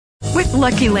With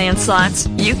Lucky Land Slots,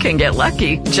 you can get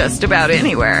lucky just about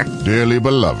anywhere. Dearly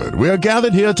beloved, we are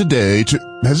gathered here today to...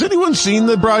 Has anyone seen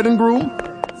the bride and groom?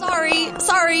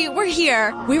 Sorry, we're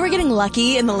here. We were getting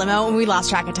lucky in the limo and we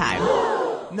lost track of time.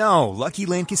 No, Lucky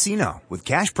Land Casino, with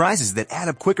cash prizes that add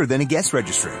up quicker than a guest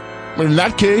registry. In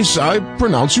that case, I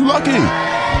pronounce you lucky.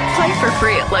 Play for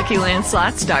free at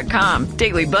LuckyLandSlots.com.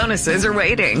 Daily bonuses are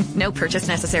waiting. No purchase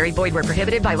necessary. Void where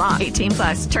prohibited by law. 18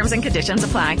 plus. Terms and conditions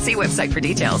apply. See website for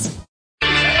details.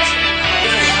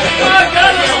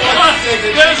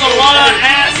 There's a lot of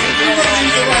asses.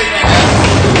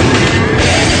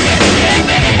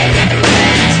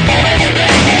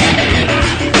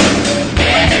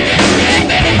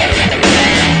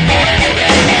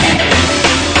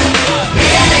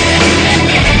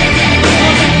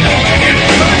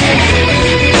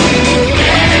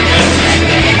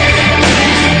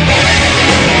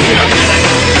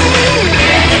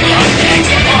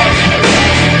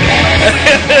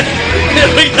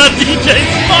 We got DJ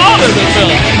Spawn in the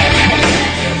building.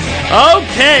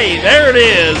 Okay, there it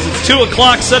is. It's 2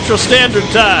 o'clock Central Standard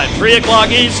Time, 3 o'clock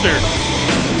Eastern,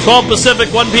 12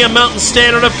 Pacific, 1 p.m. Mountain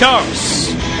Standard, of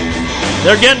course.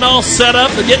 They're getting all set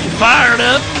up. They're getting fired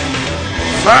up.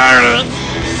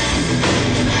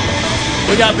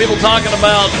 We got people talking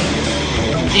about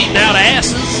eating out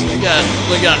asses. We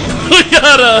got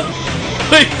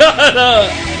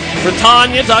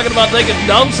Britannia talking about taking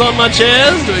dumps on my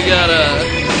chest. We got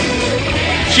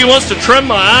she wants to trim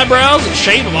my eyebrows and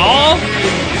shave them off.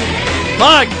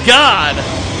 My God.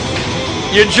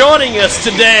 You're joining us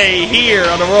today here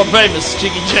on the world famous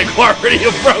Jiggy Jaguar radio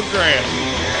program.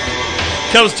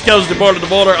 Coast to coast and border to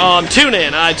border on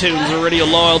TuneIn, iTunes, Radio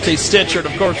Loyalty, Stitcher, and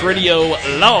of course Radio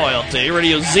Loyalty,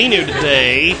 Radio Xenu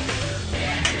today.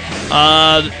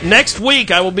 Next week,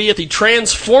 I will be at the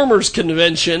Transformers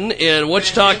Convention in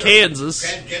Wichita, Kansas.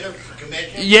 Transgender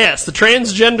Convention? Yes, the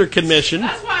Transgender Convention.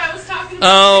 That's why I was talking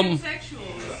about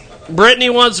transsexuals.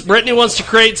 Brittany wants to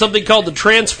create something called the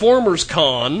Transformers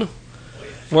Con,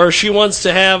 where she wants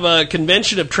to have a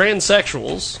convention of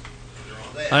transsexuals.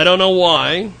 I don't know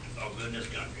why.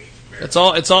 It's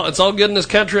all good in this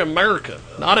country, America.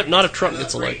 Not if Trump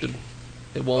gets elected.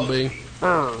 It won't be.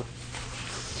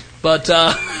 But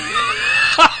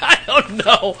I don't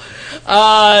know.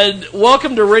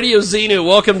 Welcome to Radio Xenu.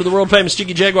 Welcome to the world famous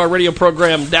Jiggy Jaguar radio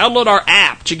program. Download our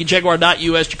app,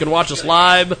 jiggyjaguar.us. You can watch us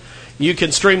live. You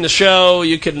can stream the show.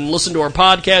 You can listen to our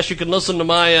podcast. You can listen to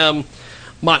my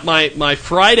my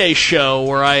Friday show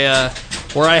where I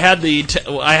had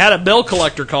I had a bill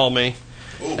collector call me.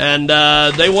 And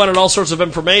they wanted all sorts of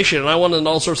information, and I wanted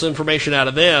all sorts of information out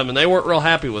of them, and they weren't real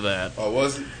happy with that. Oh,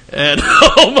 was it? And,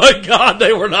 oh my God,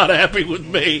 they were not happy with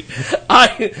me.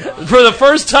 For the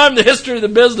first time in the history of the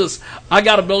business, I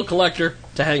got a bill collector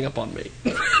to hang up on me.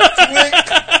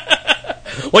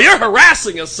 Well, you're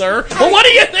harassing us, sir. Well, what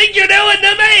do you think you're doing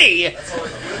to me?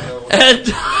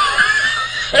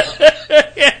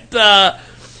 And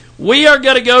we are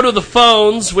going to go to the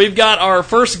phones. We've got our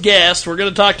first guest. We're going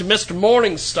to talk to Mr.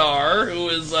 Morningstar, who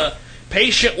is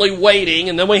patiently waiting.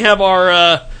 And then we have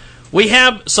we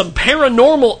have some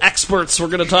paranormal experts we're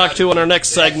going to talk to in our next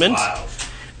segment.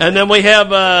 And then we have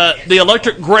the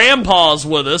Electric Grandpas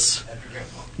with us.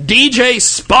 DJ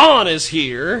Spawn is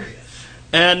here.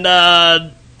 And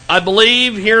I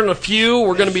believe here in a few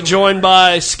we're going to be joined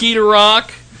by Skeeter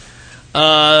Rock,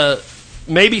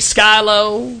 maybe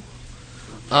Skylo.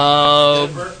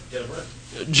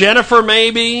 Jennifer,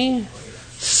 maybe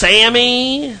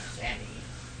Sammy.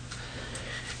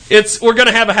 We're going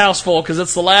to have a house full because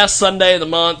it's the last Sunday of the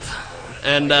month,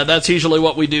 and that's usually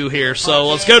what we do here. So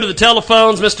let's go to the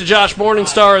telephones. Mr. Josh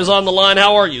Morningstar is on the line.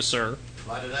 How are you, sir?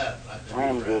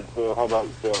 I'm good, sir. How about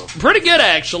yourself? Pretty good,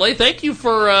 actually. Thank you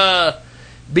for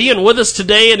being with us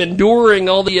today and enduring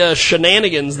all the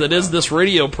shenanigans that is this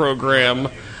radio program.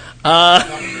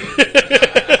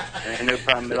 No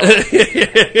problem at all.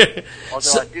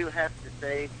 Although I do have to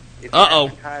say, if you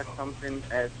advertise something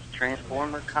as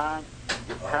Transformer Con,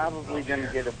 you're probably going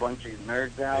to get a bunch of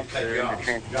nerds out that are into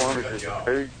Transformers as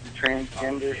opposed to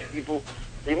transgender people.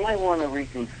 They might want to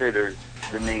reconsider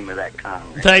the name of that con.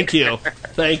 Thank you.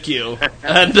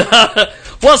 And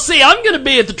well, see, I'm going to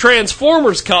be at the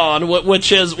Transformers Con,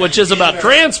 which is about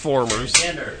Transformers,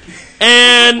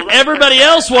 and everybody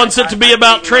else wants it to be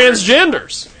about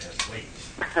transgenders.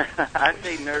 I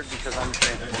say nerd because I'm a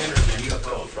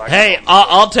transgender. Hey,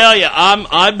 I'll tell you,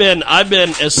 I've been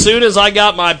as soon as I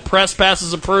got my press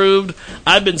passes approved,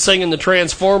 I've been singing the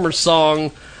Transformers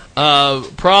song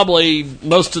probably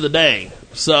most of the day.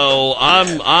 So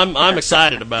I'm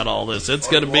excited about all this. It's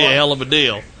going to be a hell of a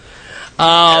deal.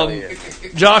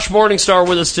 Josh Morningstar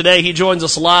with us today. He joins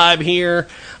us live here.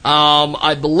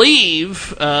 I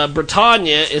believe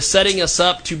Britannia is setting us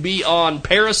up to be on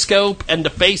Periscope and to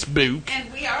Facebook.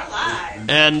 And we are live.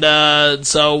 And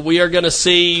so we are going to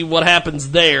see what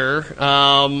happens there.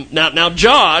 Now,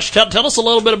 Josh, tell us a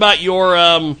little bit about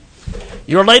your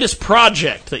latest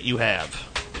project that you have.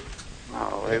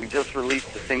 We just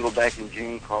released a single back in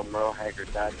June called Merle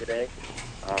Haggard Died Today.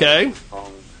 Okay.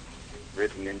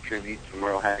 Written in tribute to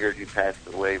Merle Haggard, who passed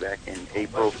away back in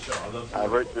April. I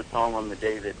wrote this song on the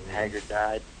day that Haggard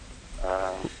died.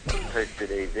 Posted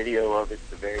a video of it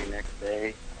the very next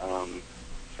day.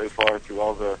 So far, through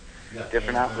all the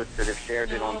different outlets that have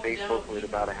shared it on Facebook, we're at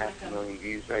about 500,000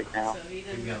 views right now.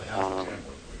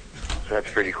 So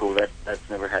that's pretty cool. That's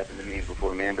never happened to me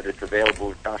before, man. But it's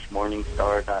available at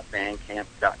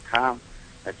joshmorningstar.bandcamp.com.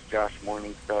 That's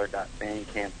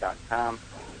joshmorningstar.bandcamp.com.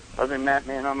 Other than that,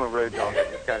 man, I'm a road dog. I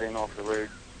just got in off the road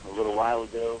a little while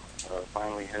ago.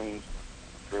 Finally home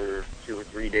for 2 or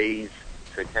 3 days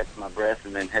to catch my breath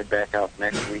and then head back out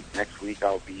next week. Next week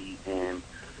I'll be in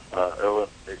Ohio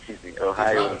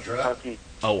and Kentucky.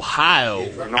 Ohio.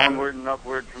 And onward and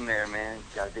upward from there, man.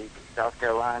 Got to South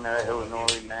Carolina,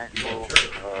 Illinois, Nashville,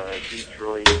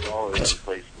 Detroit, all over the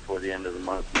place before the end of the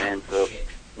month, man. So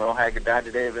Merle Haggard Died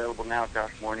Today, available now at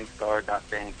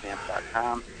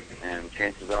joshmorningstar.bandcamp.com. And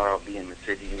chances are I'll be in the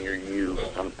city near you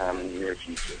sometime in the near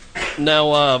future.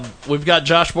 Now, we've got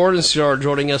Josh Morningstar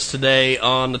joining us today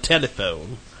on the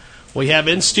telephone. We have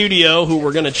in studio, who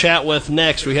we're going to chat with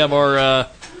next. We have our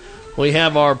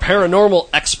paranormal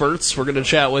experts we're going to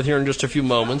chat with here in just a few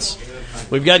moments.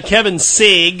 We've got Kevin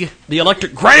Sieg, the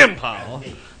Electric Grandpa,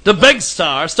 the big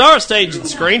star stage and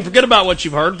screen. Forget about what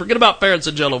you've heard. Forget about Parents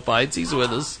and Jello fights. He's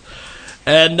with us.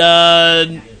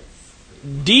 And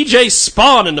DJ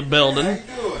Spawn in the building,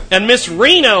 and Miss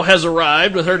Reno has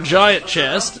arrived with her giant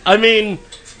chest. I mean,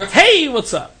 hey,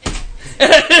 what's up?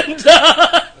 And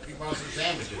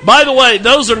by the way,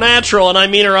 those are natural, and I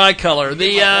mean her eye color.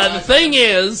 The thing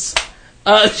is,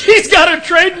 she's got her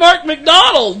trademark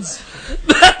McDonald's.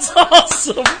 That's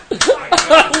awesome.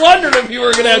 I wondered if you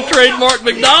were going to have trademark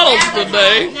McDonald's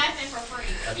today.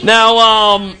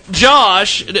 Now,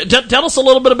 Josh, tell us a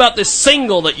little bit about this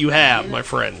single that you have, my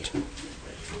friend.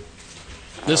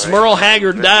 This Merle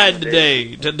Haggard Died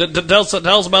Today. Tell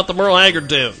us about the Merle Haggard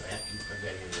tune.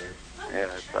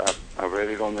 Yeah, I wrote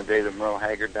it on the day that Merle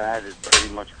Haggard died. It pretty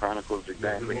much chronicles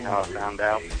exactly how I found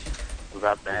out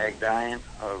about the Hag dying.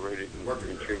 I wrote it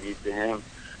in tribute to him.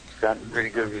 It's gotten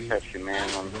pretty good reception, man.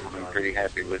 I'm pretty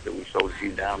happy with it. We sold a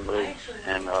few downloads,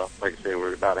 and like I said,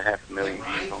 we're at about 500,000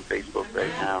 views on Facebook right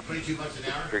now. It's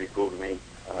pretty cool to me.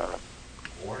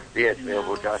 Yeah, it's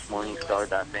available at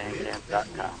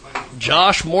joshmorningstar.bandcamp.com.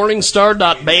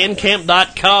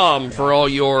 joshmorningstar.bandcamp.com for all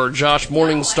your Josh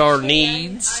Morningstar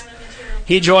needs.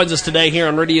 He joins us today here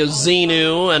on Radio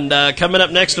Xenu, and coming up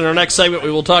next in our next segment,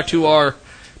 we will talk to our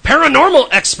paranormal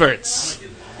experts.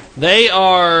 They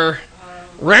are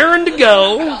raring to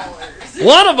go.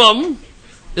 One of them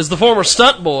is the former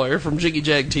stunt boy from Jiggy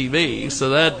Jag TV, so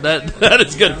that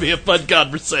is going to be a fun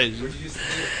conversation.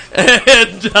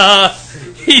 And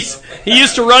he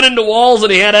used to run into walls,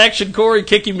 and he had Action Corey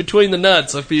kick him between the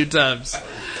nuts a few times.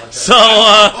 So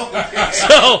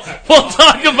we'll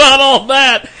talk about all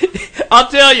that. I'll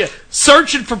tell you,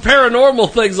 searching for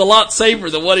paranormal things a lot safer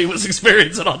than what he was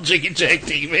experiencing on Jiggy Jag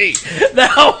TV.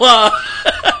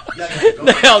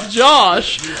 Now,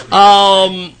 Josh,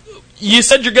 you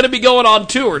said you're going to be going on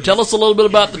tour. Tell us a little bit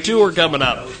about the tour coming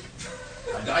up.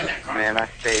 Man, I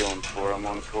stay on tour. I'm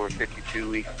on tour 52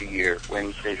 weeks a year,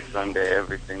 Wednesday to Sunday,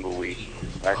 every single week.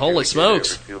 Holy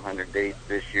smokes! Over 200 dates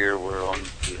this year. We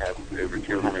have over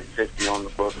 250 on the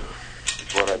book.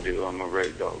 That's what I do. I'm a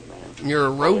road dog, man. You're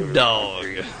a road dog.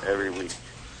 Every week.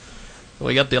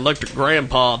 We got the Electric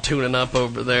Grandpa tuning up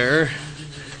over there.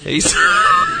 He's.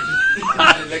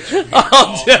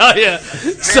 I'll tell you.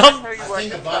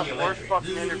 The worst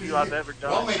fucking interview I've ever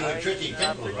done.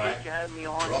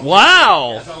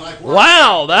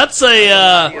 Wow. That's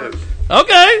a.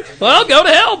 Okay. Well, go to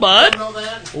hell, bud.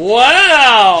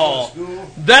 Wow.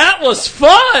 That was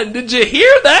fun. Did you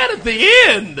hear that at the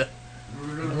end?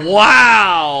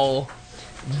 Wow.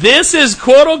 This is,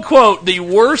 quote unquote, the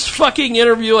worst fucking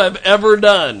interview I've ever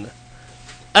done.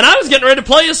 And I was getting ready to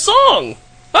play a song.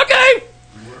 Okay.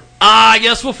 I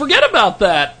guess we'll forget about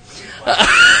that.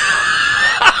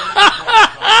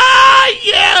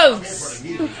 Yes!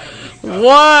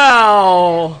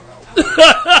 Wow!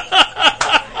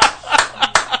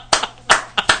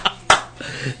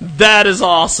 That is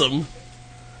awesome.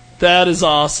 That is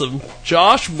awesome.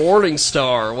 Josh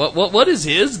Morningstar. What is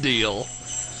his deal?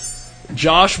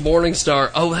 Josh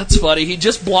Morningstar. Oh, that's funny. He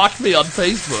just blocked me on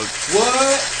Facebook.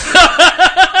 What?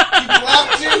 He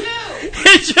blocked you?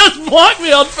 He just blocked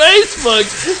me on Facebook.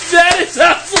 That is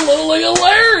absolutely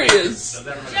hilarious.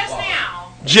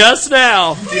 Just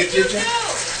now.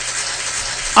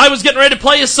 I was getting ready to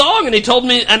play a song, and he told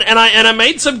me, and I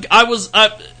made some.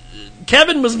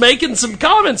 Kevin was making some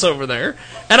comments over there,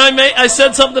 and I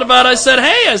said something about. I said,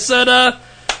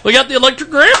 we got the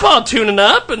Electric Grandpa tuning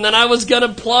up, and then I was gonna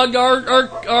plug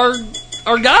our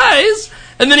guys,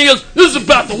 and then he goes, "This is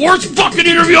about the worst fucking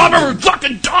interview I've ever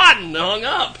fucking done," and hung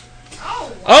up.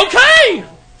 Okay.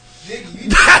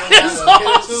 That is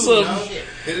awesome.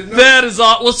 That is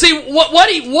awesome. Well, see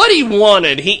what he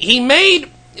wanted. He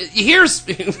made. Here's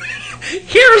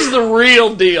the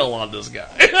real deal on this guy.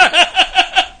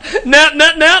 now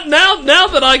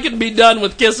that I can be done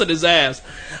with kissing his ass.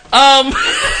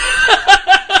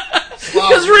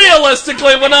 Because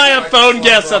realistically, when I have phone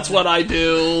guests, that's what I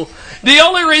do. The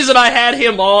only reason I had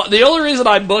him on, the only reason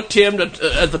I booked him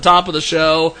at the top of the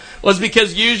show was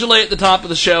because usually at the top of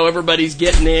the show, everybody's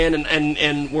getting in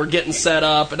and we're getting set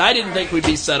up, and I didn't think we'd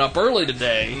be set up early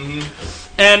today. Mm-hmm.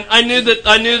 And I knew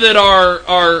that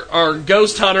our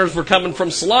ghost hunters were coming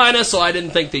from Salina, so I didn't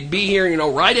think they'd be here,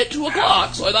 right at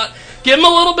 2:00. So I thought, give them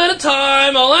a little bit of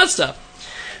time, all that stuff.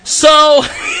 So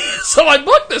I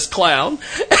booked this clown,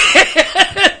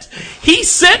 and he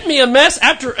sent me a mess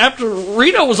after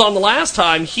Reno was on the last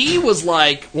time. He was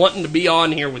like wanting to be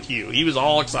on here with you. He was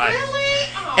all excited. Really?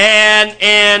 Oh.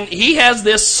 And he has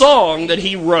this song that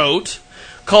he wrote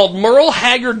called Merle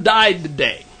Haggard Died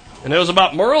Today. And it was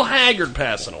about Merle Haggard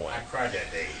passing away. I cried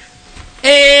that day.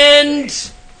 And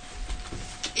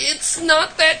it's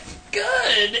not that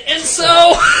good. And so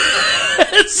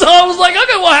I was like,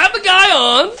 okay, well, have the guy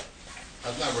on.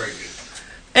 That's not very good.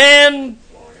 And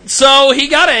so he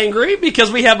got angry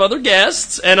because we have other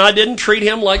guests, and I didn't treat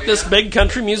him like this big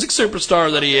country music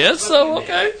superstar that he is. So,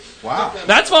 okay. Wow.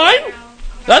 That's fine.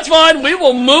 That's fine. We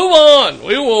will move on.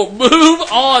 We will move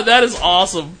on. That is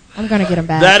awesome. I'm going to get him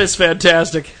back. That is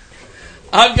fantastic.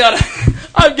 I've got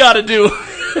to do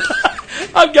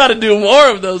more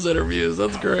of those interviews.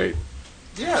 That's great.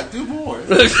 Yeah, do more.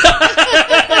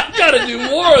 I've got to do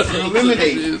more of those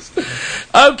interviews.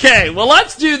 Okay, well,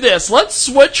 let's do this. Let's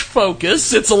switch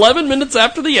focus. It's 11 minutes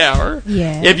after the hour.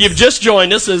 Yes. If you've just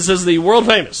joined us, this is the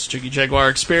world-famous Jiggy Jaguar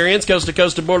Experience,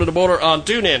 coast-to-coast and border-to-border on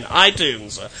TuneIn,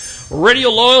 iTunes,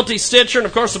 Radio Loyalty, Stitcher, and,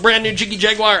 of course, the brand-new Jiggy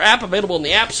Jaguar app available in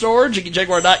the App Store,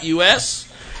 jiggyjaguar.us.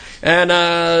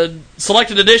 And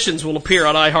selected editions will appear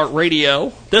on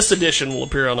iHeartRadio. This edition will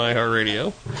appear on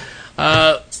iHeartRadio.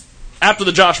 After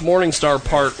the Josh Morningstar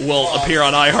part will appear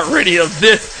on iHeartRadio,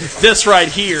 this right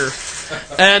here.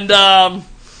 And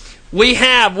we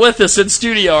have with us in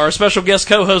studio our special guest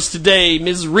co-host today,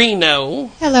 Ms. Reno.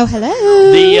 Hello,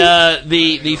 hello.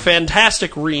 The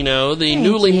fantastic Reno, the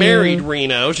newly married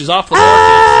Reno. She's off the market.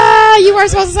 Ah, you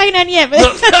weren't supposed to say nothing yet.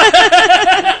 But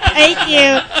Thank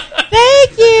you.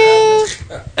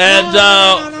 And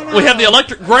no. We have the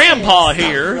Electric Grandpa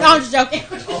here. No, I'm just joking.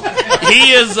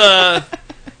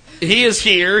 He is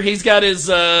here. He's got his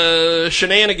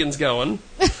shenanigans going.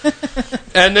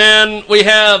 And then we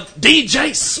have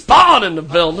DJ Spawn in the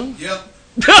building. Yep.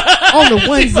 On the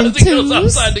ones and twos. He goes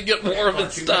outside to get more of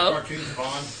his stuff.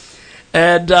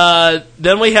 And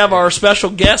then we have our special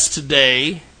guest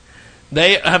today.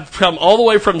 They have come all the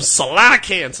way from Salina,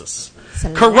 Kansas.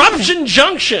 Corruption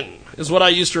Junction is what I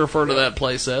used to refer to that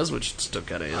place as, which it still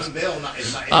kind of is.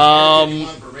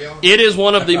 It is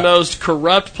one of the most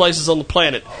corrupt places on the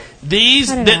planet.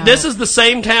 This is the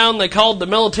same town they called the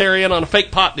military in on a fake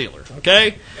pot dealer,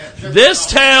 okay? This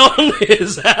town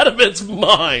is out of its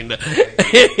mind.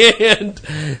 And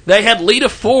they had Lita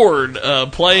Ford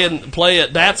play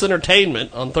at That's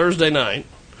Entertainment on Thursday night.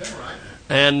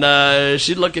 And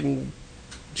she's looking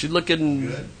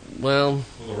good. Well,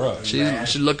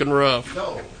 she's looking rough.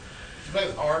 No. She played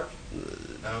with Art.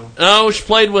 No, she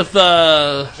played with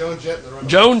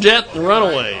Joan Jett and the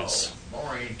Runaways.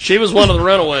 She was one of the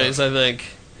Runaways, I think.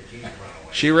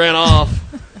 She ran off.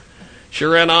 She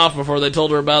ran off before they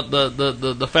told her about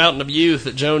the fountain of youth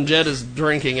that Joan Jett is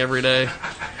drinking every day.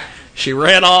 She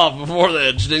ran off before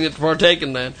that. She didn't get to partake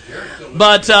in that.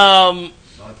 But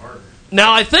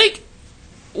now I think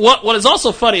what is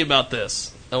also funny about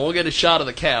this, and we'll get a shot of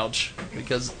the couch,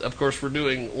 because, of course, we're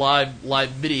doing live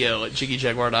video at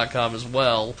JiggyJaguar.com as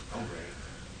well.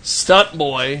 Stunt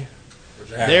Boy.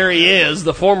 There he is,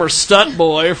 the former stunt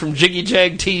boy from Jiggy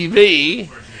Jag TV.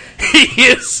 He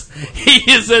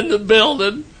is in the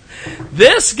building.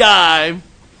 This guy,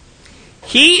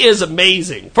 he is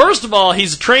amazing. First of all,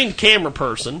 he's a trained camera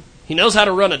person. He knows how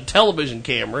to run a television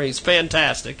camera. He's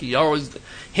fantastic. He always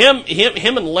him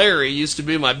and Larry used to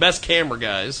be my best camera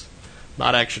guys.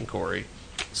 Not Action Corey,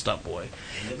 Stunt Boy.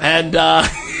 And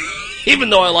even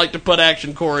though I like to put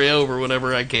Action Corey over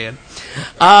whenever I can.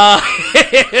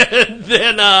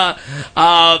 Then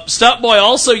Stunt Boy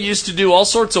also used to do all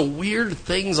sorts of weird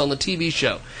things on the TV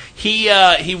show.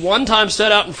 He one time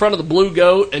stood out in front of the Blue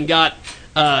Goat and got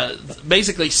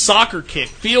basically soccer kick,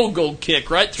 field goal kick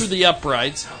right through the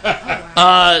uprights.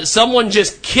 Someone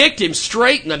just kicked him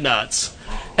straight in the nuts.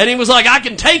 And he was like, I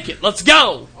can take it. Let's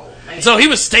go. So he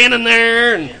was standing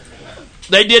there, and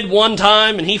they did one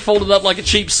time, and he folded up like a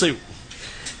cheap suit.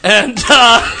 And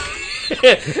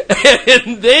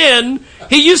and then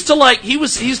he used to he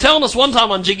was telling us one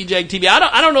time on Jiggy Jag TV.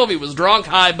 I don't know if he was drunk,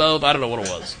 high, both. I don't know what it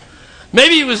was.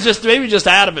 Maybe he was just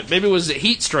out of it. Maybe it was a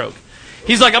heat stroke.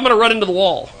 He's like, I'm going to run into the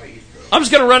wall. I'm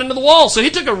just going to run into the wall. So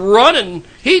he took a run and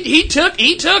he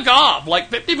took off like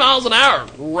 50 miles an hour,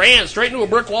 ran straight into a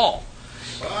brick wall.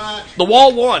 The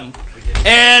wall won.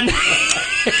 And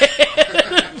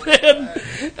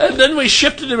then we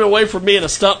shifted him away from being a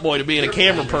stunt boy to being a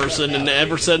camera person, and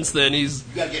ever since then he's...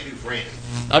 You got to get new friends.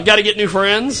 I've got to get new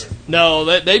friends? No,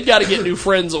 they've got to get new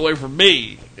friends away from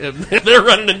me. They're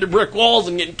running into brick walls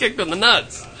and getting kicked in the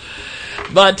nuts.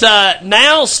 But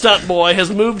now Stunt Boy has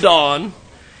moved on.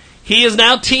 He is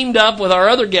now teamed up with our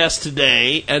other guest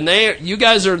today, and you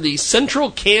guys are the Central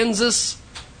Kansas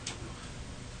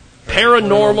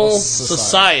Paranormal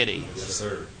Society. Yes,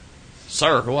 sir.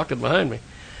 Sir, walking behind me.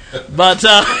 But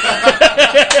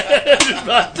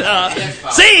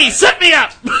see, set me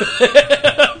up.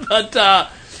 But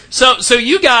so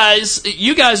you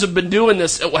guys have been doing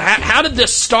this. How did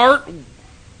this start?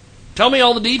 Tell me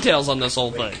all the details on this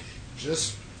whole thing.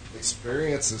 Just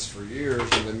experiences for years,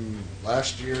 and then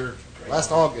last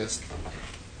August,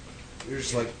 we were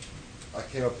just like, I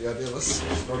came up with the idea, let's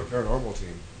start a paranormal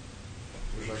team.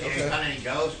 We were like, okay. Find any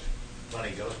ghosts? Find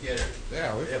any ghost getters?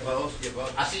 Yeah, UFOs.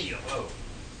 I see UFOs.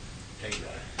 Take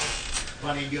that.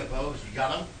 Find any UFOs? You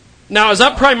got them? Now, is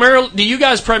that primarily? Do you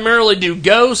guys primarily do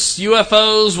ghosts,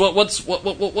 UFOs?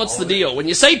 What's the deal? When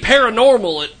you say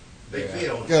paranormal, Big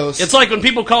field. Ghosts. it's like when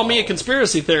people call me a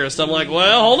conspiracy theorist. I'm like,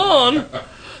 well, hold on.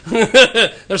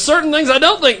 There's certain things I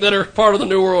don't think that are part of the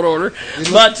New World Order,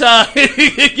 but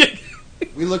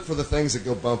we look for the things that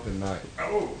go bump at night.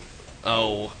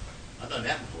 Oh, I've done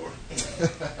that before.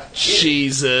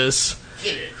 Jesus.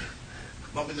 Get it.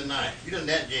 Bump in the night. You done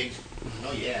that, Jigs?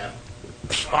 Oh, yeah.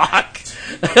 Fuck.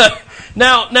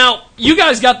 Now, you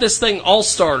guys got this thing all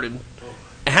started.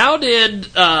 How did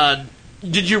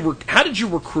you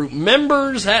recruit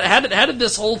members? How did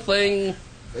this whole thing?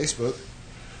 Facebook.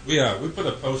 We put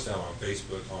a post out on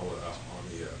Facebook on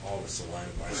all the Salina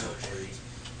Buy-Sell trades.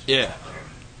 Yeah.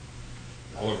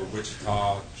 All over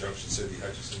Wichita, Junction City,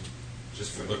 Hutchinson,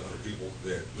 just for looking for people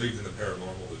that believed in the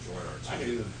paranormal to join our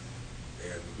team.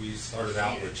 And we started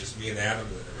out with just me and Adam.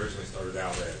 That originally started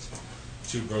out as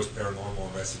two gross paranormal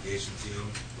investigation team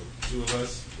with two of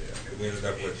us. And we ended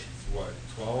up with,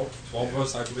 12 of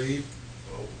us, I believe.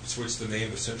 Switched the name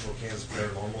to Central Kansas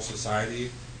Paranormal Society.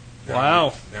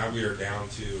 Wow. Now we are down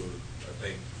to, I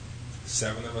think,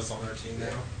 7 of us on our team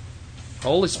now.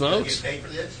 Holy smokes. Did you get paid for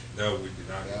this? No, we did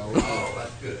not. Oh,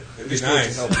 that's good. It'd be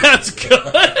nice. That's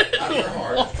good. Out of your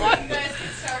heart. You guys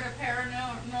can start a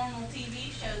paranormal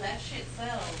TV show. That shit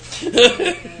sells.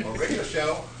 A radio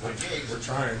show. We're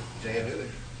trying.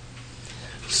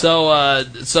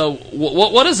 So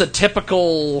what is a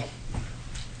typical,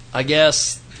 I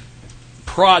guess,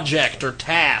 project or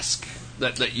task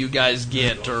that you guys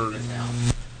get? Or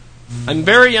I'm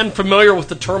very unfamiliar with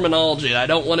the terminology. I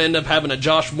don't want to end up having a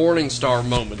Josh Morningstar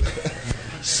moment.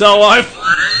 So I'm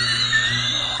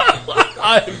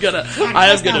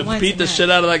gonna beat the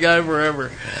shit out of that guy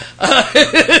forever.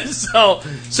 So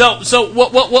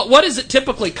what is it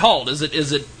typically called? Is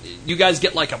it you guys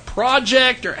get like a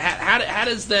project, or how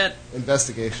does that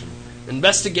investigation?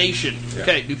 Yeah.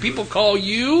 Okay. Do people call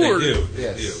you? They do.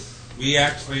 Yes. We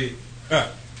actually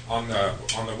on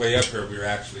the way up here, we were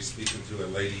actually speaking to a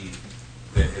lady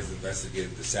that has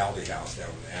investigated the Sally House down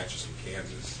in Atchison,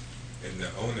 Kansas, and the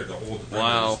owner, the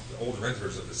old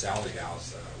renters of the Sally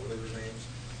House. What are their names?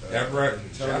 Deborah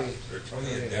and Tony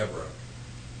and Deborah.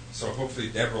 So hopefully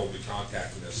Deborah will be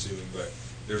contacting us soon. But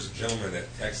there's a gentleman that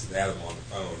texted Adam on the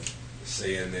phone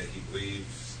saying that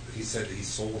he said that he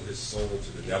sold his soul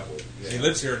to the devil. Yeah. He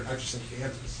lives here in Hutchinson,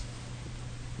 Kansas.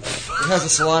 He has a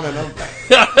Salina number.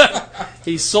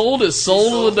 He sold his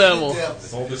soul to the devil.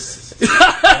 Sold his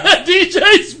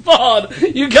DJ Spawn.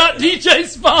 You got DJ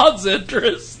Spawn's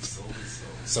interest.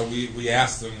 So we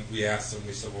asked him. We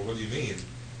said, well, what do you mean?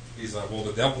 He's like, well,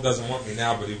 the devil doesn't want me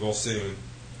now, but he will soon.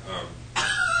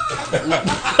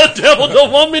 The devil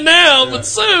don't want me now, but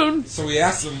soon. So we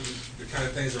asked him the kind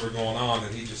of things that were going on,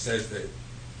 and he just says that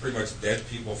pretty much dead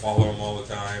people follow him all the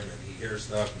time, and he hears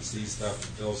stuff and sees stuff and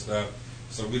feels stuff.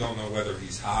 So we don't know whether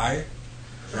he's high,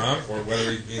 drunk, or whether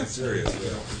he's being serious.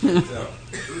 We don't tell.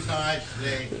 Who's high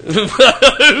today?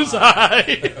 Who's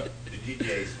high?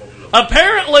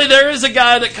 Apparently, there is a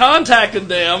guy that contacted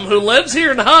them who lives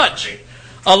here in Hutch,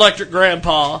 Electric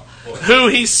Grandpa, who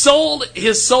he sold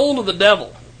his soul to the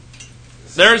devil.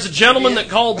 There's a gentleman that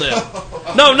called them.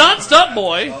 No, not Stunt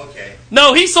Boy. Okay.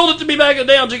 No, he sold it to me back in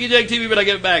the day on Jiggy Jag TV, but I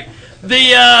gave it back. The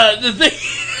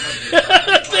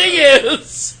thing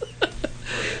is,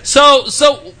 so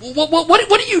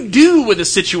what do you do with a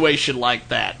situation like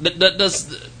that? Does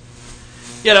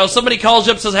somebody calls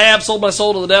you up and says, "Hey, I've sold my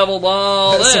soul to the devil."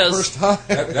 Well, that's the first time.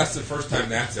 That's the first time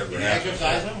that's ever happened.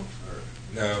 Exercise them?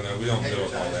 No, we don't deal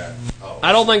with all that.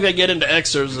 I don't think they get into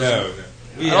exorcism. No.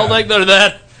 I don't think they're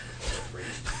that.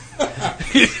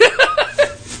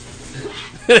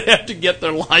 They have to get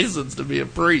their license to be a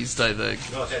priest, I think.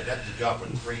 No, that's the job for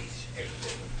the priest.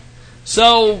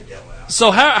 So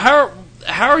how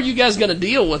are you guys going to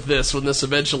deal with this when this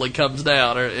eventually comes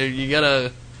down? Are you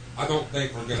gonna? I don't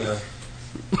think we're gonna.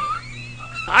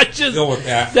 Deal with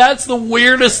that. That's the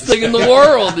weirdest thing in the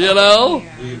world, you know.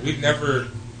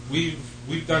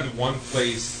 We've done one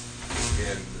place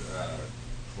in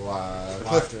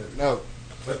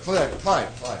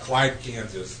Clyde,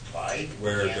 Kansas,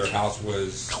 where their house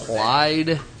was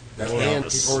Clyde,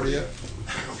 Kansas.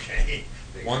 Okay.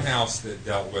 One house that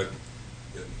dealt with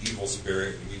an evil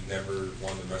spirit, and we've never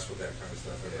wanted to mess with that kind of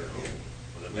stuff ever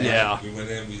again. Yeah. We went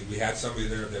in. We had somebody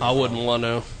there. That I wouldn't want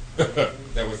to.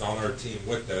 That was on our team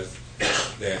with us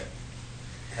that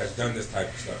has done this type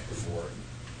of stuff before.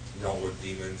 Dealt with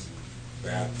demons and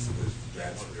bad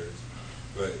spirits.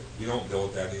 But we don't deal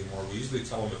with that anymore. We usually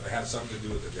tell them if they have something to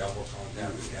do with the devil,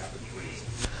 contact the Catholic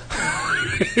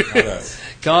priest.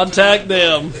 Contact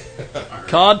them.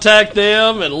 Contact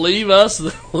them and leave us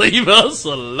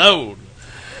alone.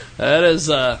 That is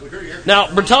now,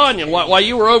 Britannia. While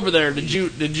you were over there, did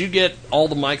you get all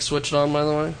the mics switched on? By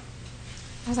the way,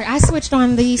 I was like, I switched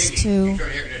on these two.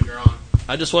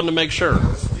 I just wanted to make sure.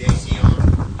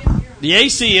 The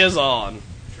AC is on,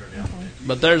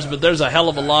 but there's a hell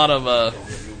of a lot of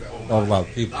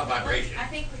people. I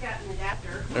think we got an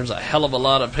adapter. There's a hell of a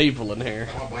lot of people in here.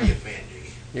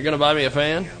 You're gonna buy me a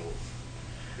fan?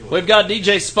 We've got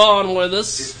DJ Spawn with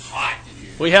us.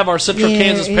 We have our Central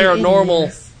Kansas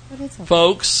Paranormal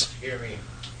folks,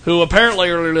 who apparently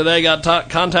earlier today got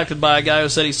contacted by a guy who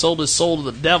said he sold his soul to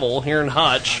the devil here in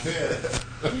Hutch.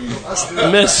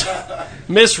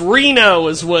 Miss Reno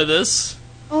is with us.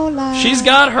 Hola. She's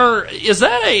got her. Is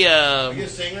that a? Are you a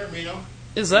singer, Reno?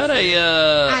 Is that a?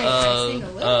 I sing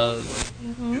a little.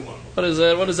 What is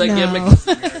that? What is that gimmick?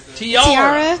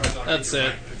 Tiara. That's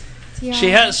it.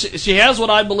 Tiara. She has what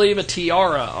I believe a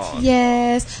tiara on.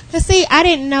 Yes. But see, I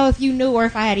didn't know if you knew or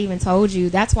if I had even told you.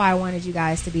 That's why I wanted you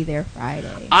guys to be there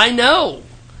Friday. I know.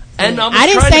 And I was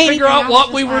trying to figure out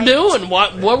what we were doing.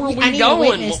 What were we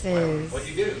going? What'd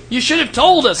you do? You should have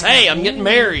told us, hey, I'm getting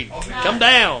married. Come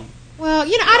down. Well, I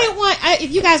didn't want,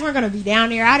 if you guys weren't going to be down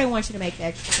there, I didn't want you to make the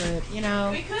extra trip,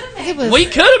 We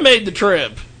could have made the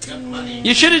trip.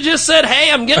 You should have just said,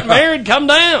 hey, I'm getting married, come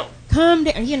down. Come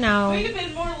down, We'd have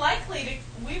been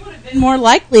more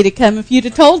likely to come if you'd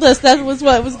have told us that was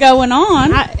what was going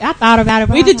on. I thought about it,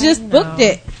 but we'd have just booked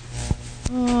it.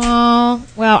 Oh,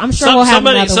 well, I'm sure we'll have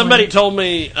another somebody one. told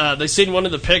me they seen one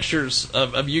of the pictures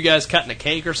of you guys cutting a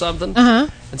cake or something. Uh-huh.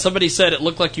 And somebody said it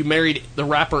looked like you married the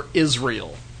rapper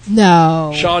Israel.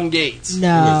 No. Sean Gates. No.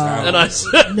 And I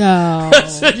said, no. I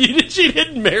said, she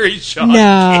didn't marry Sean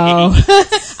No.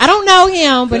 Gates. I don't know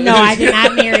him, but no, I did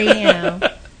not marry him.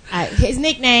 His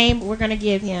nickname, we're going to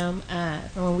give him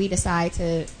for when we decide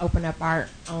to open up our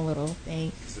own little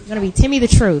thing. It's going to be Timmy the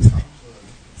Truth.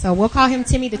 So we'll call him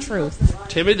Timmy the Truth.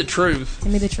 Timmy the Truth.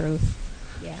 Timmy the Truth.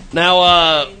 Yeah.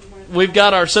 Now, we've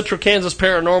got our Central Kansas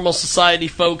Paranormal Society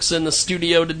folks in the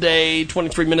studio today,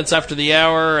 23 minutes after the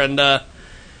hour. And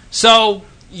so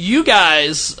you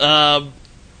guys,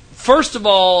 first of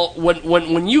all,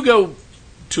 when you go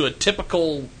to a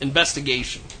typical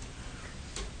investigation,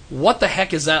 what the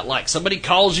heck is that like? Somebody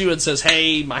calls you and says,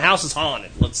 hey, my house is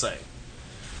haunted, let's say.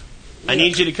 I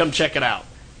need you to come check it out.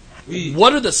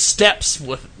 What are the steps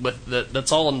with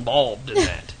that's all involved in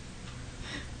that?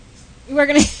 We're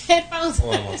going to headphones.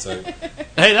 Hold on one second.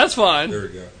 Hey, that's fine. There we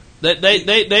go.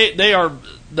 They are,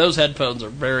 those headphones are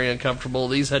very uncomfortable.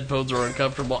 These headphones are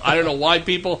uncomfortable. I don't know why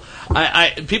people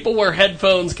wear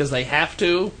headphones because they have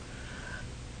to.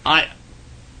 I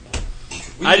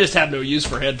just have no use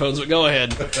for headphones, but go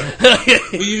ahead.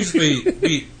 We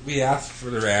usually we ask for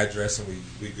their address and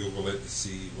we Google it to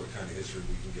see what kind of history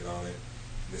we can get on it,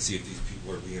 and to see if these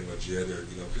people are being legit or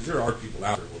because there are people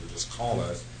out there who will just call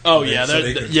us. Oh yeah,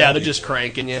 they're just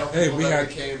cranking you. Hey,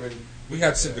 we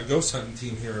had sent the ghost hunting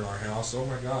team here in our house. Oh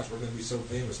my gosh, we're going to be so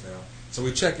famous now. So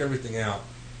we check everything out,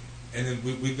 and then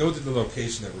we go to the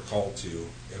location that we're called to,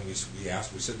 and we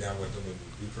sit down with them, and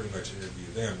we pretty much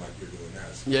interview them like you're doing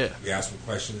us. Yeah. We ask them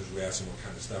questions. We ask them what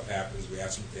kind of stuff happens. We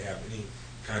ask them if they have any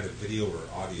kind of video or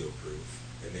audio proof,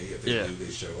 and if they do,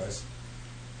 they show us.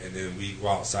 And then we go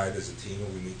outside as a team,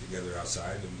 and we meet together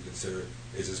outside, and we consider,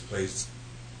 is this place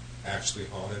actually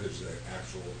haunted? Is there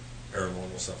actual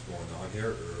paranormal stuff going on here,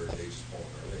 or are they just pulling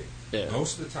our leg? Yeah.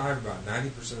 Most of the time, about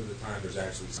 90% of the time, there's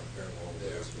actually some paranormal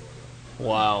things going on.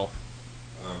 Wow.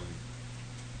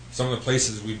 Some of the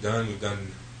places we've done the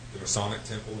Masonic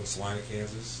Temple in Salina,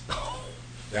 Kansas.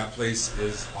 That place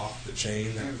is off the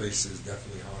chain. That place is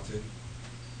definitely haunted.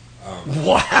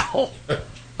 Wow.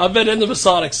 I've been in the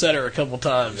Masonic Center a couple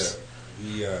times.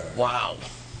 Yeah, wow.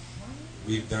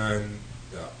 We've done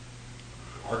the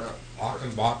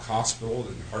Achenbach Hospital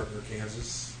in Hartner,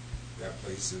 Kansas. That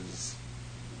place is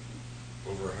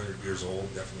over 100 years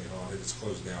old, definitely haunted. It's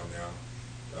closed down now.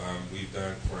 We've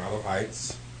done Coronado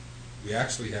Heights. We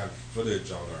actually have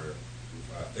footage on our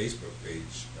Facebook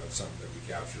page of something that we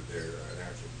captured there, an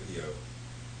actual video.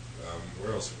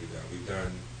 Where else have we done? We've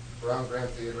done Brown Grand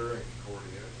Theater in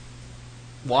Concordia.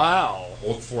 Wow.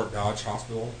 Old Fort Dodge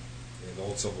Hospital and the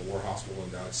old Civil War Hospital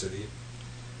in Dodge City.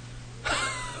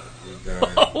 We've done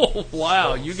oh,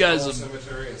 wow. You guys have...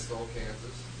 Cemetery in Stoll,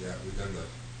 Kansas. Yeah, we've done the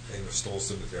famous Stoll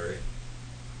Cemetery.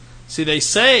 See, they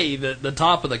say that the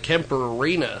top of the Kemper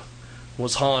Arena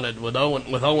was haunted with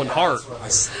Owen Hart. I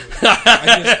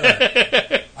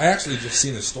actually just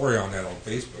seen a story on that on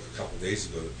Facebook a couple days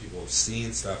ago that people have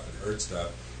seen stuff and heard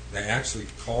stuff. And I actually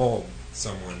called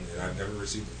someone, and I've never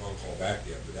received a phone call back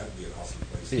yet, but that would be an awesome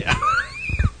place. Yeah.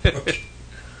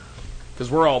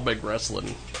 Because we're all big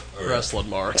wrestling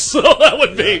marks, so that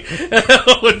would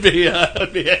be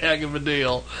a heck of a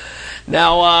deal.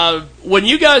 Now, when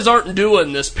you guys aren't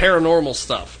doing this paranormal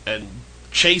stuff and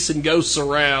chasing ghosts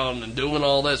around and doing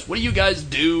all this, what do you guys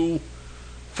do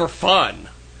for fun?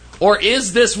 Or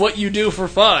is this what you do for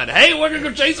fun? Hey, we're going to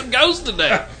go chase some ghosts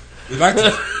today. We like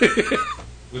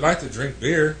to drink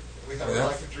beer. We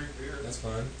like to drink beer. That's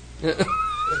fine.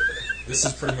 This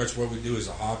is pretty much what we do as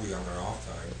a hobby on our off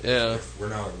time. Yeah. If we're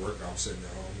not at work, I'm sitting at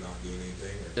home not doing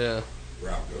anything. Yeah.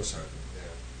 We're out ghost hunting.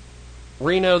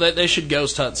 Reno, they should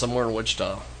ghost hunt somewhere in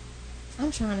Wichita.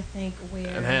 I'm trying to think where.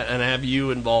 And have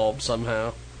you involved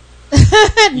somehow.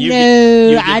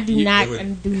 I do not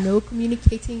do no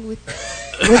communicating with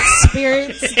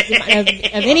spirits of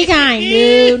any kind.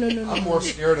 No. I'm more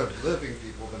scared of living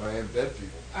people than I am dead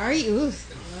people. Are you?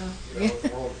 The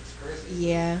world is crazy.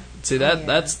 Yeah. See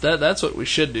that's what we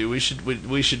should do. We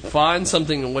should find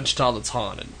something in Wichita that's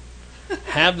haunted.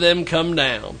 Have them come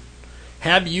down.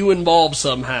 Have you involved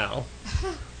somehow.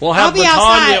 We'll have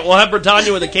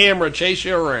Britannia with a camera chase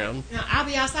you around. No, I'll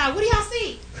be outside. What do y'all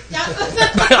see? Just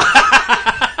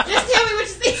tell me what you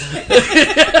see.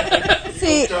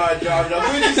 See.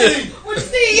 What you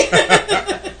see?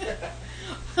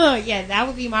 Oh yeah, that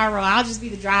would be my role. I'll just be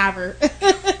the driver. Y'all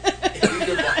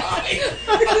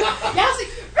see?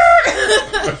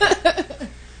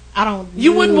 I don't.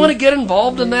 You wouldn't want to get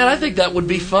involved in that. I think that would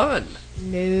be fun.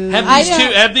 No.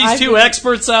 Have these two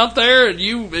experts out there, and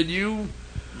you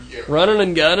running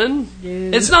and gunning.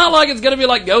 No. It's not like it's going to be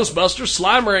like Ghostbusters.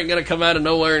 Slimer ain't going to come out of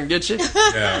nowhere and get you.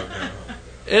 No.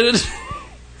 It is.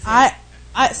 I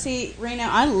see, Reno,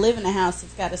 I live in a house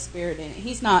that's got a spirit in it.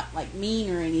 He's not like mean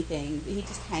or anything, but he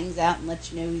just hangs out and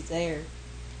lets you know he's there.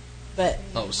 But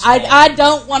I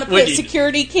don't want to put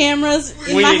security cameras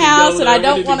in my house, and I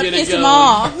don't want to piss him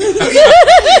off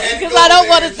because I don't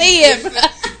want to see him.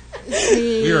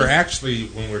 We are actually,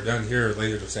 when we're done here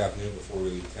later this afternoon before we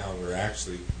leave town, we're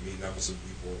actually meeting up with some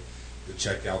people to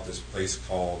check out this place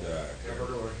called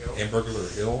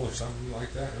Hamburglar Hill or something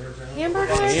like that.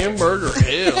 Hamburger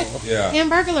Hill. Yeah.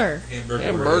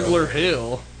 Hamburglar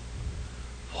Hill.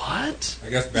 What? I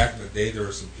guess back in the day there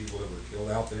were some people that were killed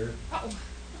out there. Oh.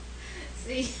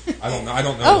 See. I don't know.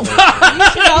 Oh, you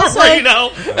should also. I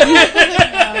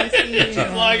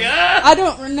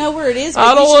don't know where it is. But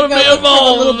I don't want to be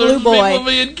involved. Little blue boy. People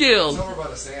being killed. Somewhere by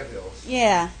the Sandhills.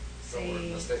 Yeah. Somewhere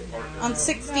in the state park. On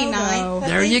 69th.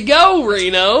 There you go,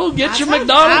 Reno. Get your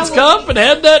McDonald's cup and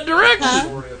head that direction.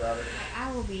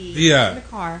 I will be in the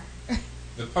car.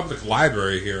 The public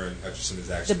library here in Hutchinson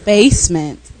is actually the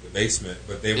basement.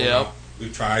 But they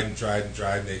we've tried and tried and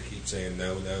tried, and they keep saying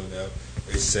no.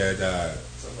 They said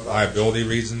liability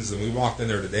reasons, and we walked in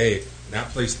there today, and that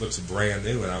place looks brand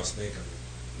new, and I was thinking,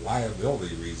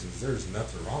 liability reasons, there's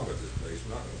nothing wrong with this place.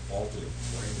 We're not going to fall to the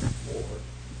brand floor.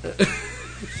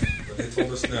 But they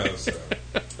told us no, so.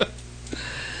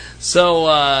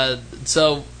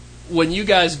 So when you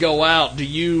guys go out, do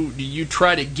you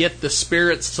try to get the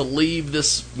spirits to leave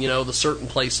this, the certain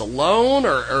place alone,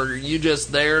 or are you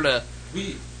just there to?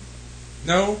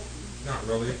 No, not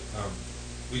really.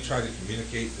 We try to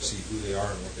communicate to see who they are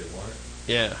and what they want.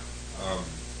 Yeah.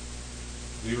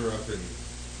 We were up in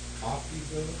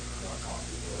Coffeyville. Not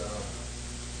Coffeyville.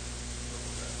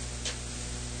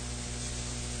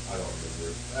 I don't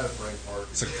remember. That's Frank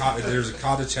Park. There's a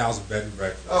cottage house bed and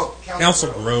breakfast. Oh,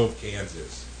 Council Grove,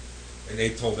 Kansas. And they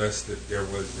told us that there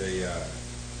was a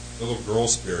little girl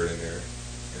spirit in there.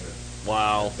 And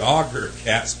a dog or a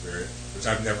cat spirit, which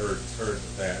I've never heard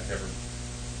of that. Never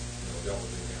dealt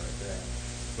with anything like that.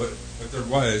 But there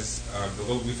was,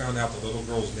 we found out the little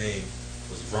girl's name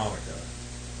was Veronica.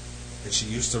 And she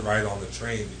used to ride on the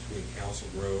train between Council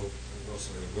Grove and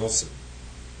Wilson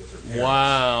with her parents.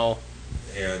 Wow.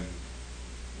 And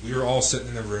we were all sitting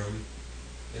in the room.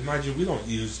 And mind you, we don't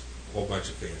use a whole bunch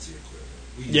of fancy equipment.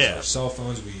 We use our cell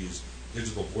phones, we use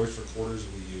digital voice recorders,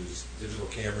 we use digital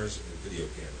cameras and video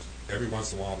cameras. Every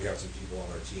once in a while we have some people on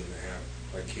our team that have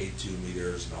like K2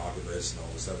 meters and Oculus and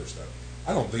all this other stuff.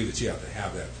 I don't believe that you have to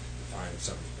have that to find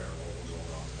something paranormal going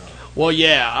on or not. Well,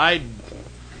 yeah,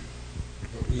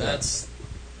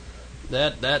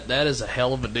 that is a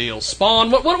hell of a deal. Spawn,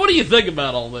 what do you think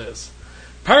about all this?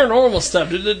 Paranormal stuff.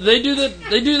 Do they do that?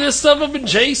 They do this stuff up in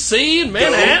JC and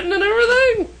Manhattan and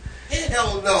everything?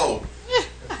 Hell no.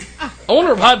 I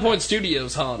wonder if High Point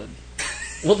Studios haunted.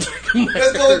 We'll take them there.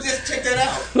 Let's go just check that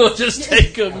out. We'll just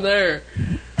take them there.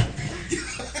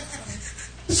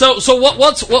 So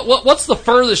what's the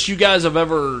furthest you guys have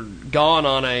ever gone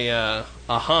on a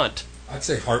hunt? I'd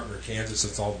say Hartner, Kansas.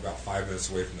 It's all about 5 minutes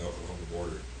away from the Oklahoma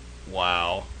border.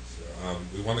 Wow. So,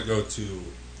 we want to go to,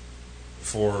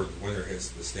 before the winter hits,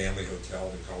 the Stanley Hotel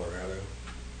in Colorado.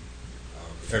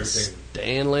 If everything,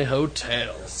 Stanley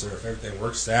Hotel. Yes, sir. If everything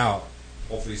works out,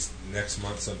 hopefully next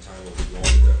month sometime we'll be going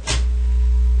to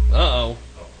the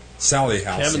Sally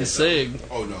House. Kevin Sig.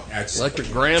 Oh no. Electric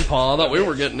Grandpa. I thought we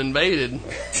were getting invaded.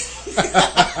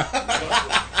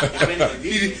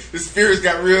 The spirits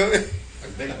got real.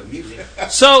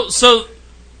 So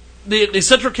the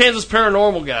Central Kansas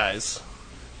Paranormal guys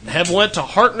have went to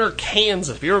Hartner,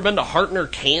 Kansas. Have you ever been to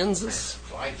Hartner, Kansas?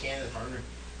 Clyde, Kansas, Hartner.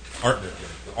 Hartner,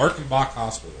 the Arkenbach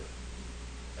Hospital.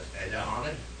 Is that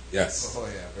haunted? Yes. Oh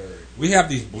yeah, very. We have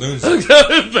these balloons.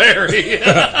 Very.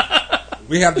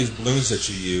 We have these balloons that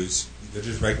you use. They're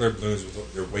just regular balloons,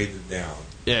 they're weighted down.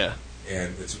 Yeah.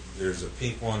 And there's a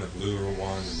pink one, a blue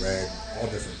one, a red, all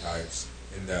different types.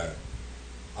 And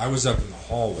I was up in the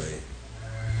hallway,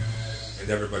 and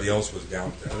everybody else was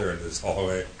down at the other end of this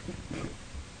hallway.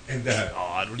 And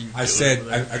I said,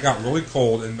 I got really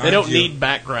cold. And they don't need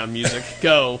background music.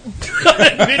 Go. I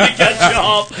didn't mean to cut you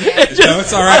off. No,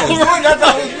 it's all right.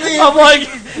 I'm like,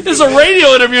 it's a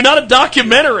radio interview, not a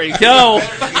documentary. Go.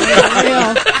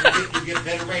 You get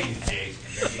better ratings, Jay.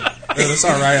 No, that's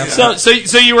all right.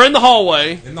 So you were in the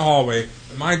hallway. In the hallway.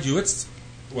 Mind you, it's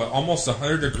almost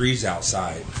 100 degrees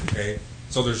outside. Okay.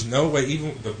 So there's no way,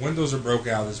 even the windows are broke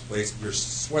out of this place. You're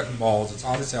sweating balls. It's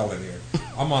hot as hell in here.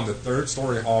 I'm on the 3rd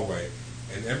story hallway,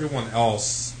 and everyone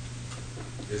else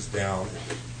is down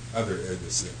the other end of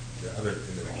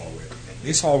the hallway.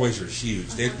 These hallways are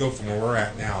huge. They'd go from where we're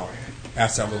at now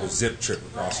past that little zip trip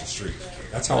across the street.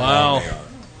 That's how long they are.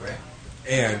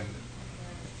 And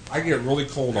I get really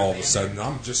cold all of a sudden.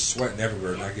 I'm just sweating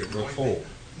everywhere, and I get real cold.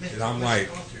 And I'm like,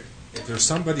 if there's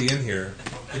somebody in here,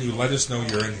 can you let us know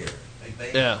you're in here?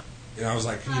 Yeah. And I was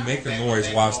like, can you make a noise?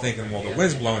 Well, I was thinking, well, the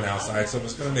wind's blowing outside, so if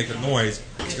it's going to make a noise,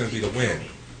 it's going to be the wind.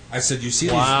 I said, you see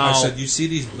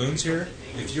these balloons here?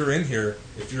 If you're in here,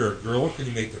 if you're a girl, can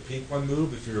you make the pink one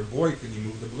move? If you're a boy, can you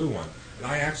move the blue one? And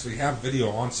I actually have video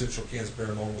on Central Kansas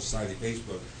Paranormal Society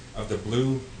Facebook of the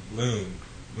blue balloon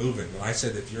moving. And I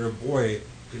said, if you're a boy,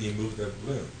 can you move the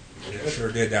balloon? And it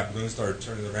sure did. That balloon started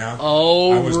turning around.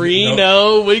 Oh,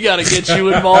 Reno, we got to get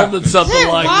you involved in something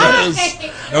like this.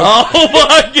 Oh,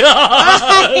 my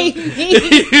God. We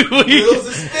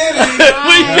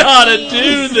got to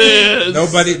do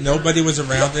this. Nobody was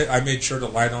around it. I made sure the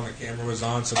light on the camera was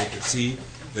on so they could see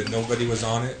that nobody was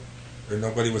on it, or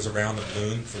nobody was around the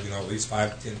balloon for at least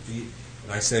 5 to 10 feet.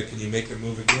 And I said, can you make it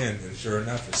move again? And sure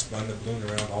enough, it spun the balloon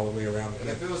around all the way around. And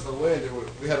if it was the wind,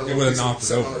 we had a little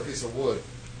piece of wood.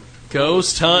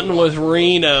 Ghost hunting with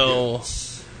Reno.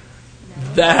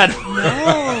 That.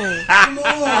 No. Come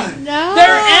on. No.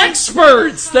 They're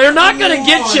experts. They're not going to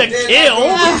get you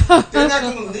killed. They're not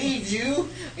going to leave you.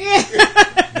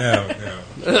 No.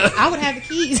 I would have the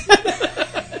keys.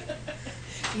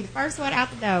 Be the first one out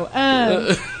the door.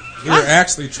 We were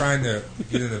actually trying to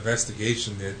get an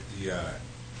investigation at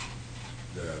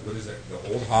what is that?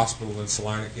 The old hospital in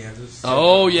Salina, Kansas.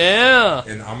 Oh yeah.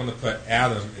 And I'm going to put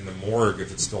Adam in the morgue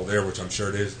if it's still there, which I'm sure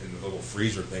it is, in the little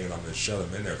freezer thing, and I'm going to shut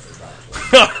him in there for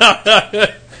about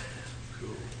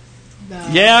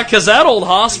 20 Yeah, because that old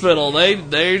hospital, they've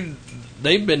been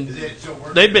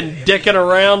dicking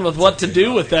around with what to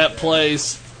do with that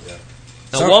place.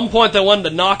 At one point, they wanted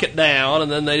to knock it down,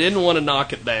 and then they didn't want to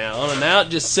knock it down, and now it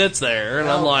just sits there. And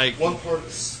I'm like, one part of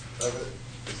it,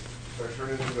 they're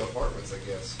turning into apartments, I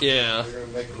guess. Yeah. They're going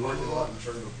to make a parking lot and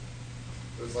turn it.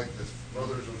 There's like the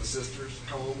brothers or the sisters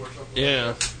home or something. Yeah.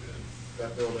 Like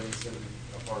that building's going to be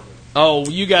apartments. oh,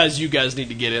 you guys need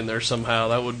to get in there somehow.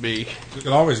 That would be. We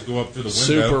could always go up through the window.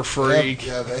 Super freak.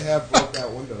 They have broke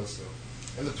out windows, so.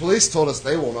 And the police told us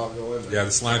they will not go in there. Yeah,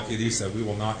 the Salina PD said we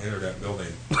will not enter that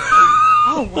building.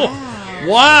 Oh, wow.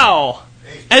 Wow.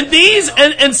 And these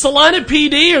and Salina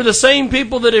PD are the same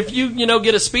people that if you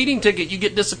get a speeding ticket, you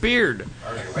get disappeared.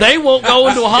 They won't go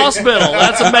into a hospital.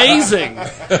 That's amazing.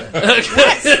 That's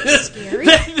scary.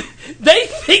 They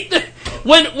think that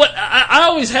when I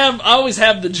always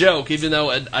have the joke, even though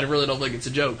I really don't think it's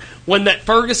a joke. When that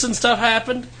Ferguson stuff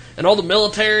happened and all the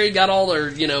military got all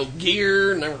their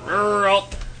gear and all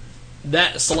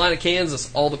that Salina, Kansas,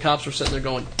 all the cops were sitting there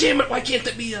going, "Damn it, why can't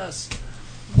that be us?"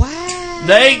 Wow.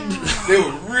 They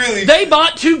were really. They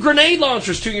bought 2 grenade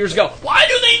launchers 2 years ago. Why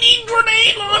do they need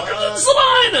grenade launchers in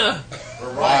Salina?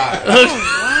 Right. Oh,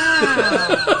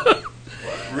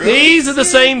 wow. Really? These are the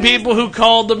same people who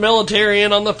called the military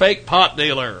in on the fake pot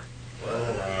dealer.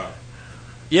 Wow.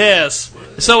 Yes.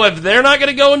 So if they're not going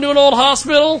to go into an old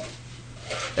hospital,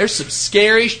 there's some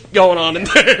scary going on in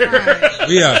there. Right.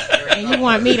 Yeah. And you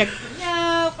want me to...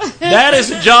 No. That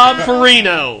is a job for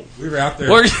Reno. We were out there.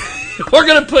 We're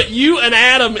going to put you and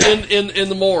Adam in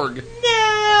the morgue.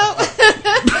 No. You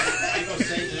go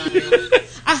sing tonight, Bill?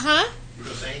 Uh-huh. You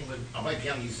go sing? I might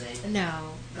piano you sing.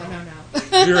 No.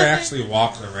 We were actually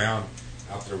walking around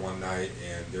out there one night,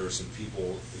 and there were some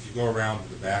people. If you go around to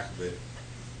the back of it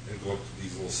and go up to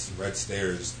these little red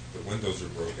stairs, the windows are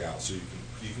broke out, so you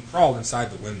can crawl inside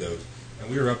the windows. And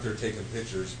we were up there taking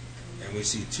pictures, and we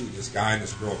see this guy and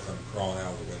this girl come crawling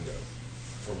out of the window.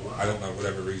 For I don't know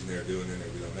whatever reason they're doing in there,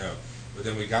 we don't know. But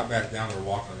then we got back down, we're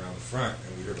walking around the front,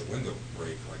 and we heard a window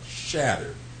break, like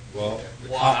shattered. Well, the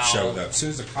cop showed up. As soon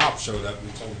as the cop showed up,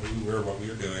 we told them who we were, what we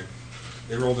were doing.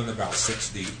 They rolled in about 6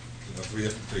 deep, 3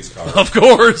 different police cars. Of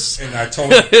course. And I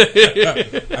told them,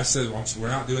 I said, well, we're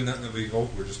not doing nothing illegal.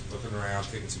 We're just looking around,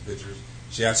 taking some pictures.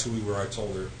 She asked who we were. I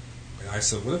told her. And I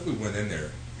said, what if we went in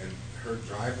there? And her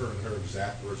driver and her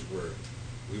exact words were,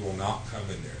 we will not come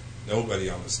in there. Nobody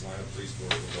on this line of police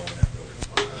force will go in that building.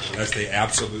 Unless they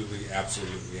absolutely have.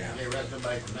 They arrest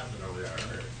somebody for nothing over there, I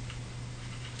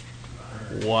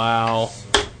heard. Wow.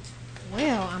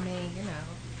 Well, I mean,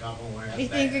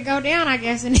 anything could go down, I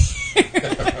guess. In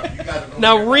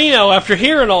Now, Reno, after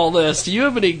hearing all this, do you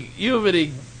have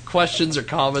any questions or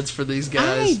comments for these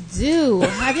guys? I do.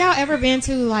 Have y'all ever been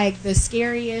to like the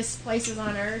scariest places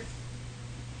on earth,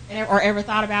 or ever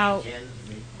thought about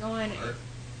going?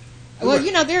 Well,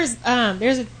 there's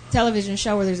a television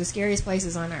show where there's the scariest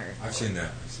places on earth. I've seen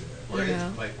that. I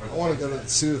want to go to the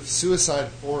suicide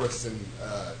forest in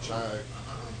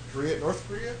North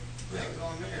Korea.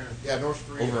 Yeah, North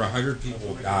Korea. Over 100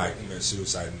 people died committed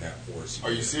suicide in that forest.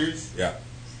 Are you serious? Yeah.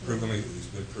 It's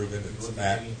been proven that it's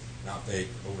fact, not fake.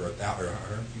 Over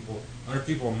 100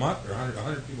 people a month, or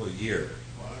 100 people a year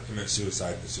commit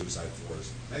suicide in the suicide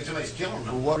forest. Maybe somebody's killing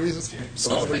them. For what reason?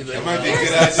 That might be a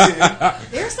good idea.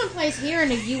 There's some place here in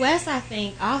the U.S., I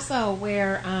think, also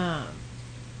where,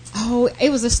 it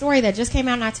was a story that just came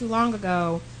out not too long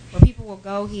ago where people will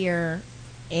go here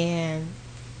and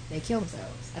they kill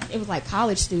themselves. It was like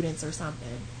college students or something.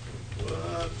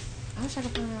 What? I wish I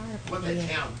could find an article. What's that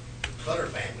town? Clutter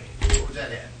family. Where was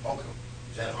that at? Holcomb.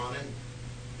 Is that haunted?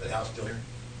 The house still here?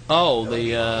 Oh,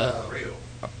 real.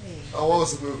 Oh, what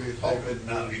was the movie? In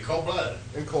Cold Blood.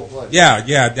 In Cold Blood. Yeah,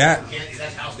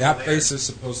 that place is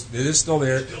it is still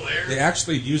there. Still there? They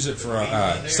actually use it for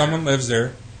someone lives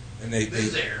there, and they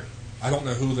Lives there? I don't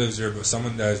know who lives there, but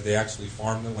someone does. They actually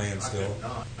farm the land still,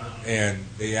 and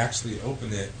they actually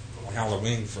open it on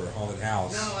Halloween for a haunted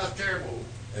house. No, that's terrible.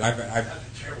 And That's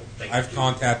a terrible thing. I've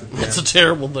contacted them. That's a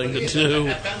terrible thing to do.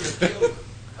 That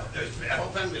whole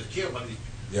family was killed by these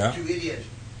 2 idiots.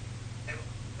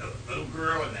 The little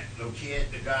girl and that little kid,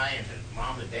 the guy, and the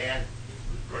mom and dad,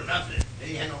 for nothing. They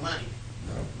didn't have no money.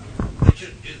 They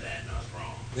shouldn't do that. No, it's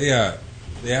wrong.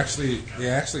 They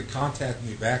actually contacted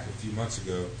me back a few months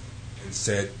ago and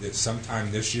said that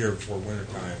sometime this year before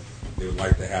wintertime they would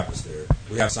like to have us there.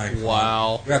 We have signed.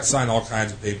 Wow. We have to sign all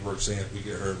kinds of paperwork saying if we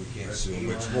get hurt we can't sue them,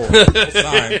 which we'll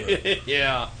sign. But.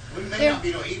 Yeah. We may not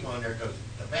be no evil in there because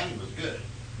the family was good.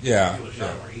 Yeah.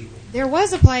 There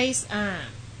was a place.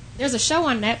 There's a show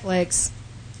on Netflix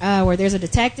where there's a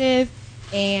detective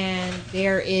and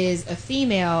there is a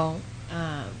female.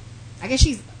 I guess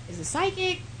she's a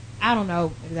psychic. I don't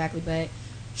know exactly, but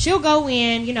she'll go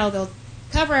in. They'll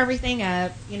cover everything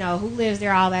up. Who lives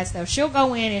there, all that stuff. She'll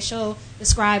go in and she'll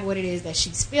describe what it is that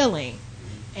she's feeling.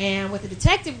 And what the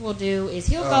detective will do is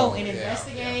he'll go and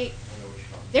investigate. Yeah.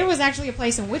 There was actually a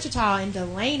place in Wichita in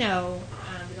Delano,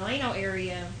 the Delano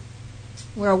area,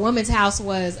 where a woman's house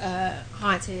was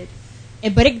haunted,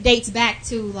 but it dates back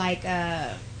to like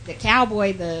the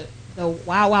cowboy, the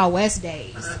Wild Wild West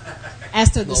days,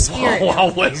 as to the spirit.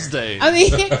 Wild Wild West days. I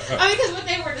mean, because what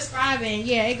they were describing,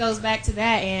 it goes back to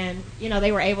that, and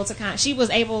they were able to she was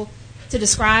able to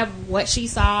describe what she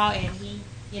saw, and he,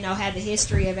 had the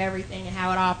history of everything and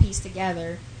how it all pieced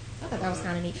together. I thought that was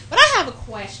kind of neat. But I have a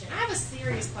question. I have a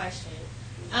serious question.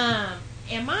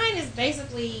 And mine is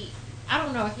basically, I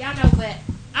don't know if y'all know, but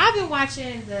I've been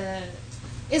watching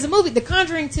it's a movie, The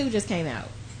Conjuring 2 just came out,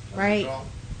 right?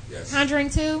 Yes. Conjuring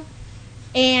 2.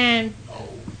 And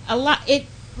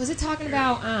was it talking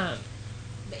about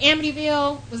the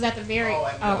Amityville? Was that the very,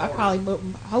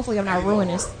 hopefully I'm not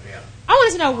ruining this. I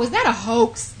wanted to know, was that a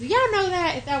hoax? Do y'all know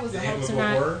that, if that was a hoax or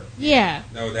not? Horror? Yeah.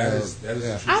 No, that is a true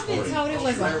story. I've been told it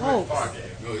was a hoax.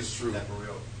 No, it's true.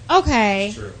 Okay.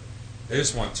 It's true. They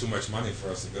just want too much money for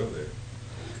us to go there.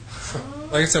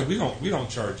 Like I said, we don't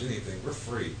charge anything. We're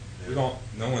free. We don't.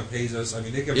 No one pays us. I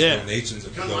mean, they give us donations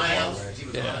if we go far away.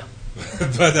 Yeah.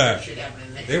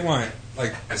 But they want,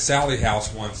 like, the Sally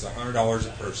House wants $100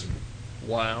 a person.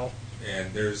 Wow.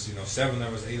 And there's 7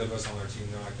 of us, 8 of us on our team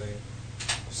now, I think.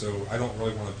 So I don't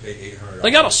really want to pay $800.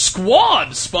 They got a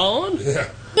squad, Spawn. Yeah.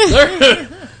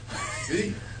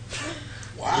 See?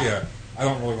 Wow. Yeah. I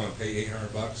don't really want to pay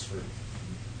 $800 for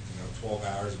 12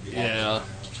 hours of being I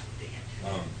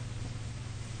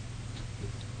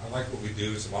like what we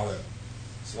do. It's a lot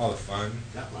of fun.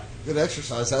 Good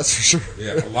exercise, that's for sure.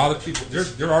 Yeah, a lot of people.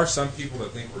 There are some people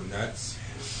that think we're nuts,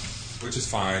 which is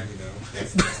fine.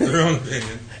 That's their own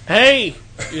opinion. Hey,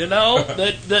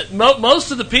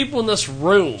 most of the people in this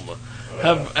room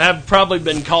have probably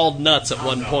been called nuts at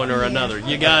one point or another.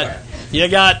 You got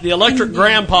the electric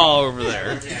grandpa over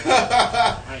there.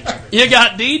 You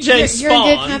got DJ Spawn. You're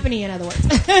in good company, in other words.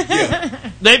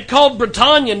 They've called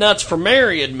Britannia nuts for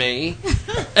marrying me,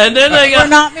 and then they got. We're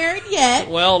not married yet.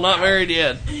 Well, not married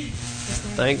yet.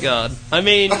 Thank God. I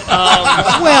mean, do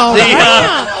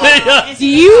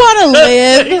you want to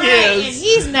live? And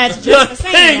he's nuts just for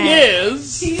saying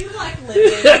that. Do you like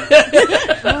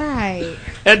living? Right.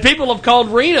 And people have called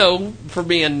Reno for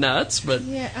being nuts, but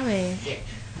I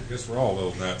guess we're all a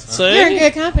little nuts. Huh? See? You're in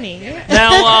good company. Yeah.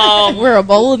 Now, we're a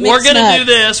bowl of mixed We're going to nuts. do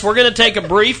this. We're going to take a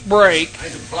brief break.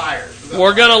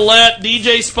 We're going to let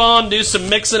DJ Spawn do some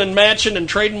mixing and matching and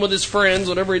trading with his friends,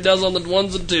 whatever he does on the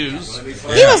ones and twos. He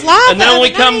was live. And then when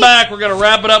we come back, we're going to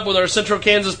wrap it up with our Central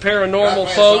Kansas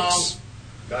Paranormal folks.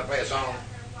 Gotta play a song.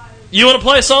 You want to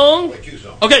play a song? Play 2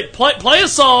 songs. Okay, play a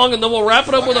song, and then we'll wrap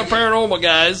it up with our paranormal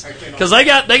guys, because they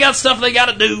got stuff they got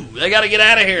to do. They got to get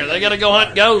out of here. They got to go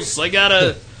hunt ghosts. They got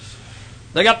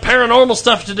paranormal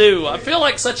stuff to do. I feel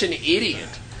like such an idiot,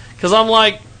 because I'm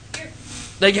like,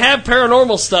 they have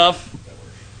paranormal stuff.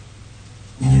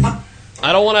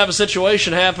 I don't want to have a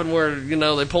situation happen where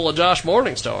they pull a Josh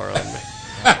Morningstar on me.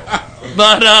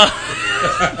 But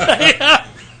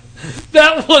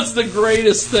that was the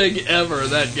greatest thing ever.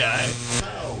 That guy.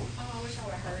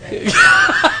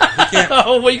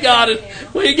 Oh, we got it.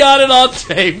 We got it on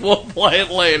tape. We'll play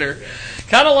it later.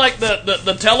 Kind of like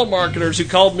the telemarketers who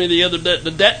called me the other day,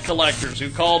 the debt collectors who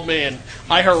called me, and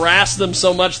I harassed them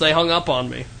so much they hung up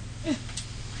on me.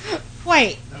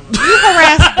 Wait, you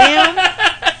harassed them?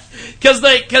 Because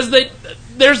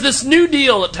there's this new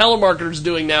deal that telemarketers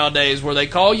doing nowadays where they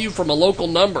call you from a local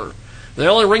number. They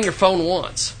only ring your phone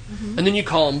once, and then you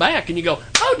call them back and you go,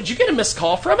 "Oh, did you get a missed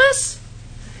call from us?"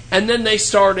 And then they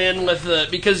start in with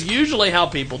because usually how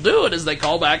people do it is they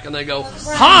call back and they go,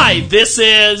 "Hi, this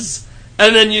is,"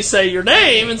 and then you say your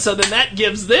name, and so then that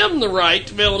gives them the right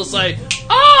to be able to say,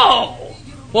 "Oh,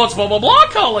 what's blah blah blah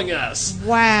calling us?"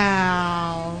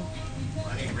 Wow.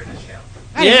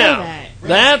 Yeah.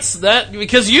 That's that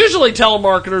because usually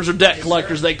telemarketers or debt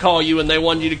collectors, they call you and they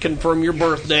want you to confirm your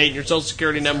birth date and your social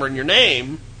security number and your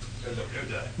name.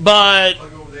 But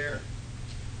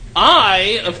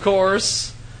I, of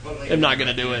course, am not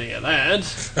going to do any of that.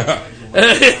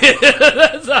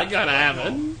 That's not going to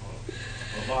happen.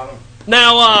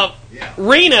 Now,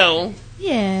 Reno.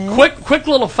 Yeah. Quick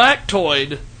little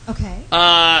factoid. Okay.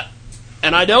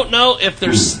 And I don't know if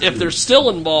they're still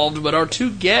involved, but our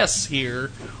two guests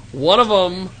here, one of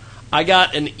them, I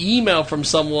got an email from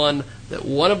someone that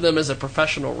one of them is a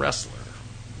professional wrestler.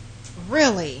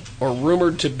 Really? Or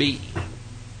rumored to be.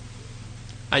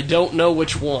 I don't know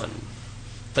which one.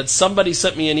 But somebody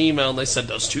sent me an email and they said,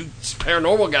 those two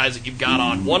paranormal guys that you've got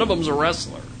on, one of them's a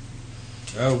wrestler.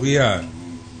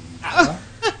 Oh,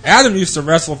 Adam used to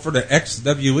wrestle for the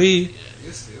XWE.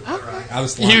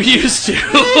 You used to.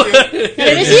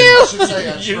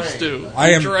 Used to. I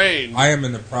am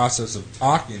in the process of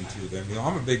talking to them. You know,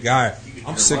 I'm a big guy.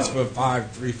 I'm 6'5",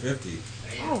 350,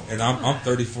 and I'm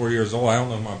 34 years old. I don't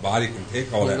know if my body can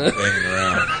take all that banging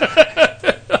around.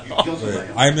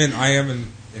 But I am in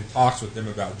talks with them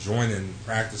about joining,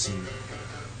 practicing.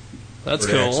 That's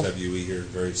for cool. the XWE here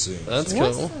very soon. That's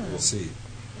cool. We'll see.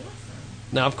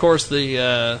 Now, of course, we've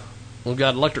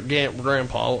got Electric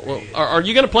Grandpa. Well, are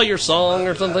you going to play your song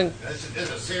or something? This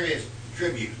is a serious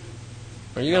tribute.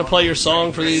 Are you going to play your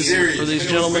song for these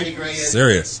gentlemen?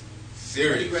 Serious.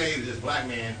 Freddie Graves, this black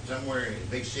man somewhere in a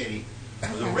big city,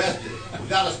 was arrested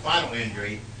without a spinal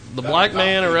injury. The black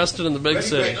man arrested in the big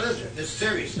city. Listen, this is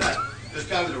serious stuff. This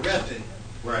guy was arrested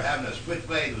for having a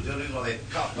switchblade. It was illegal. They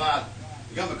cop five.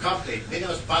 He got him a cop station. They didn't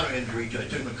have a spinal injury until they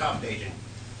took him to the cop station.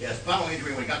 He had a spinal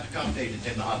injury when he got to the cop station. It's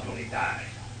in the hospital. He died.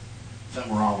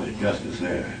 Something wrong with justice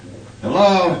there.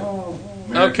 Hello?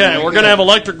 Okay, we're going to have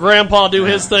Electric Grandpa do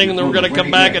his thing, and then we're going to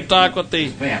come back and talk with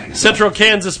the Central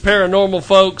Kansas paranormal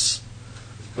folks.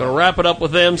 We're going to wrap it up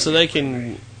with them so they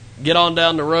can get on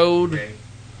down the road. Okay.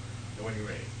 So when you're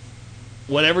ready.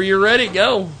 Whenever you're ready,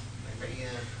 go.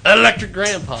 Electric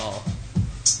Grandpa.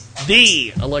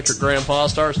 The Electric Grandpa,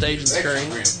 Star Station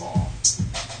Screen.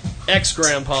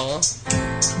 Ex-Grandpa. Or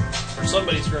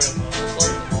somebody's grandpa.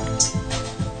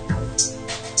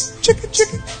 Chicken,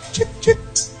 chicken, chick, chick.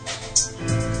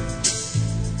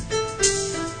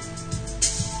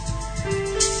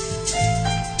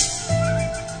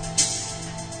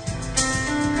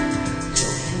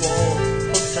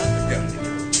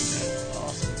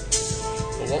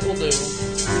 What we'll do is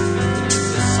this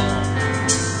song.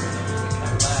 When we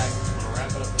come back, we're going to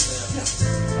wrap it up with them.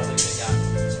 I think they got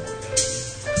this one good.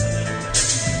 And then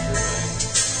we're going to do your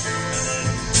thing. And then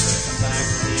we're going to come back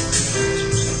and see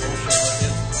if we're going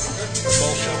to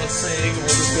bullshit with Sig, and we'll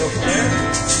just go from there.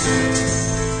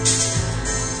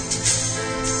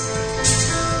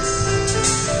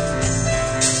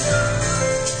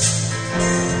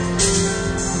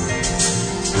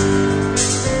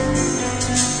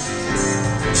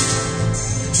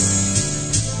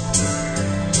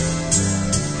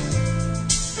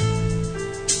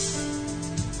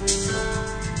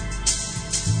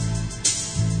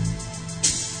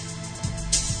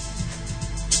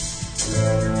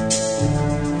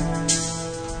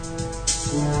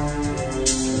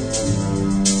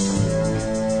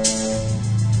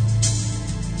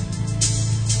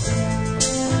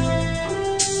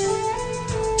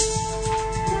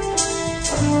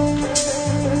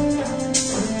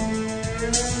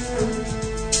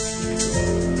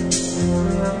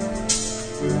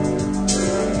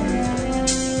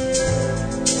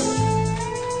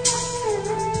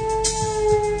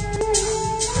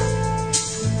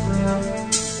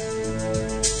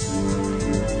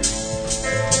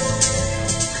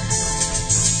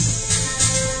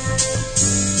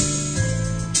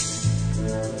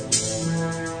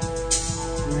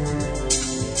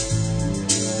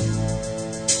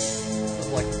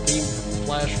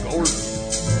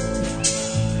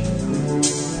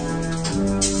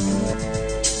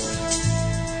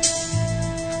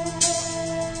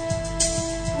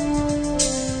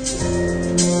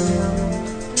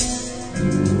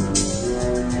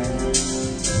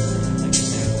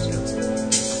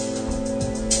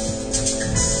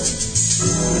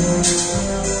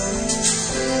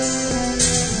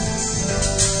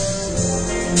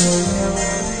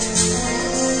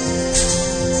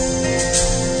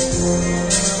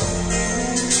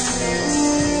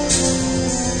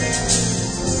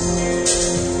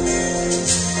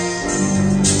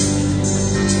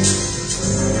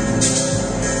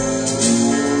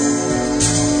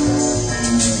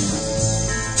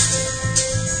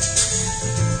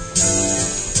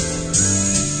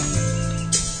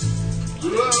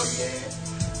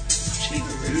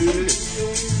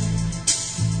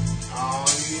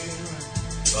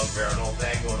 Some paranormal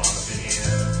thing going on up in here.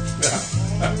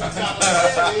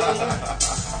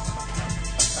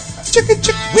 Chicka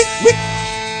chick wick wick.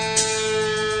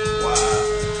 Wow.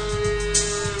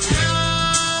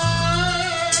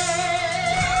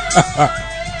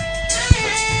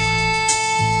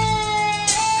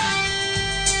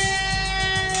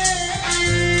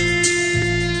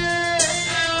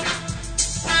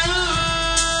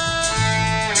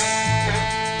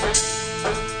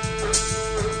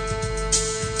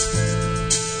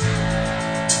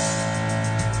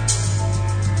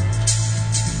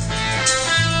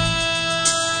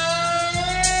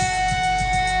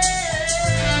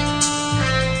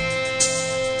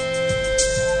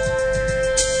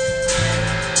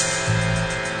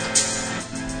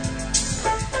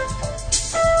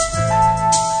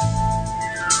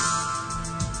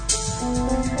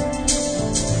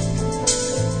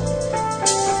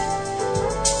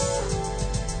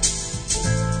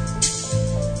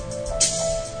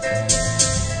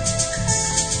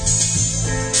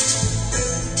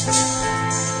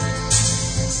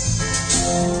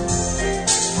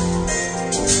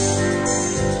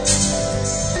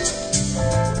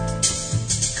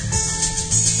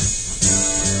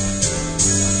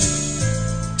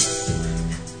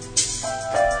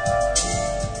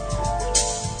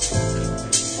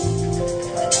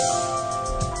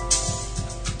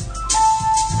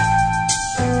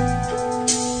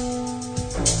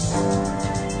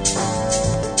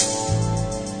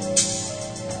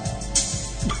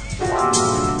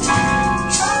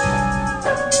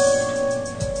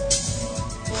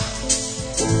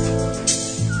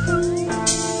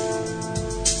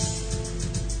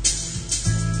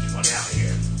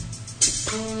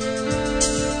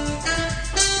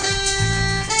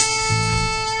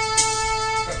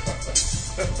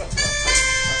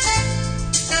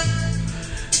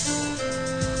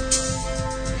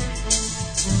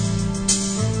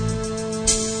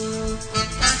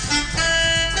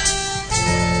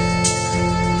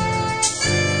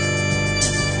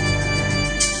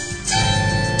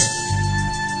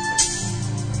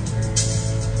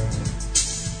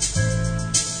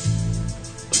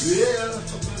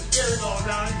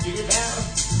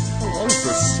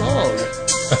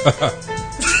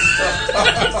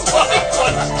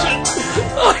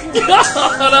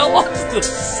 Oh, God, I lost the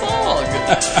song.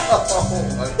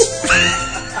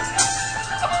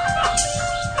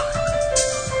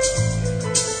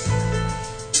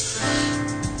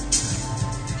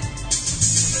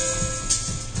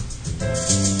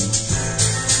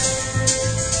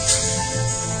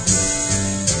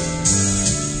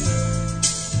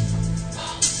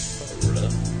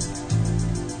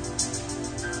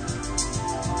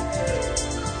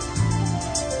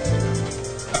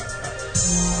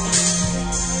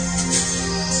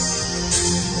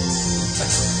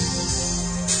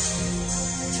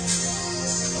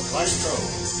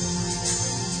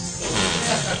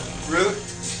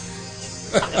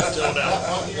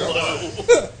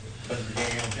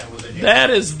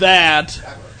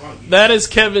 That is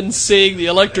Kevin Sieg, the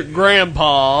Electric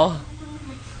Grandpa.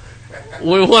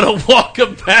 We want to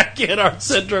welcome back in our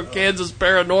Central Kansas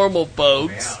paranormal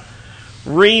folks.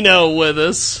 Reno with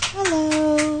us.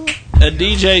 Hello. And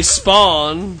DJ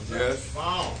Spawn. Yes.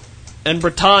 And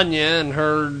Britannia and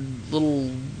her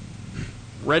little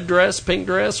red dress, pink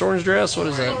dress, orange dress. What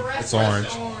is that? It's orange.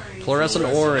 Fluorescent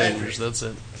orange. That's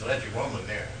it. It's electric woman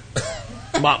there.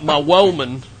 My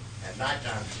woman. At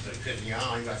nighttime, she's pissing you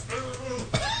on.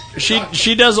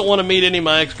 She doesn't want to meet any of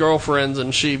my ex-girlfriends, and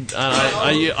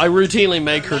I routinely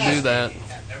make her do that.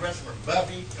 The rest of her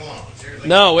Buffy? Come on, seriously.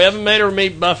 No, we haven't made her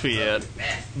meet Buffy yet.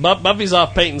 Buffy's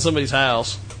off painting somebody's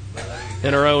house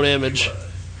in her own image.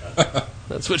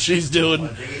 That's what she's doing.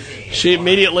 She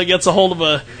immediately gets a hold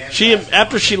of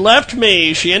after she left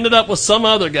me, she ended up with some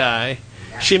other guy.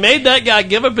 She made that guy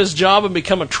give up his job and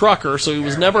become a trucker, so he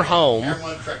was never home.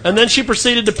 And then she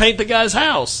proceeded to paint the guy's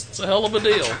house. It's a hell of a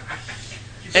deal.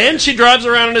 And she drives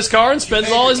around in his car and spends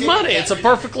all his money. It's a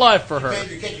perfect life for her.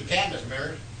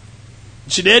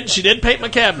 She did paint my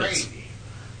cabinets.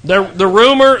 The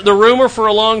rumor for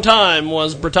a long time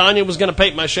was Britannia was going to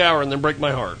paint my shower and then break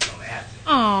my heart.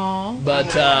 Aww.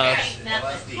 But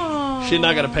she's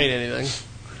not going to paint anything.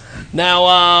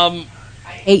 Now,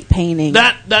 hate painting.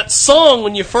 That song,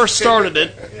 when you first started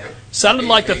it, sounded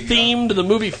like the theme to the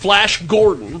movie Flash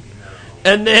Gordon,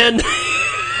 and then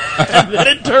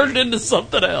it turned into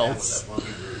something else.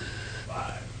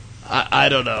 I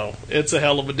don't know. It's a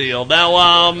hell of a deal.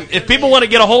 Now, if people want to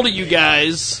get a hold of you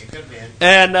guys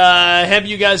and have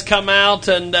you guys come out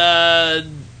and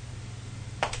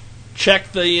check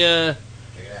it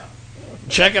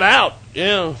out,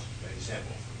 yeah.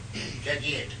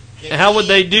 And how would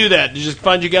they do that? Just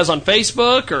find you guys on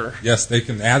Facebook, or? Yes, they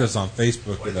can add us on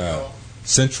Facebook at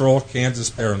Central Kansas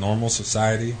Paranormal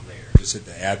Society. Just hit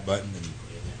the add button and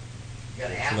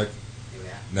select.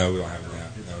 No, we don't have an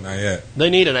app. No, not yet. They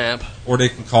need an app. Or they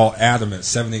can call Adam at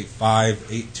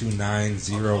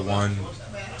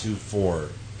 785-829-0124.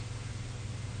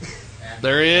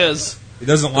 There he is. He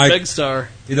doesn't the big star.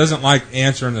 He doesn't like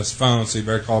answering his phone, so you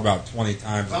better call about 20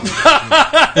 times. 15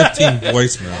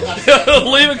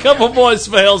 voicemails. Leave a couple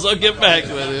voicemails. I'll get back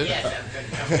with you.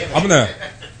 I'm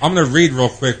gonna read real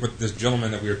quick with this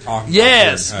gentleman that we were talking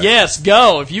about. Yes,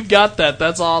 go. If you've got that,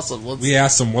 that's awesome. We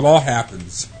asked him what all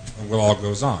happens and what all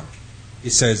goes on. He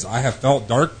says, I have felt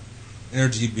dark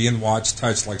energy being watched,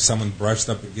 touched like someone brushed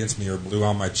up against me or blew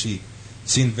on my cheek.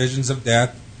 Seen visions of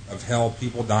death, of hell,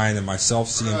 people dying, and myself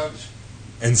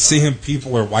seeing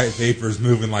people or white vapors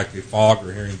moving like a fog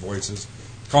or hearing voices,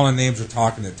 calling names or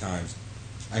talking at times.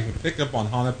 I can pick up on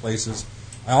haunted places.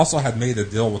 I also had made a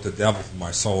deal with the devil for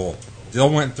my soul. Deal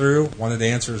went through, wanted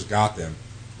answers, got them.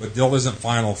 But deal isn't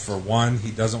final. For one, he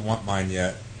doesn't want mine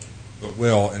yet, but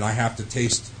will, and I have to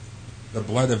taste the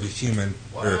blood of a human,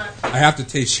 or I have to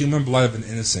taste human blood of an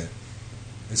innocent,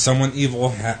 and someone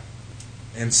evil, I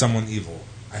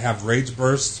have rage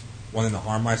bursts, wanting to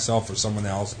harm myself or someone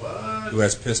else who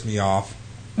has pissed me off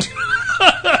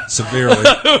severely.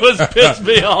 Who has pissed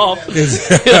me off?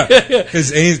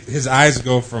 His eyes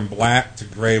go from black to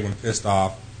gray when pissed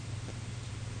off.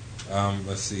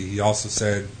 Let's see. He also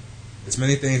said, it's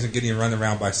many things and getting run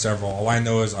around by several. All I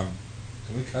know is can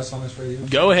we cuss on this radio?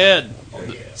 Go ahead.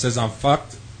 Okay. It says I'm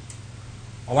fucked.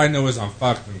 All I know is I'm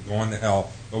fucked and going to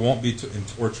hell, but won't be in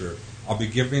torture. I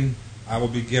will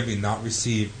be giving, not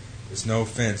receive. It's no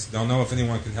offense. Don't know if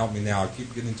anyone can help me now. I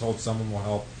keep getting told someone will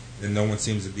help, and no one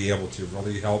seems to be able to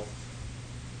really help.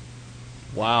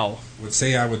 Wow. Would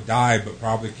say I would die, but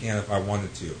probably can't if I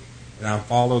wanted to. And I'm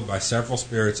followed by several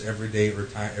spirits every day or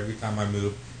every time I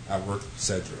move, at work,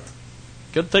 etc.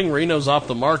 Good thing Reno's off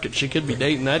the market. She could be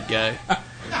dating that guy.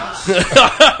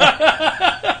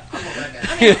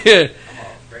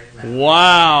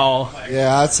 Wow.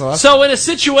 Yeah, that's so in a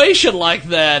situation like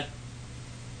that,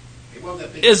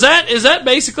 is that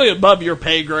basically above your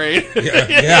pay grade?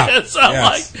 Yeah. So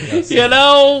yes. You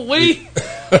know, we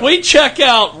check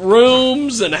out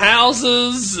rooms and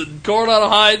houses and Coronado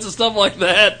Heights and stuff like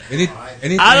that. Anything,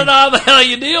 I don't know how the hell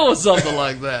you deal with something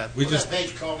like that. We just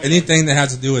anything that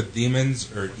has to do with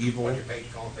demons or evil,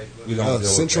 we don't deal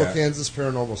Central with that. Kansas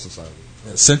Paranormal Society.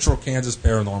 Central Kansas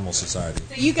Paranormal Society.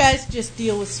 So you guys just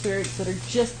deal with spirits that are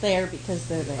just there because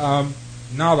they're there?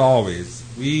 Not always.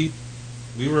 We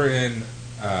were in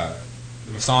the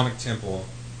Masonic Temple.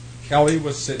 Kelly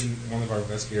was sitting, one of our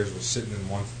investigators was sitting in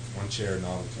one chair in the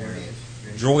auditorium.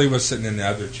 Julie was sitting in the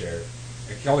other chair.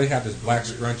 And Kelly had this black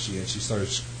scrunchie and she started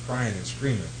crying and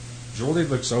screaming. Julie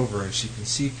looks over and she can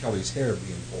see Kelly's hair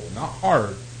being pulled. Not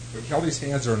hard, but Kelly's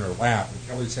hands are in her lap and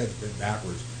Kelly's head's bent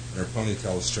backwards and her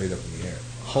ponytail is straight up in the air.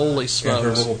 Holy smokes. And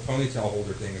her little ponytail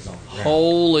holder thing is on the ground.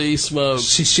 Holy smokes.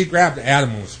 She grabbed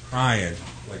Adam and was crying,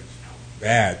 like,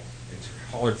 bad, and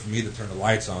hollered for me to turn the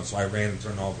lights on, so I ran and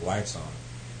turned all the lights on.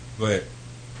 But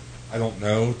I don't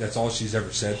know. That's all she's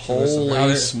ever said to us about it.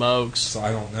 Holy smokes. So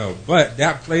I don't know. But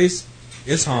that place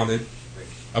is haunted.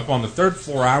 Up on the third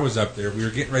floor, I was up there. We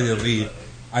were getting ready to leave.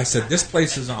 I said, this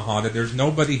place isn't haunted. There's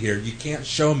nobody here. You can't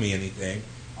show me anything.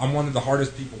 I'm one of the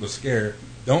hardest people to scare.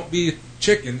 Don't be a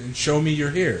chicken and show me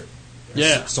you're here.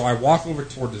 Yeah. So I walk over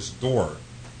toward this door,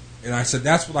 and I said,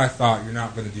 that's what I thought. You're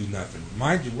not going to do nothing.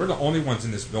 Mind you, we're the only ones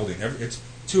in this building. It's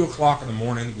 2 o'clock in the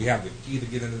morning. We have the key to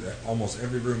get into almost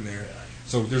every room there.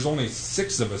 So there's only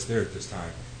 6 of us there at this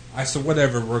time. I said,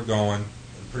 whatever, we're going.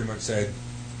 And pretty much said,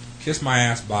 kiss my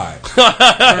ass bye.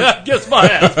 Kiss my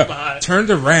ass bye. Turned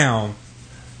around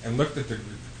and looked at the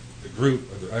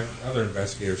group of the other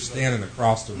investigators standing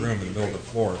across the room in the middle of the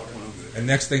floor. And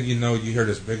next thing you know, you hear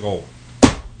this big old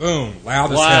boom,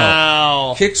 loud as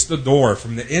hell. Kicks the door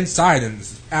from the inside and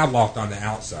it's padlocked on the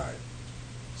outside.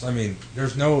 So I mean,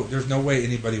 there's no way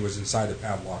anybody was inside the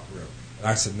padlocked room. And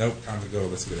I said, nope, time to go.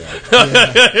 Let's get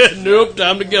out. Nope,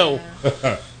 time to go.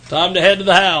 Time to head to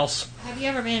the house. Have you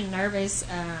ever been nervous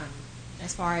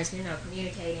as far as,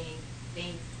 communicating,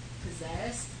 being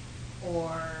possessed,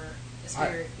 or the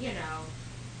spirit,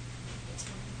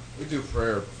 We do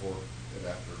prayer before and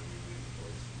after we leave the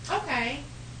place. Okay.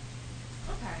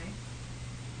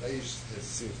 That usually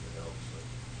seems to help.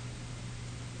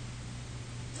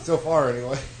 So far,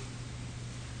 anyway.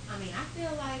 I mean, I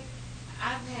feel like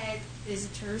I've had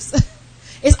visitors.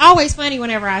 It's always funny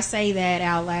whenever I say that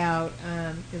out loud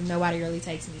because nobody really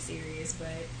takes me serious. But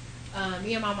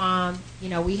me and my mom,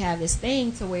 we have this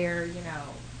thing to where,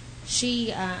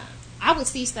 she, I would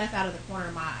see stuff out of the corner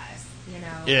of my eyes,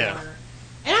 Yeah.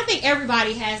 And I think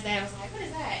everybody has that. I was like, what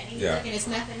is that? And he's looking, it's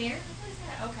nothing there. What is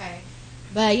that? Okay.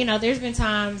 But, there's been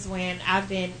times when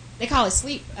they call it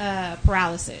sleep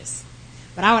paralysis.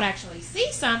 But I would actually see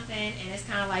something, and it's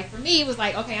kind of like, for me, it was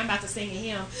like, okay, I'm about to sing a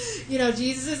hymn.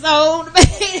 Jesus is old.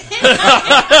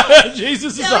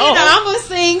 Jesus is so, old. I'm going to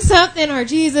sing something, or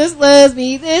Jesus loves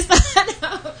me, this.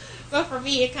 But for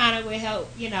me, it kind of would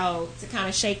help, to kind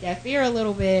of shake that fear a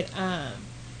little bit.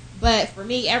 But for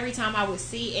me, every time I would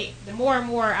see it, the more and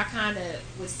more I kind of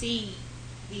would see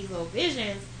these little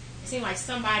visions, it seemed like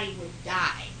somebody would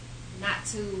die not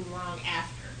too long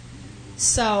after.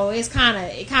 So it kind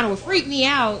of would freak me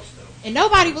out, and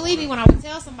nobody believed me when I would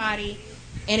tell somebody.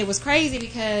 And it was crazy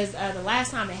because the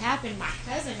last time it happened, my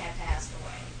cousin had passed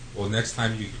away. Well, next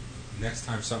time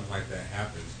something like that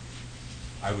happens,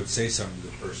 I would say something to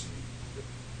the person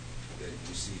that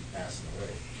you see passing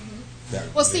away.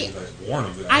 Mm-hmm. Well, see, warn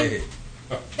them that hey.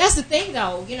 That's the thing,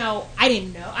 though. I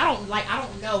didn't know. I don't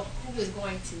know who is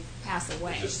going to pass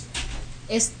away.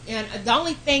 And the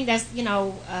only thing that's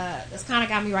that's kind of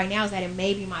got me right now is that it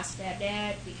may be my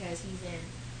stepdad because he's in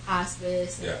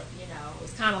hospice. And,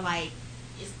 it's kind of like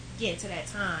it's getting to that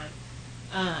time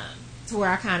to where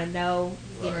I kind of know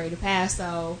he's getting ready to pass.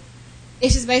 So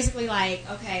it's just basically like,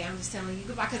 okay, I'm just telling you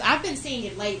goodbye because I've been seeing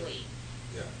it lately.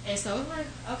 Yeah. And so it's like,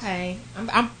 okay,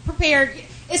 I'm prepared.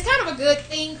 It's kind of a good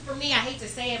thing for me. I hate to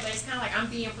say it, but it's kind of like I'm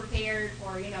being prepared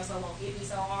for, so it won't hit me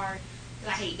so hard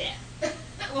because I hate death.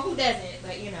 Well, who doesn't?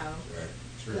 But, Right,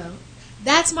 true. So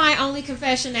that's my only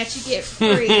confession that you get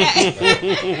free.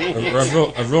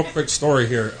 a real quick story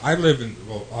here.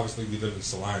 Obviously we live in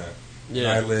Salina. Yeah.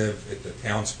 And I live at the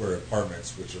Town Square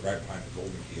Apartments, which are right behind the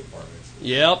Golden Key Apartments.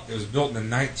 Yep. It was built in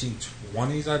the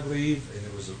 1920s, I believe, and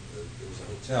it was a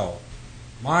hotel.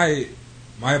 My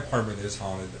apartment is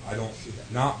haunted. I don't,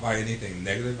 not by anything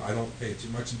negative. I don't pay too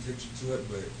much attention to it,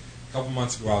 but a couple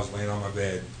months ago I was laying on my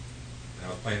bed and I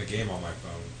was playing a game on my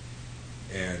phone,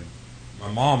 and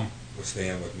my mom was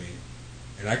staying with me,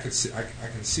 and I can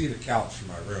see the couch from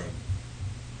my room,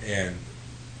 and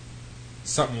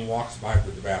something walks by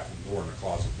through the bathroom door and the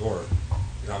closet door,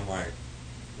 and I'm like,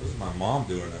 what is my mom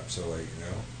doing up so late?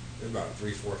 It's about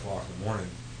 3-4 o'clock in the morning.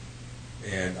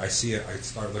 And I see it. I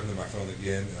start looking at my phone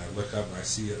again, and I look up and I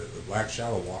see a black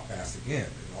shadow walk past again.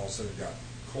 And all of a sudden, it got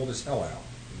cold as hell out,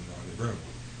 in the room.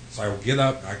 So I will get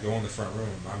up and I go in the front room,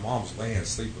 and my mom's laying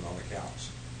sleeping on the couch.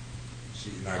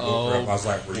 And I woke her up. I was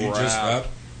like, "Were you just up?"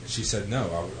 And she said,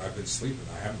 "No, I've been sleeping.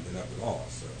 I haven't been up at all."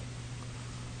 So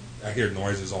I hear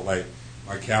noises all night.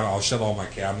 My cabinet. I'll shut all my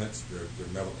cabinets. They're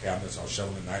metal cabinets. I'll shut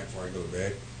them at night before I go to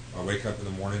bed. When I wake up in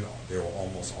the morning,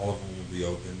 almost all of them will be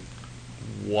open.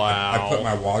 Wow. I put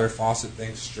my water faucet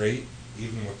thing straight,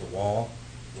 even with the wall.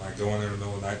 When I go in there in the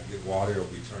middle of the night to get water, it'll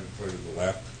be turned clear to the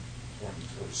left, pointing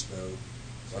toward the stove.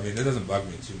 So, it doesn't bug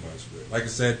me too much. But like I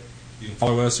said, you can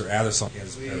follow us or add us on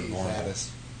Kansas Paranormal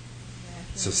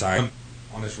Society.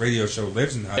 On this radio show,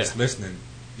 lives in us listening.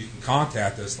 You can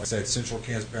contact us, like I said, Central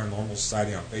Kansas Paranormal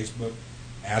Society on Facebook.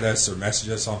 Add us or message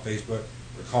us on Facebook.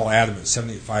 Or call Adam at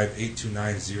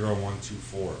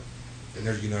 785-829-0124. And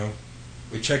there's,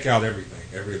 we check out everything.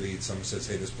 Every lead, someone says,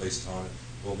 hey, this place is haunted.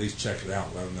 We'll at least check it out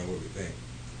and let them know what we think.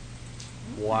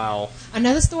 Wow.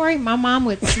 Another story, my mom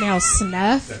would smell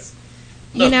snuff.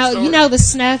 You know the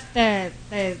snuff, the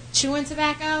chewing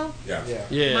tobacco? Yeah.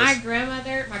 Yes. My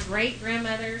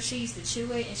great-grandmother, she used to chew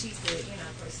it, and she used to,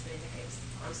 of course, spit in it was the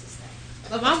grossest thing.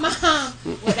 But my mom,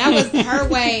 that was her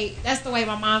way, that's the way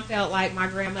my mom felt like my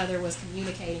grandmother was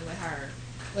communicating with her.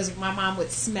 Was my mom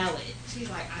would smell it. She's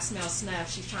like, I smell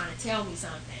snuff. She's trying to tell me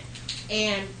something.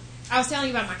 And I was telling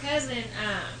you about my cousin.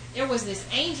 There was this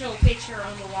angel picture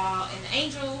on the wall, and the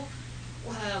angel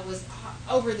was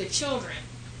over the children,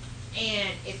 and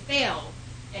it fell.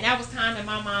 And that was kind of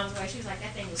my mom's way. She was like,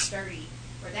 that thing was sturdy.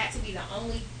 For that to be the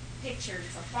only picture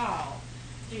to fall,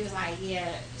 she was like,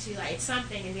 yeah. She's like, it's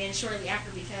something. And then shortly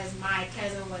after, because my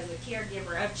cousin was a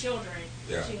caregiver of children,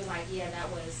 she was like, yeah, that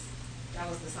was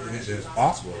the sign. It's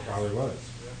possible. It probably was.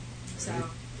 So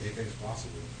anything's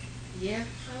possible. Yeah.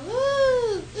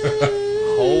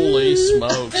 Holy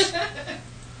smokes.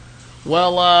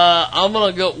 Well, I'm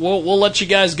gonna go. We'll let you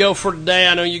guys go for today.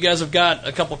 I know you guys have got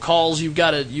a couple calls you've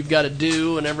got to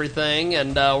do and everything,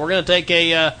 and we're gonna take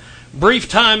a brief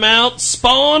time out.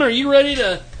 Spawn, are you ready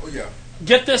to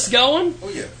get this going? Oh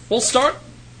yeah. We'll start.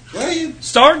 Go ahead.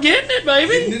 Start getting it,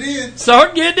 baby. Getting it in.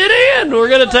 Start getting it in. We're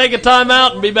going to take a time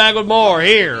out and be back with more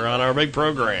here on our big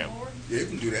program. Yeah, you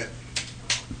can do that.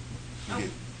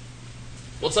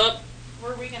 What's up?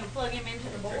 Were we going to plug him into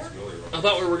the board? I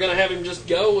thought we were going to have him just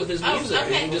go with his music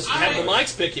okay. and just have the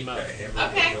mics pick him up.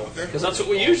 Okay. Because that's what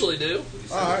we usually do.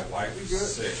 All right. I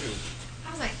was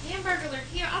like, Hamburglar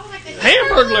Hill. I was like, the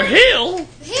Hamburglar Hill?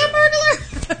 The Hamburglar?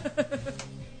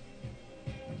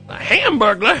 The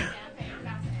Hamburglar?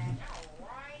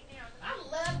 I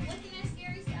love looking at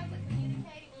scary stuff, like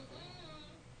communicating.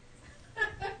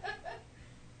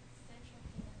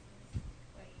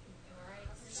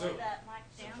 So that mic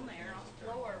down there on the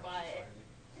floor by it.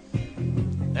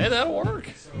 Hey, that'll work.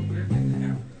 So weird thing that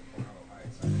happened. I don't know how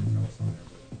excited I was on there,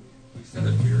 but we set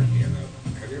a beer can up.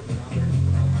 Have you ever been out there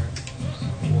around Ohio?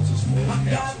 Well, it's a small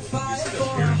castle. We set a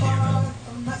beer can up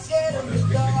on this big table.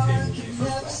 We first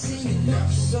walked this little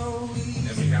castle.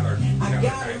 And we had our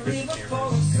giant fish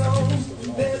cameras. And up against the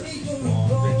wall, there's this long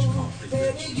bench, concrete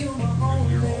bench. And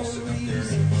we were all sitting up there.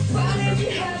 And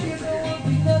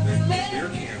the beer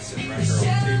can sitting right there on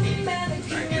the table. The night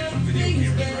vision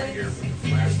video cameras right here with the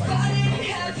flashlight on the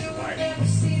extra light.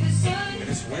 And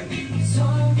it's windy. It's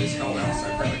held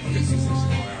outside, probably like 50, 60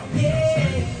 mile an hour wind outside.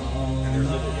 And there's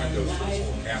little windows for this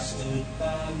whole castle.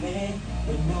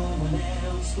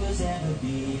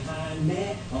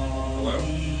 Hello?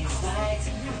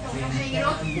 Hanging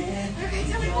on. Okay,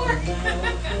 tell me more.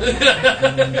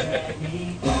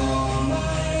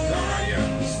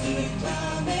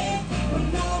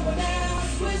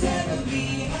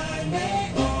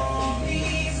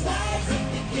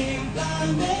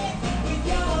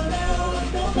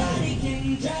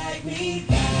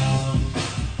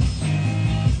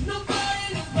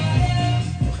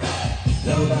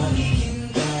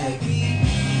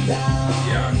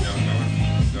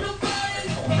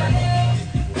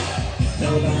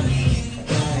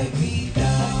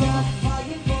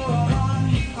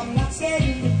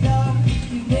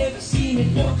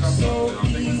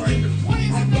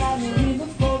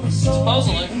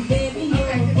 Supposedly.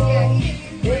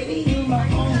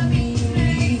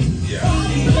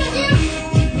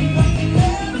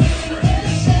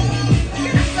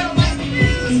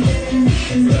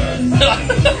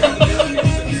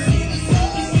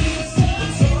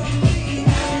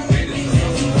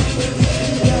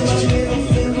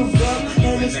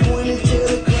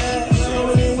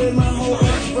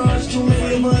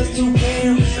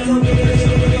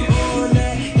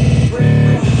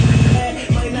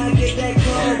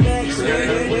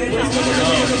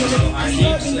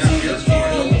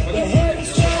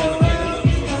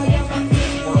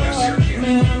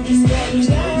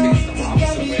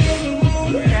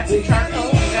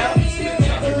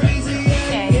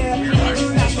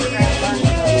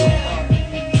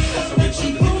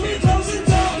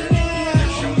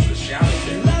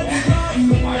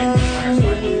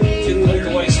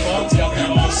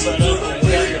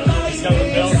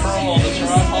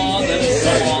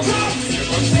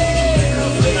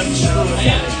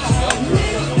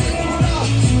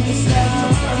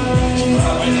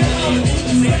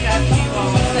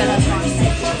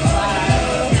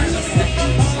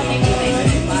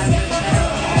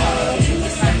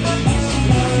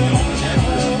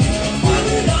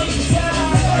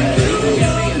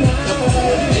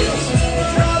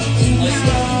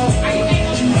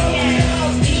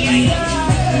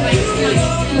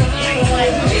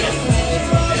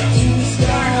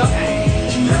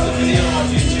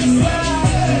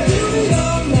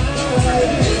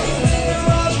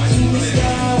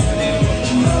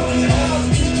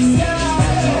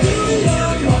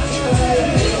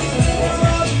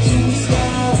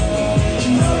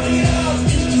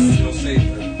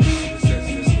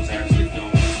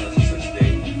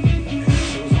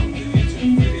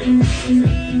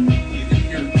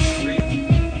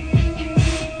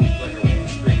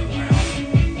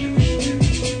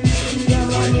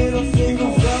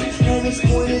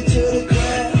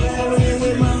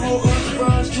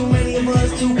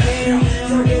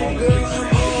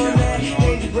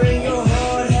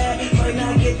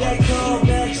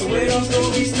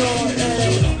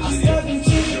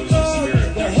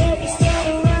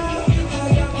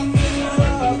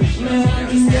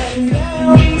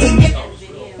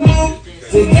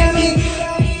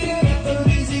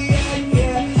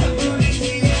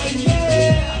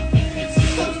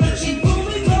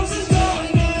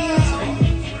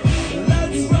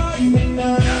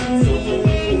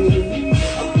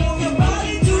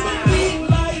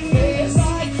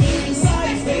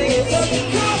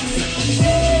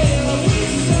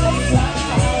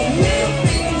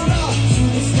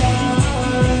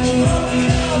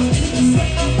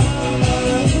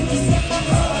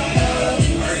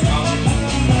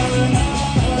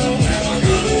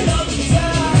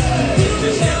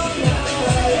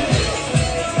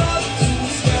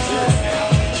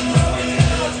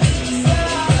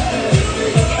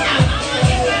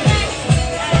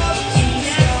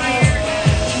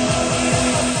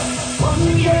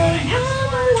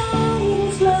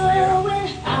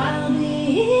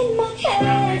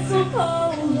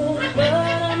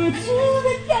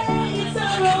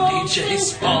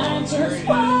 Spawn. This is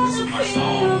my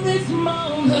song.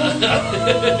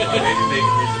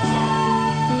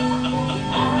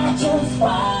 I just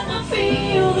wanna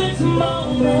feel this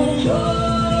moment.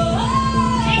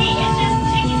 Jiggy, it's just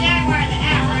Jiggy Jaguar, the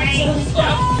app, right? I just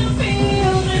wanna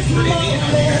feel this moment.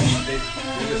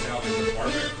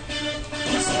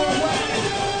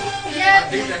 I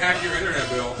think to hack your internet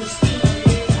bill.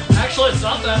 Actually, it's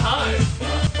not that high.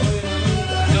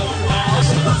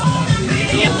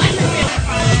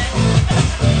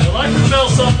 The electric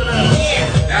bill's something else.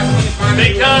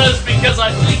 Because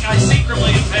I think I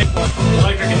secretly pay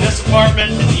electric in this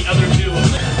apartment and the other two up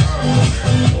there.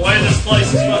 The way this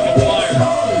place is fucking wired.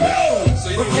 So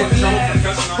you don't get in trouble for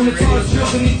cussing on the radio?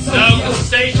 No, because the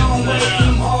stations that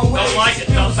don't like it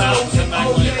dump out and come back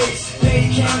later.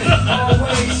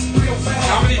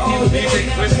 How many people do you think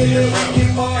listen to your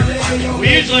show? We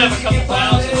usually have a couple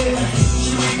thousand.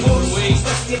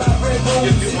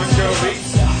 You do one show a week?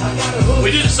 We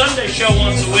do the Sunday show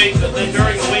once a week, but then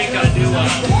during the week I do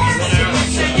whatever.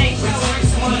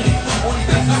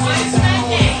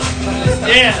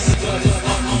 Yes.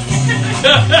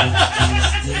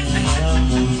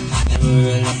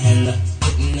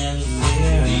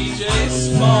 DJ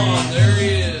Spawn, there he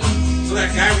is. So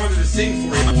that guy wanted to sing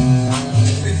for you.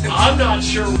 I'm not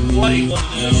sure what he wanted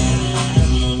to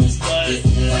do, but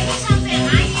I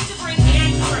need to bring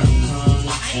Andrew.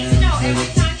 I need to know every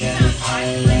time he comes, I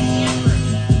bring Andrew.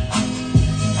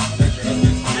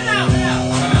 No.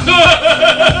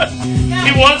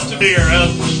 He wants to be your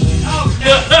husband. Oh,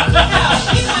 no.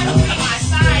 He wants to be my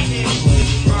side dude.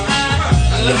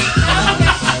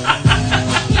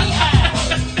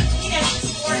 He does the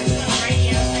sports on the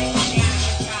radio station down in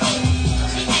Chicago.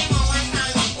 He came on one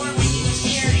time before when he was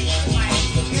here, and he was like,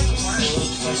 "You're the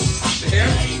worst."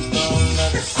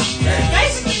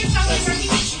 Basically, you're something where he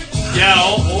was. Yeah,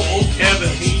 old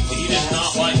Kevin, he did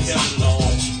not like Kevin at all.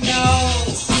 No.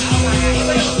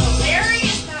 But it was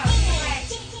hilarious though.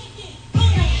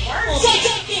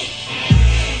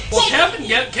 Well, Kevin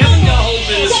got a hold of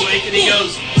me this week, and he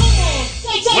goes,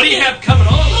 "What do you have coming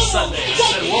on this Sunday?" I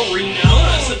said, "Well, Reno."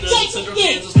 I said, "The Central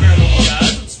Kansas Paranormal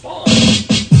Guys and Spawn."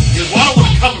 He goes, "Well, I don't want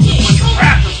to cover with a bunch of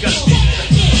rappers going to be there."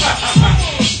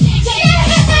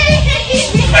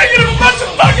 Making a bunch of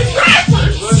fucking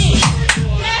rappers!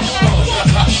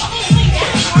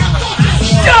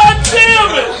 God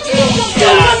damn it!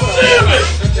 God damn it!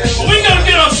 Well, we gotta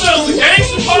get ourselves a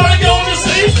gangster party going this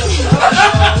evening.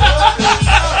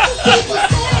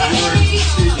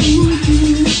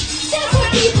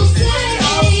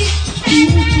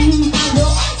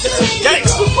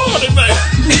 Gangster party, man.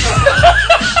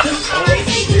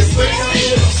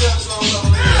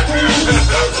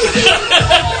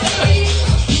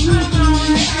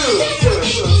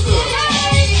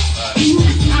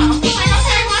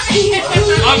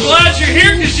 I'm glad you're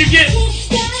here because you get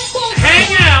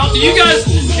hang out. Do you guys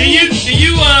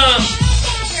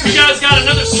got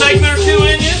another segment or two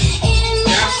in you?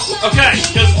 Okay,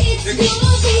 because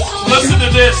listen to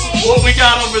this. What we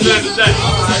got over there today.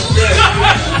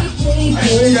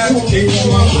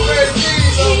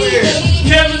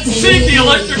 Kevin Sieg, the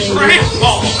electric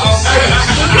grandpa.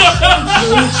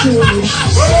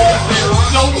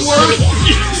 The worst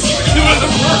you in the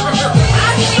world.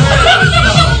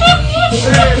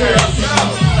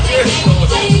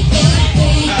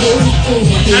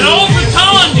 And over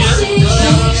Tanya.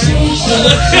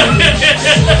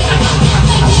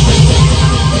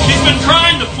 She's been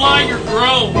trying to fly your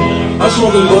drone.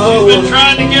 She's been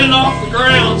trying to get it off the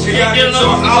ground. She can't get it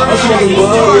off the ground.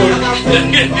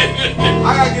 I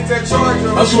gotta get that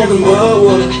charger. I'm smoking bud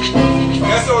water.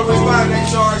 That's the only reason they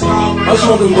charge now. I'm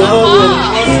smoking bud water.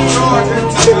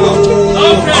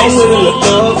 Okay, I'm willing to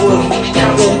thug water.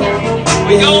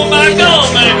 We going back on,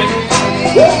 baby.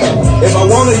 If I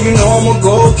want it, you know I'm a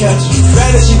gold catcher.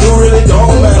 Bad as she do really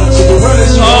don't matter. She can run it.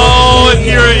 Oh, if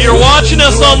you're watching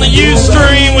us on the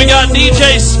Ustream, we got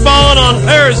DJ Spawn on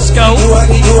Periscope.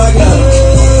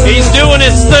 He's doing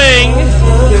his thing.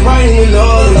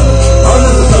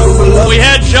 We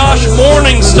had Josh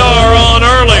Morningstar on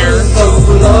earlier.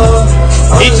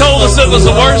 He told us it was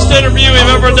the worst interview he'd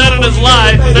ever done in his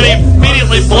life, and then he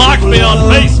immediately blocked me on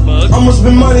Facebook.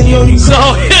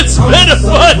 So it's been a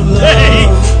fun day.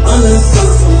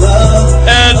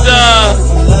 And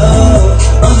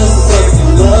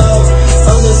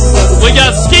we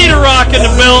got Skeeter Rock in the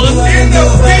building.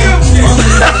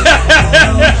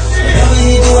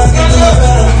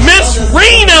 Miss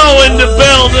Reno in the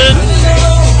building.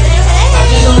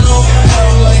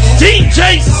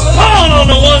 DJ Spawn on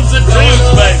the ones and twos,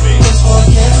 baby.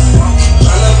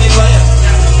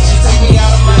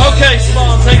 Okay,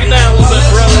 Spawn, take it down a little bit,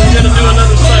 brother. We're going to do another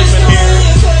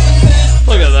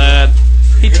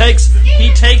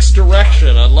takes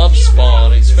direction. I love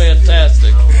Spawn. He's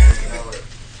fantastic.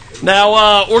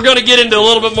 Now, we're going to get into a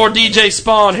little bit more DJ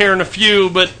Spawn here in a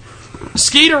few, but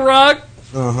Skeeter Rock,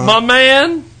 my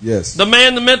man. Yes. The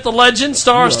man, the myth, the legend,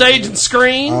 star, stage, and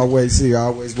screen. Always here,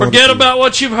 always forget about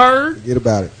what you've heard. Forget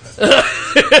about it.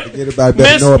 Forget about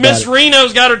it. Miss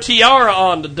Reno's got her tiara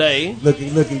on today.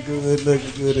 Looking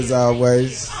good as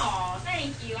always. Oh,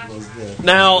 thank you.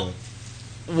 Now,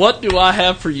 what do I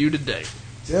have for you today?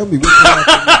 Tell me what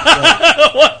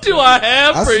what do I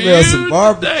have for you today? I smell some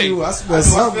barbecue. Today? I smell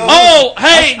something. Oh,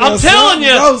 hey, I'm telling you.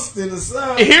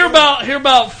 Here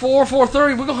about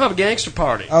 4:30, we're gonna have a gangster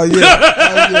party. Oh yeah.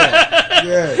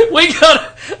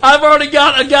 I've already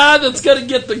got a guy that's gonna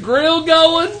get the grill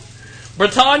going.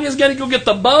 Britannia's gonna go get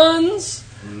the buns.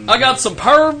 I got some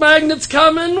perv magnets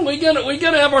coming. We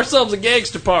gonna have ourselves a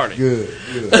gangster party. Good.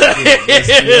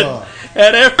 Yes,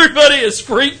 and everybody is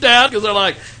freaked out because they're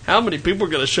like, how many people are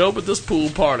going to show up at this pool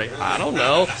party? I don't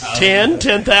know.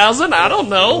 10,000? I don't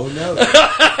know. You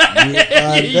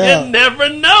never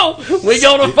know. We're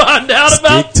going to find out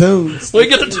about. We're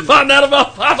going to find out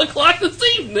about 5 o'clock this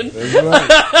evening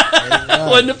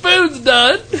when the food's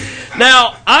done.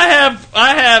 Now I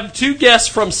have 2 guests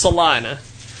from Salina.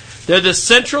 They're the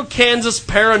Central Kansas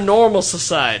Paranormal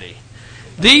Society.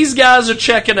 These guys are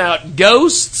checking out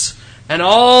ghosts and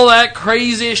all that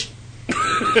crazy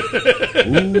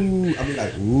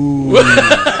ooh.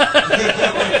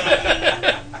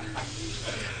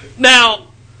 Now,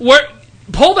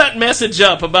 pull that message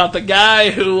up about the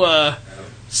guy who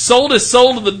sold his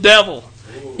soul to the devil.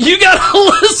 You got to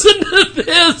listen to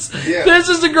this. Yeah. This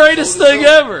is the greatest thing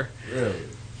ever. Really?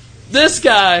 This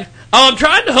guy. Oh, I'm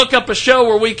trying to hook up a show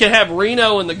where we can have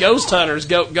Reno and the Ghost Hunters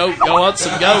go hunt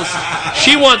some ghosts.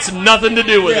 She wants nothing to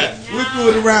do with it. We do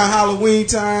it around Halloween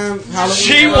time.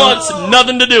 She wants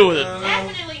nothing to do with it.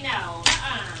 Definitely no.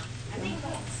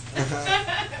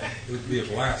 It would be a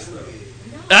blast, though.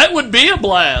 That would be a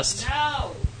blast.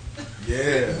 No.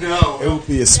 Yeah. No. It would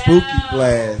be a spooky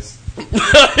blast.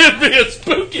 It'd be a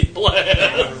spooky blast.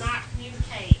 I will not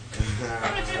communicate.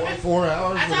 24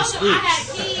 hours I for the told them I spooks. had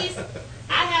keys.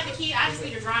 I have the key. I just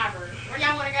need a driver. Where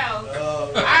y'all want to go?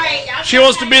 All right. Y'all She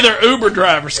wants to be their Uber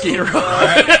driver, Skeeter.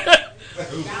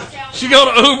 She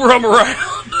gonna Uber them around.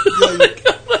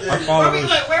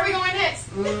 Where are we going next?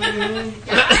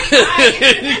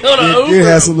 You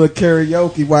have some little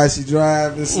karaoke while she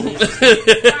drives. Right.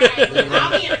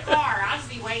 I'll be in the car. I'll just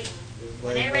be waiting.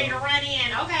 When they're ready to run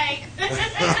in, okay.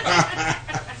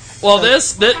 Well,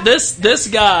 this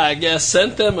guy, I guess,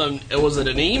 sent them an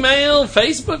email,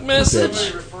 Facebook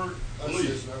message?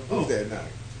 Who's that now?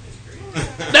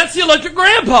 That's the Electric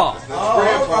Grandpa. Oh,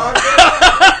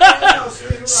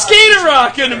 Skeeter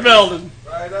Rock in the building.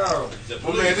 Right on.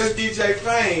 Well, man, this DJ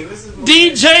Payne.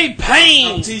 DJ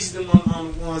Payne. I'm teaching them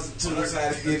on the ones and twos how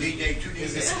to get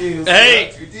his skills.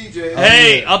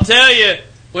 Hey, I'll tell you.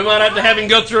 We might have to have him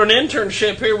go through an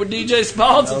internship here with DJ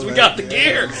Spawn since we got the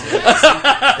gear.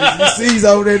 He's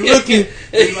over there looking.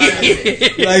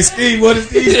 Like, Steve, what is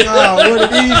these called? What are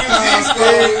these called,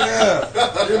 Steve? Yeah.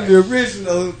 They're the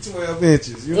original 12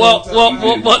 inches. You know what the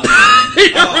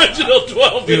original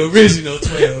 12 inches. The original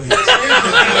 12 inches.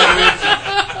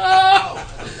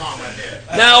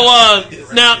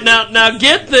 Now,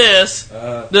 get this.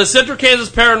 The Central Kansas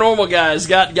Paranormal guys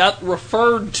got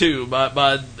referred to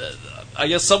by I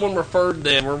guess someone referred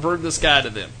this guy to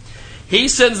them. He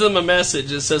sends them a message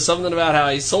that says something about how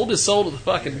he sold his soul to the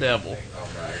fucking devil.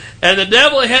 And the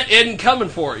devil isn't coming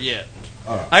for it yet.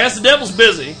 I guess the devil's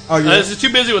busy. He's too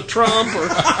busy with Trump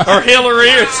or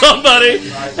Hillary or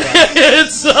somebody. and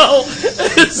so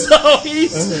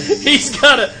he's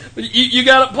got to. You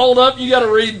got it pulled up. You got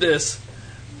to read this.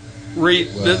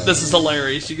 This is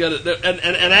hilarious. You got to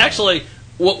and actually,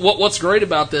 what's great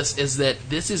about this is that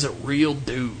this is a real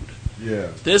dude.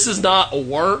 Yeah. This is not a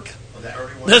work.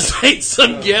 This ain't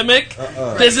some gimmick.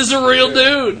 This is a real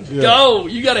dude. Yeah. Go.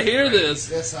 You got to hear this.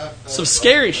 Some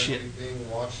scary shit. Being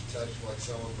watched and touched like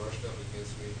someone brushed up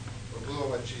against me, or blew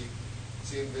on my cheek,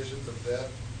 seeing visions of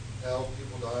death, hell,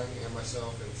 people dying, and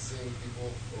myself, and seeing people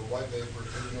or white vapor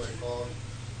feeling like fog,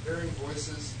 hearing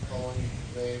voices calling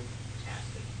name,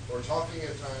 or talking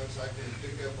at times. I can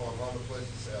pick up on random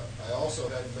places. I also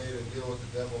had made a deal with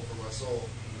the devil for my soul.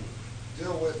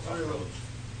 Deal went through,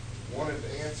 wanted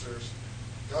answers,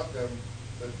 got them.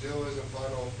 The deal isn't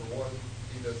final for one.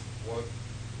 He doesn't want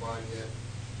mine yet,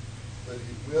 but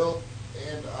he will.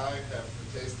 And I have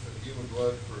the taste of human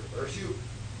blood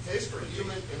taste for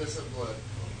human innocent blood.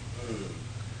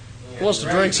 He wants to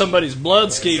drink somebody's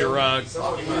blood, Skeeter Rock.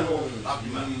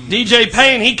 DJ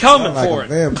Payne, he coming for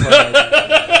it.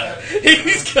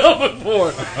 He's coming for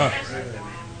it.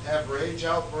 have rage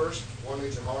outbursts,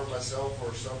 wanting to harm myself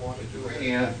or someone who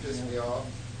piss me off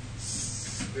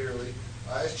severely.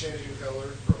 Eyes changing color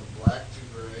from black to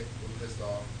gray when pissed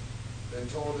off. Been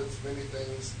told it's many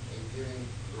things and getting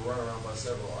the runaround by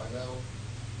several.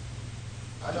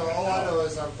 All I know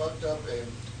is I'm fucked up and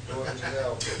going to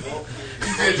hell.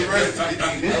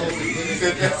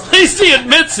 At least he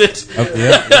admits it.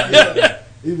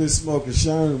 He been smoking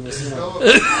Sherman or something.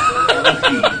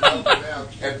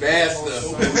 Advanced stuff.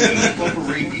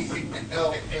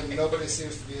 And nobody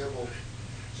seems to be able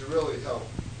to really help.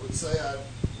 Would say I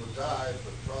would die,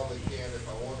 but probably can't if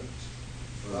I wanted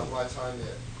to. Not my time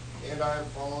yet. And I am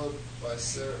followed by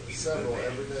several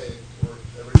every day, or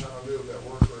every time I move at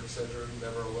work or etc.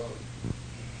 Never alone.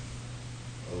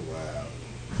 Oh wow!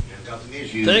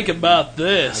 Think about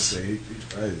this.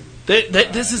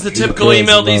 This is the typical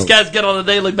email these guys get on a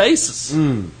daily basis.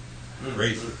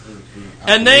 Crazy.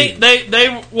 And they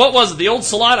what was it? The old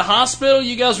Salida Hospital?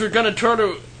 You guys were going to try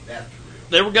to.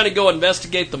 They were going to go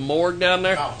investigate the morgue down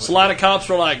there. Salida cops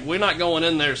were like, "We're not going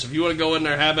in there. So if you want to go in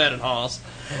there, have at it, Hoss."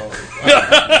 Oh,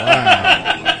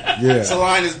 wow. Yeah.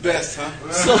 Salina's best, huh?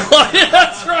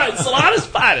 That's right. Salina's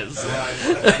finest.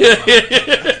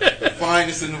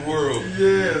 Finest in the world.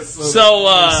 Yes.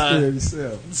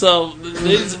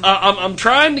 I'm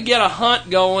trying to get a hunt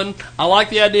going. I like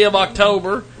the idea of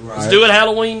October. Right. Let's do it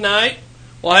Halloween night.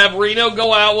 We'll have Reno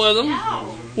go out with them.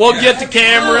 We'll get the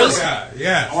cameras.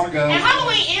 Yeah. I want to go. And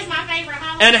Halloween is my favorite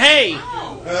holiday. And hey,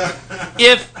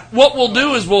 if what we'll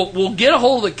do is we'll get a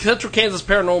hold of the Central Kansas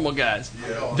Paranormal guys.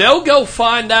 Yeah. They'll go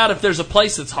find out if there's a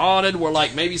place that's haunted where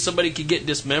like maybe somebody could get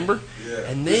dismembered. Yeah.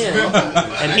 And then,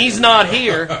 and he's not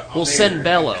here, we'll send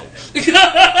Bello.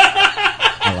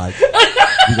 I like it.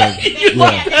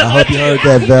 I hope you heard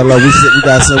that, Bello. We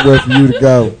got somewhere for you to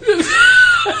go.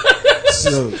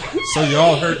 So you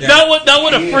all heard that. That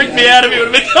would have freaked me out if he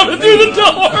would have been coming through the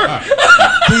door.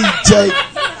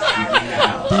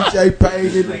 DJ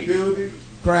Payne in the building.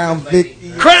 Crown Vic.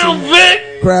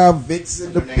 Crown Vic's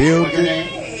in the building.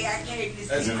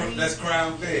 That's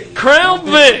Crown Vic. Crown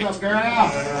Vic.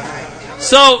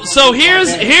 So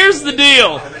here's the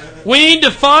deal. We need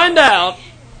to find out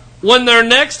when their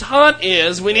next hunt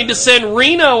is. We need to send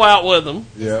Reno out with them.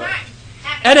 Yeah.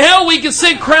 And hell, we can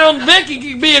send Crown Vic. It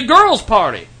could be a girls'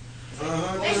 party.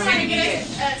 They're trying to get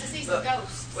us to see some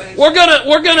ghosts.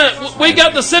 We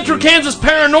got the Central Kansas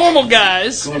Paranormal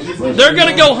guys. They're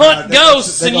gonna go hunt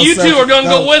ghosts, and you two are gonna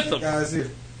go with them.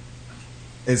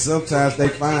 And sometimes they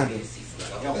find them.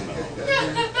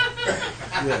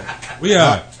 We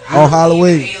are on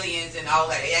Halloween. Aliens and all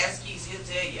that. Ask Keith, he'll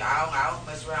tell you. I don't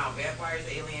mess around. Vampires,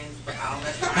 aliens. I don't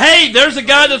mess around. Hey, there's a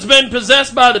guy that's been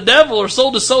possessed by the devil or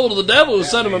sold his soul to the devil who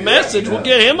sent him a message. We'll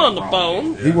get him on the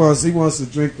phone. He wants to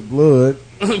drink the blood.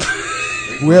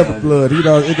 Whoever blood, it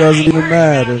doesn't even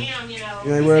matter.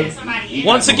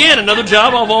 Once again, another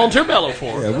job I'll volunteer Bello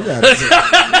for. Yeah, we got to do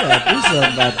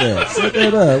something about that. Set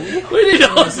that up. We need to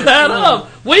hook that up.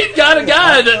 We've got a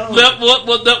guy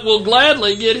that will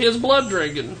gladly get his blood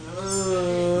drinking.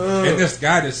 And this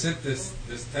guy that sent this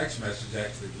text message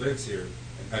actually lives here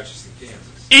in Hutchinson, Kansas.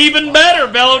 Even better,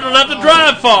 Bello don't have to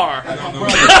drive far. I don't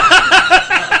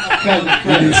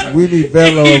know. We need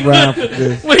Bello around for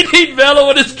this. We need Bello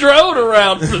and his drone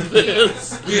around for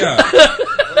this. Yeah.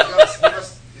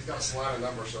 He's got a Salina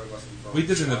number, so he must be from. We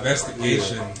did an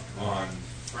investigation on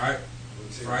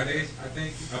Friday, I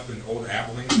think, up in old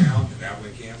Abilene town in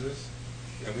Abilene, Kansas.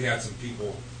 And we had some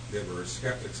people that were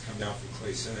skeptics come down from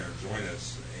Clay Center and join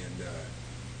us. And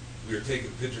we were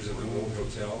taking pictures of the old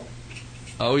hotel.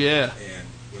 Oh, yeah. And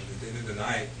at the end of the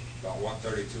night, about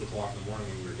 1:30, 2 o'clock in the morning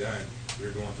when we were done, we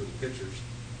were going through the pictures.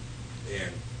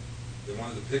 And in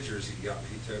one of the pictures he took,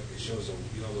 it shows,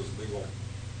 those big old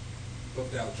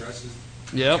hooked out dresses.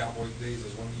 Yep. Cowboy days,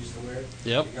 those one we used to wear.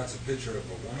 Yep. He got a picture of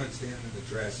a woman standing in the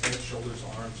dress, head, shoulders,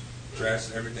 arms, dress,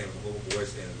 and everything, with a little boy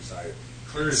standing beside it.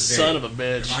 Clear as day. Son of a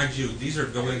bitch. Mind you, these are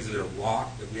buildings that are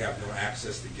locked, that we have no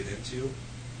access to get into,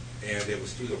 and it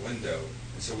was through the window.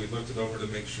 And so we looked it over to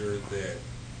make sure that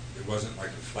it wasn't like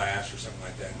a flash or something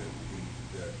like that. And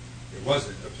it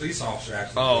wasn't. The police officer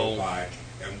actually drove by,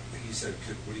 and he said,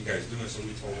 "What are you guys doing?" So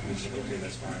we told him. We said, "Okay,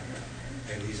 that's fine."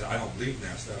 And he said, "I don't believe in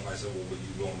that stuff." I said, "Well,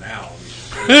 you will now."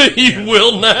 You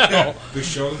will now. We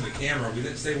showed him the camera. We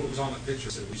didn't say what was on the picture.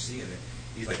 We said, "We see in it."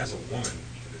 He's like, "That's a woman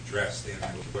in a dress standing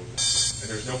in the building." And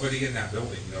there's nobody in that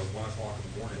building. 1 o'clock in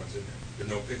the morning. What's in there?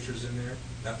 There's no pictures in there.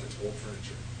 Nothing's old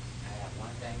furniture. I have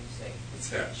one thing to say. What's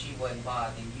that? She wasn't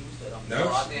bothering you, so don't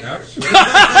No.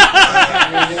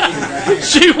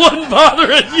 She wasn't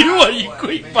bothering you when you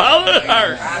quit bothering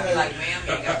her. I'd be like, "Ma'am,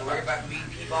 you ain't got to worry about me.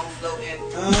 Keep on floating."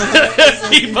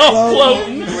 Keep on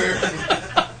floating.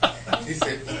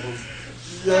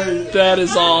 That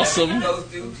is awesome.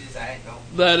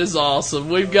 That is awesome.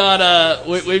 We've got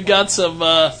we've got some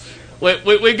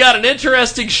we've got an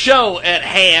interesting show at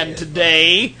hand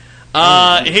today.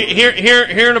 Here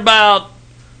in about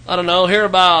here in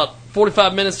about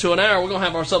 45 minutes to an hour, we're gonna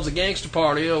have ourselves a gangster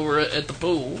party over at the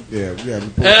pool. Yeah, we have a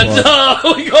pool and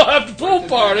party. we gonna have the pool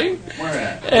party. Where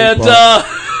at? And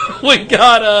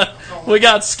we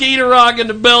got Skeeter Rock in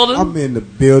the building. I'm in the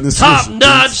building. Top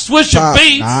notch, Swisher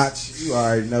Beats. Notch. You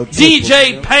already know.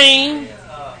 DJ Payne.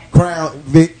 Crown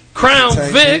Vic.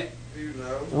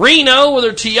 Reno with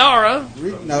her tiara.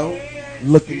 Reno.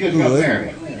 Looking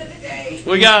good.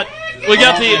 We got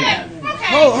the.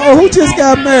 Who just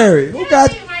got married? Who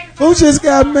just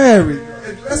got married?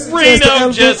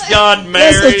 Reno just got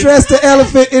married. Let's address the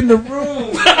elephant in the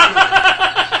room.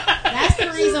 That's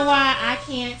the reason why I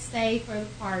can't stay for the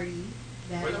party.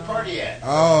 Where's the party at?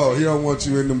 Oh, he don't want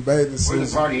you in them bathing suits.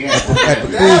 Where's the party at? At the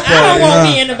pool party, I don't want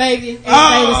me in the baby suit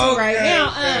right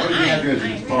now. Where's the address of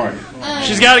this party?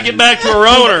 She's got to get back to her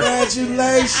owner.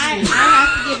 Congratulations. I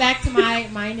have to get back to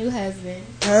my new husband.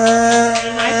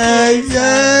 Hey, We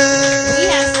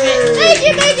have spent. Thank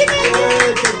you. I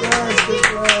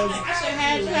should have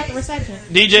had you at the reception.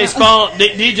 DJ Spawn,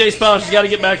 she's got to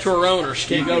get back to her owner.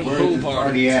 She can't go to the pool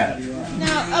party. No,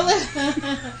 I'll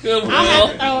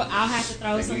have to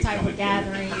throw some type of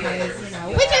gathering because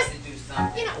we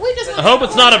just I hope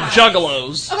it's not of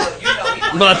juggalos.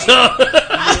 But well,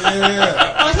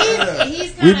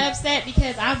 he's kind of upset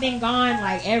because I've been gone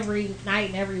like every night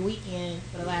and every weekend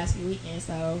for the last few weekends,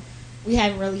 so we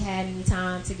haven't really had any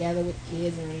time together with the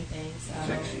kids or anything.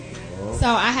 So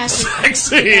I have to.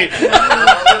 Sexy.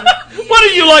 What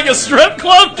are you, like a strip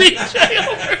club DJ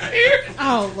over here?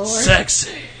 Oh Lord.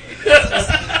 Sexy. I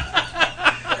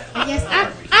guess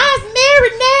I'm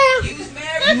married now.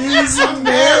 He's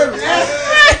married.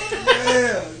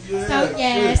 So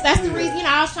yes, that's the reason.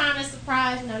 I was trying to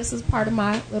surprise. This is part of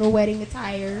my little wedding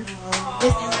attire.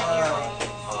 This is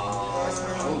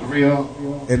Real.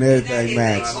 And everything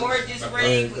matches. Gorgeous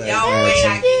ring. Y'all way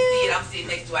I can see it. I'm sitting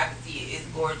next to it. I can see it. It's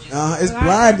gorgeous. It's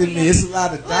blinding me. It's a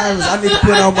lot of diamonds. I need to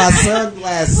put on my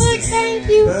sunglasses. Look, thank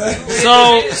you.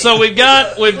 So we've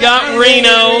got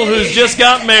Reno, who's just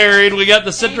got married. We got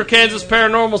the Central Kansas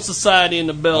Paranormal Society in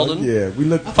the building. Oh, yeah, we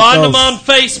look. Find them on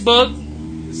Facebook.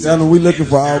 Tell them we looking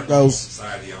for all ghosts.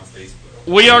 Society on Facebook.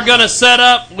 We're gonna set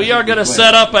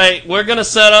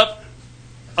up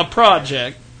a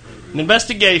project, an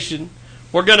investigation.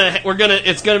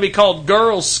 It's gonna be called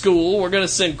Girls School. We're gonna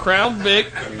send Crown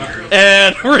Vic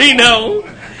and Reno,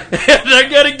 and they're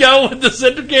gonna go with the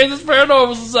Central Kansas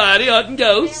Paranormal Society hunting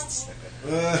ghosts.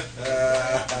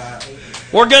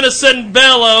 We're gonna send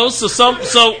Bellows,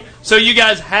 so you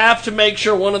guys have to make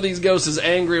sure one of these ghosts is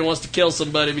angry and wants to kill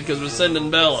somebody because we're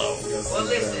sending Bellows. Well,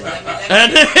 listen, let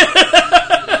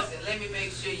me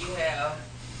make sure you have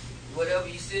whatever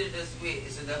you sit us with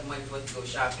is enough money for us to go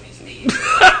shopping instead.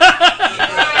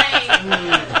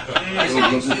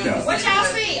 What y'all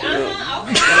see?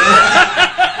 Okay.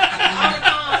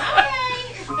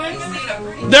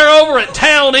 They're over at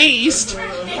Town East.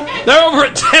 They're over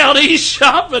at Town East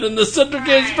shopping, and the Central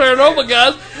Kansas Paranormal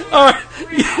guys are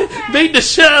beating the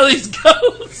shit out of these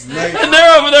ghosts. And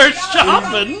they're over there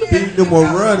shopping. Beating them or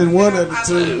running, one of the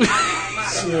two.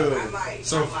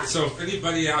 So if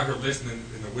anybody out here listening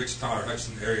in the Wichita or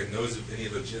Hudson area knows of any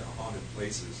legit haunted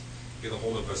places, get a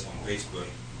hold of us on Facebook.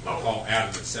 Or call Adam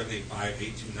at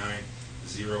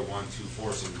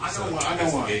 785-829-0124. So I know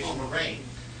one on Lorraine.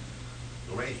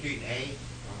 Lorraine Street in A.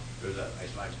 There's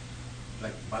it's like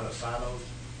by the silos.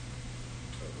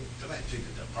 Somebody took it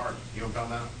apart. You know what I'm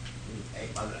talking about? Hey,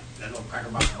 by that little cracker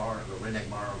box bar, the redneck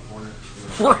bar on the corner.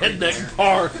 Redneck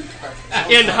bar.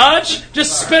 In Hutch,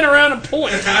 just spin around and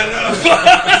point.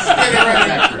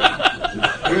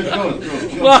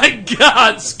 My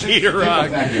God, Skeeter Rock.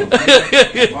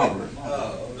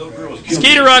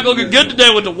 Skeeter Rock looking good today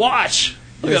with the watch.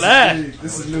 Look at that.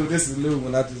 This is new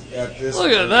when I just got this.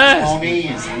 Look at that.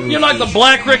 You're like the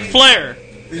Black Ric Flair.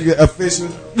 Official.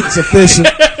 It's official.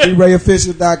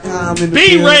 BRayOfficial.com in the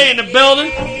B-Ray in the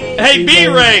building. Hey,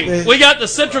 B-Ray, we got the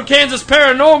Central Kansas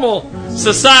Paranormal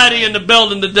Society in the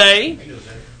building today.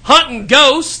 Hunting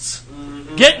ghosts.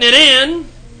 Getting it in.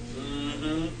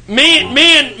 Me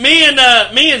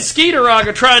and Skeeter Rock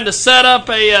are trying to set up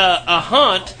a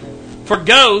hunt for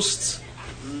ghosts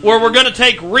where we're going to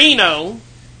take Reno.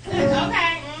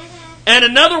 Okay. And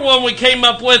another one we came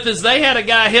up with is they had a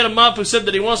guy hit him up who said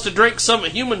that he wants to drink some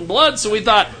human blood, so we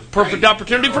thought, perfect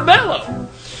opportunity for Bello.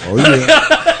 Oh,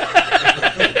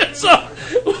 yeah. So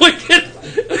we can...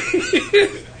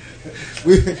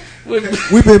 We've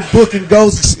been booking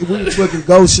ghost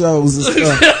shows and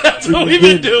stuff. That's what we've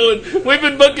been doing. We've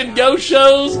been booking ghost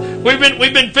shows. We've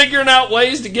been figuring out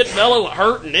ways to get Mello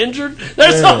hurt and injured.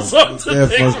 There's all sorts of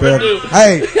things we're doing.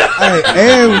 Hey,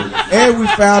 and we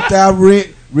found out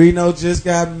Reno just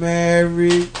got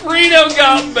married. Reno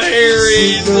got married.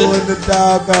 She's doing the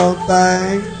doggone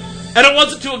thing. And it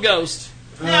wasn't to a ghost.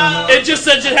 No. It just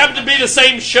said it happened to be the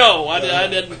same show. I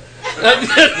didn't.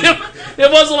 It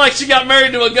wasn't like she got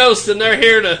married to a ghost and they're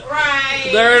here to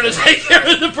take care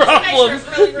of the problem.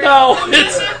 No,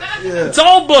 it's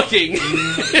all booking.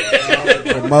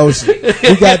 Promotion.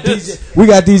 We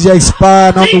got DJ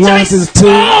Spine on the ones and twos.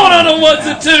 On the ones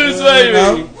and twos,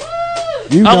 baby.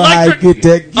 You know how you get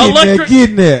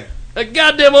getting there. A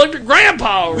goddamn electric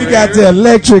grandpa. We got the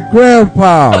electric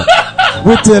grandpa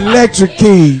with the electric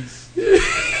keys.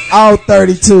 All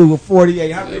 32 or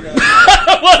 48.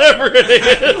 Whatever it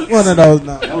is. One of those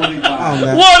numbers.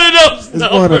 It's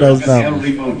one of those numbers.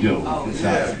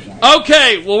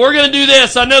 Okay, well, we're going to do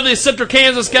this. I know the Central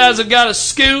Kansas guys have got a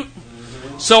scoot,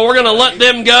 so we're going to let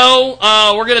them go.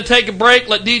 We're going to take a break,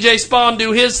 let DJ Spawn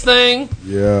do his thing.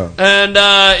 Yeah. And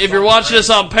if you're watching this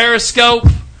on Periscope,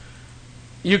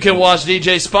 you can watch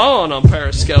DJ Spawn on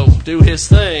Periscope do his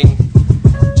thing.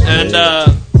 And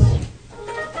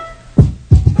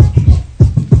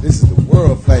this is the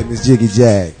world famous Jiggy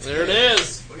Jag. There it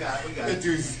is. We got it.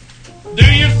 Do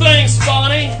your thing,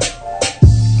 Spawny.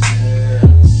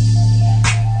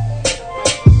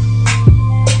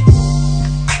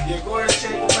 Yeah, go ahead and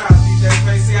check him out, DJ.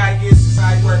 See how he gets this,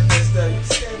 how he works this stuff.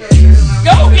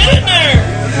 Go, get in there.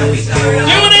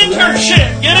 Do an internship.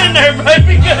 Get in there,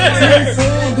 baby. Get in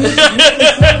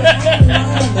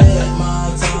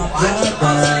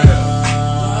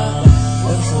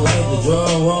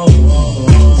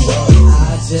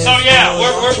So yeah,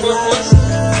 we're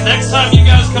next time you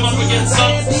guys come up against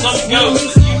some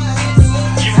ghost,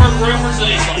 you've heard rumors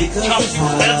that he's like chopped your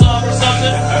heads off or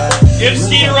something. Give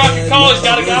Skeeter Rock a call. He's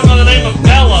got a guy by the name of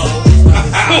Mello.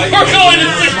 We're going to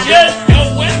suggest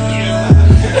go with you.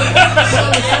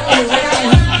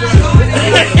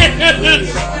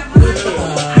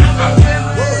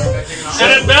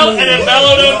 and if Mello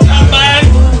don't come back,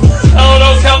 Mello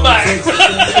don't come back.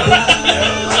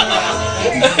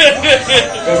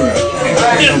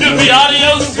 The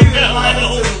audio's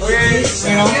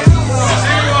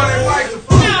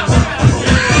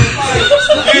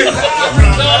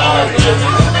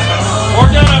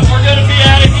We're gonna be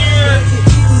out of here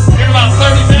in about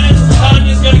 30 minutes.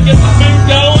 Tanya's gonna get the food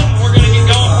going. We're gonna get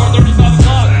going before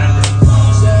 35 o'clock.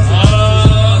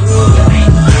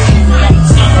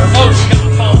 Oh, she got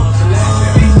my phone.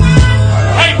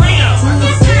 Hey, Reno.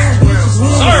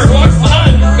 Sir, walk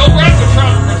behind you. Go grab the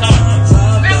trunk for Tanya.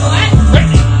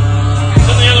 Brittany. It's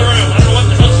in the other room. I don't know what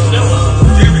the hell she's doing.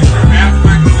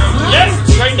 Yep,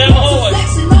 straight down the hallway.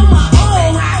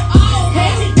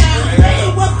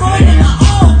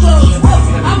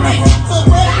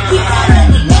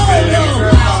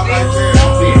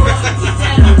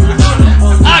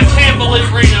 I can't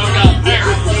believe Reno got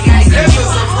married. It's a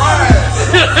surprise.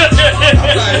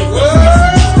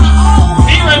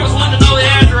 D-Ray was wanting to know the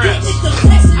address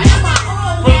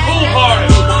for the pool party.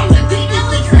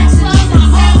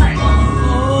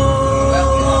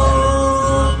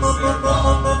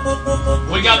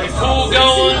 We got the pool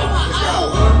going.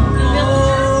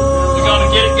 We gotta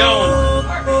get it going.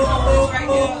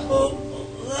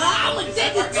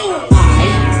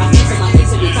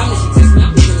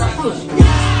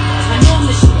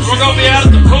 We're gonna be out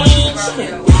at the pool.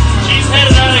 She's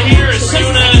headed out of here as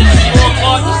soon as 4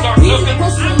 o'clock to start cooking.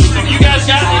 If you guys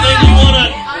got anything you wanna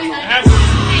have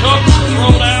cooked,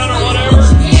 throw down or whatever.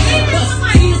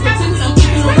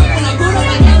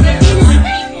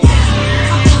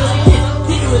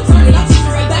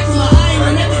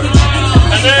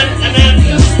 And then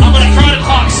I'm gonna try to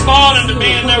talk Spawn into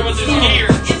being there with his gear.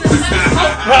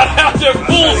 Right out there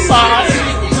poolside.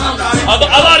 I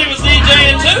thought he was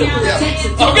DJing too.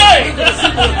 Okay.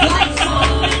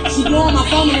 She blowing my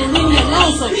phone and leaving me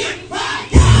alone, so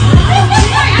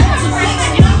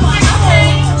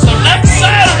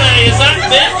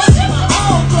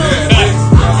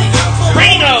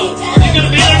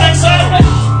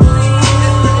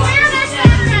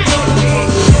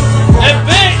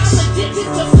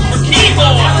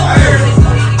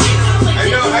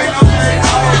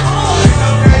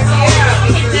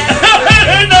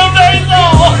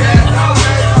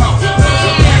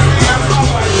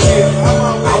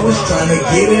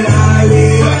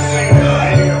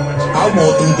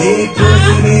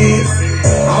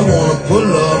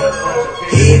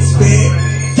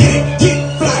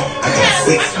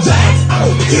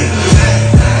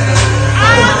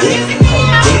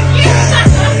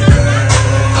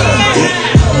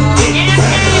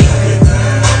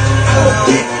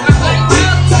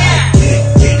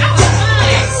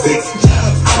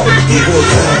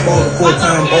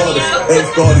Full-time artist,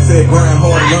 ex-guard said grind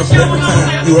harder, learn from every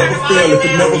time you ever fail. If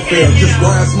it never fails, just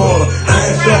grind smarter. I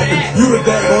ain't sharpened, you the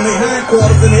dag on their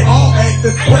hindquarters, and they all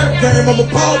acting. Rap game, I'm a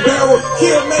pallbearer,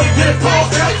 kill me, get a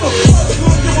pall answer.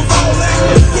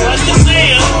 Nice to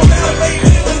see you.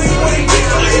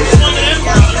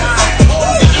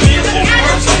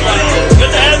 Good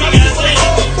to have you guys in.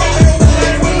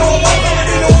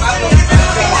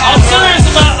 I'm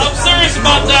serious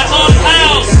about that haunted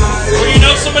house where you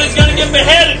know somebody's gonna get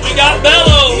beheaded. We got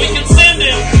Bello. We can send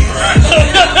him.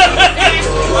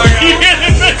 You get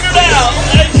it figured out.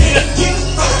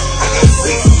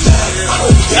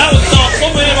 That would solve so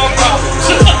many of our problems.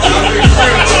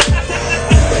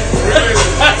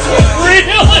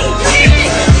 Really?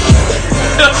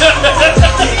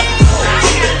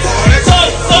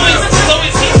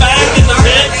 Somebody's hit back in the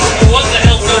pits. What the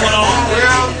hell's going on?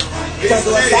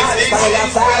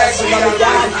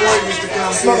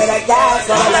 Smoking that gas,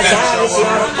 all that time, she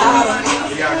on the bottom.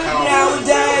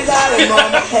 Nowadays, I live on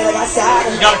my head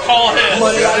outside. You gotta call ahead.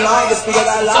 Money got longest because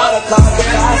I love the car, the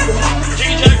faster.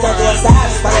 Jiggy Jaguar.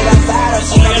 Smoking that fatter,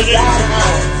 she on the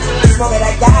bottom. Smoking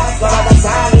that gas, all that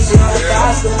time, she on the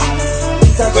faster.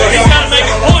 You gotta make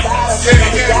a point. Yeah,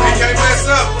 you can't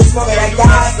mess up. Smoking that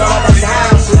gas, all that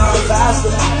time, she on the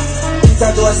faster.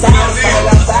 Turn to a side, smoking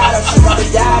that fatter, she on the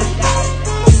daddy.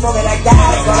 Smoking that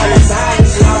gas, all that time,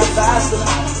 she on the faster.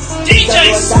 DJ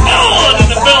Small in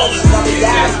the building.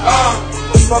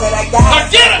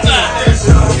 Forget about it.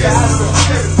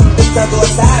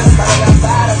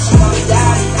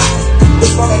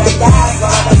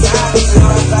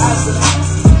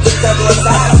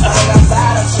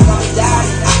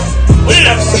 We need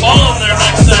to have Small in there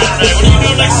next Saturday. What are you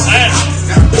doing next Saturday?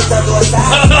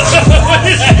 We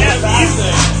need to have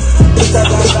music.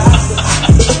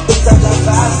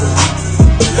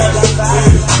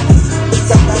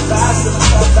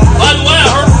 By the way, I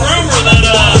heard a rumor that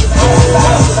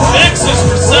Mix is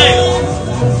for sale.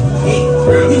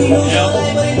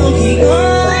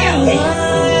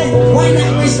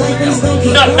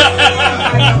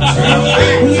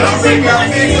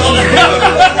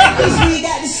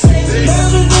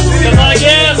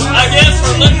 I guess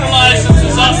her liquor license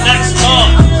is up next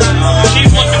month.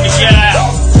 She's looking to get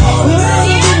out.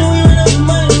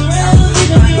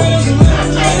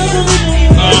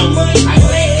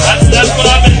 That's what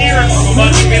I've been hearing from a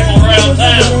bunch of people around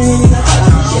town.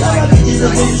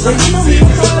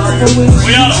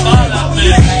 We ought to buy that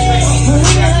thing.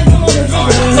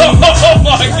 Oh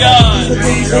my God.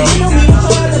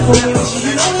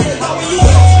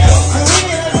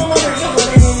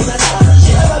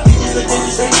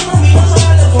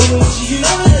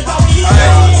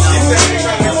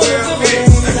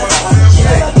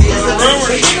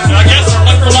 I guess our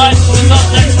liquor license is up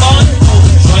next month.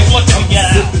 She's looking to get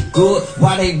out. Good,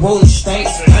 why they rolling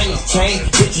stanks, tiny chain,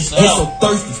 bitches get so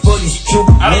thirsty for these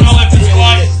Cuban. I don't know if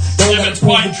it's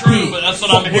quite true, but that's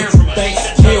what I'm hearing from her.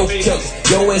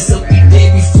 Yo ass up eat day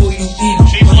before you eat.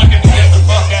 She's looking to get the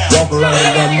fuck out. Walk around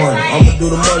with that money, I'ma do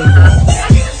the money walk.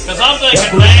 Cause I'm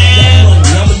thinking, man,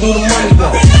 I'ma do the money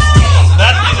walk.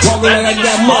 Walk around like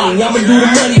that money, I'ma do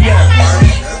the money walk.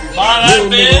 Buy that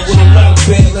bitch.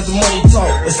 Let the money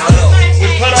talk. We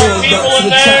put our people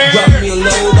in there. Drop me a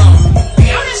load off.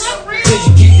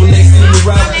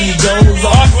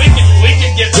 Fuck, we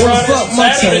can get Friday and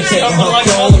Saturday something like a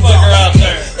motherfucker out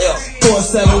there.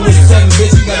 4-7 with 7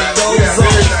 bitches got a gold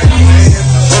zone.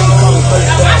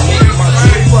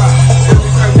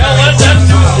 Hell, let them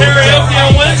do karaoke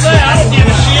on Wednesday. I don't give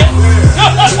a shit.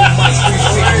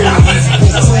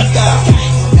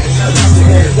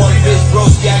 One bitch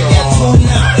broke, I got two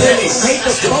now. Hate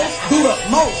the most, do the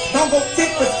most. Don't go tit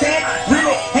for tat.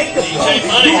 Really hate the most,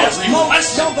 do the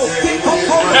most. Don't go tit for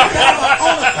tat.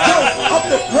 On the coast, up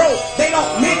the road. They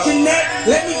don't mention that.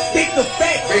 Let me stick the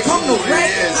fact. Come to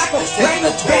rap, I go bring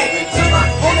the back. Turn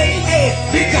on their ass,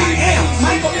 bitch I am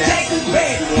Michael Jackson's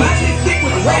band. My shit stick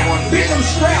with rap, bitch I'm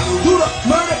strapped. Do the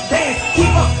murder dance.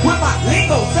 Keep up with my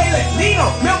lingo, say let Nino.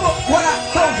 Remember what I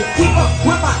told you. Keep up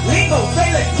with my lingo,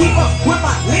 say let. Keep up with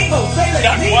my lingo, say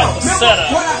let Nino. Remember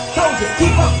what I told you.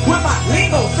 Keep up with my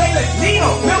lingo, say let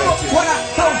Nino. Remember what I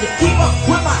told you. Keep up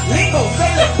with my lingo,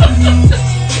 say let.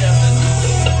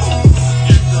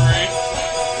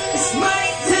 It's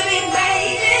money to be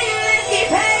made and let's get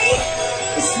paid.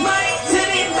 It's money to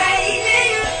be made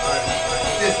and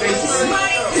it's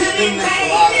money to be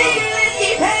made and let's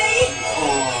get paid.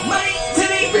 Money to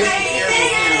be made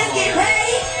and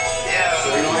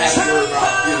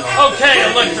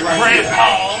Electric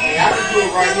Grandpa. Hey, I can do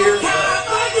it right here.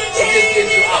 It just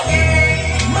gives you out.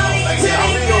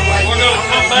 We're going to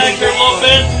come back here a little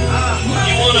bit.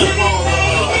 You want to...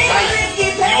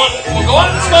 Well, go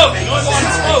out and smoke. You want to go out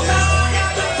and smoke?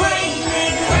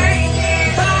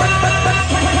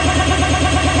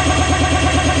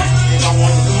 If I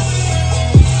want to loop,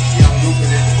 see, I'm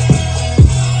looping it.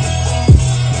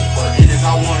 And if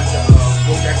I wanted to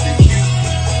go back to Q,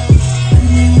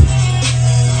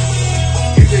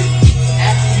 you can,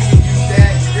 after you can use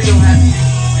that, you really don't have to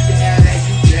use, you can add that,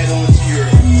 you can add on to your,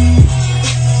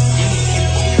 any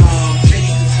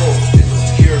training control. This is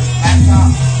to your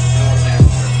laptop.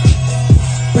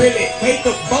 Really hate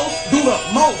the boast, do the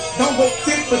most. Don't go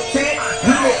tit for tat.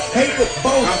 Really hate the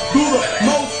boast, do the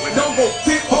most. Don't go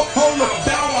tit for hold the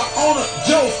dollar on a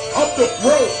joke up the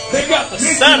road. They got the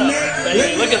setup,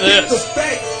 baby. Look at this.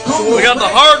 We got the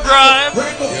hard drive.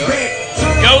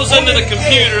 Goes into the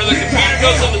computer. The computer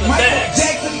goes into the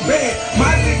desk.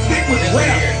 My dick stick with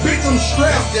rap. Bitch, I'm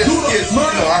strapped. Do the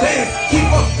murder dance. Keep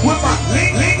up with my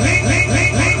link.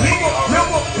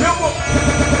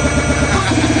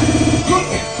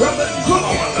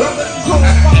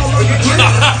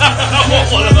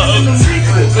 One of those.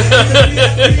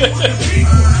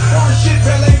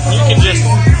 You can just.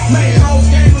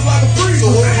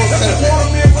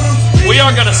 We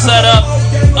are going to set up.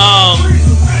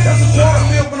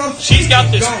 She's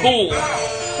got this pool, or they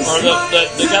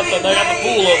got the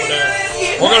pool over there.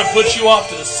 We're going to put you off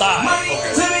to the side,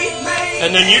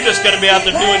 and then you're just going to be out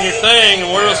there doing your thing,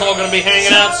 and we're just all going to be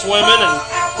hanging out, swimming and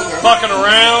fucking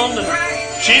around. And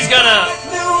she's going to.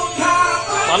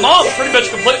 My mom's pretty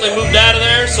much completely moved out of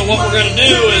there, so what we're going to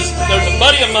do is, there's a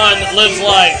buddy of mine that lives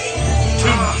like two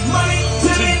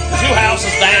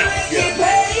houses down.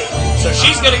 So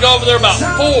she's going to go over there about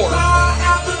 4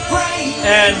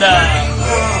 and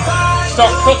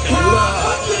start cooking.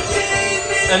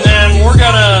 And then we're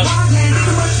going to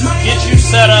get you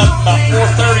set up about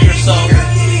 4:30 or so,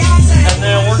 and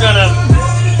then we're going to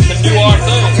do our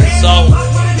thing. So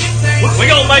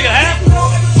we're going to make it happen.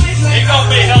 It's going to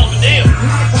be a hell of a deal.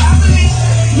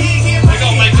 We're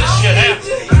going to make this shit happen.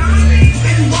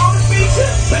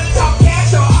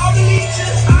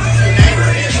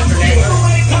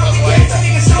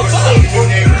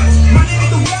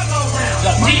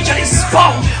 The DJ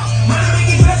Spawn.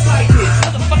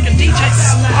 Motherfucking DJ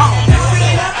Spawn.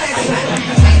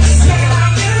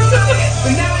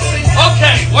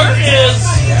 Okay, where is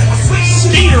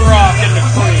Skeeter Rock and the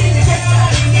crew?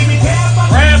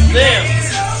 Grab them.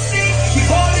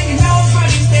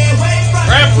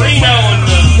 Grab Reno and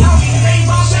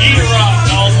Skeeter Rock.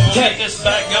 I'll get this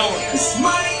back going.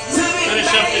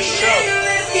 Finish up this show.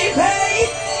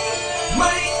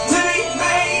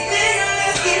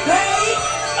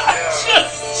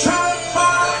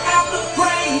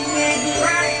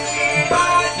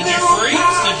 Did you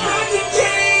freeze?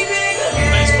 Did your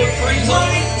Facebook freeze on me? Facebook freeze on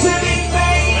me?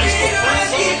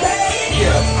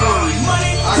 Yeah.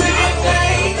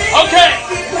 Okay.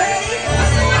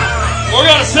 We're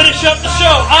gonna finish up the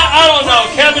show. I don't know.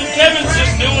 Kevin's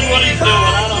just doing what he's doing.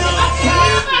 I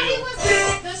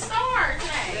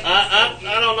don't know.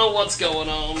 I don't know what's going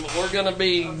on, but we're gonna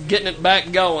be getting it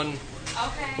back going.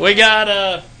 Okay. We got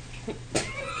a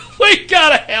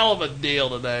hell of a deal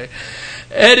today.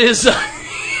 It is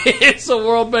it's a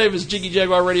world famous Jiggy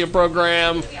Jaguar radio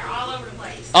program. We are all over the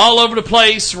place. All over the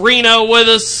place. Reno with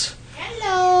us.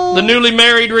 Hello. The newly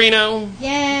married Reno.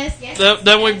 Yes.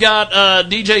 Then we've got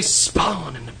DJ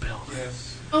Spawn in the building.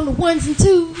 Yes. On the ones and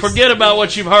twos. Forget about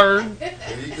what you've heard.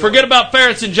 Forget about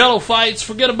ferrets and jello fights.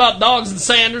 Forget about dogs and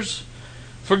Sanders.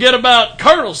 Forget about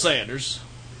Colonel Sanders.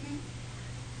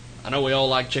 I know we all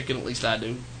like chicken, at least I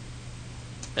do.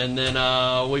 And then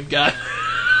we've got...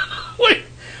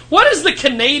 What is the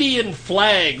Canadian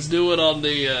flags doing on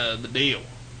the deal?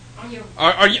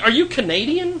 Are you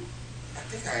Canadian? I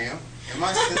think I am. Am I?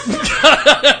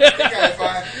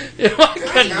 Am I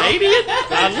Canadian?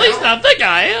 At least I think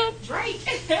I am. Drake.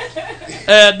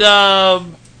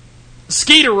 And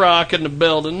Skeeter Rock in the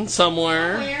building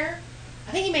somewhere.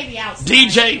 I think he may be outside.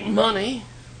 DJ Money,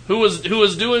 who was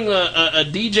doing a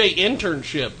DJ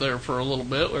internship there for a little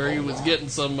bit, where he was getting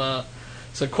some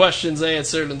questions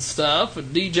answered and stuff.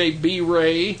 And DJ B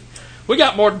Ray. We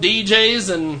got more DJs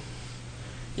than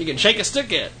you can shake a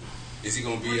stick at. Is he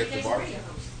going to be at the bar?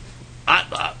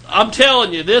 I'm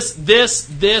telling you, this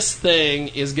thing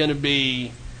is going to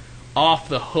be off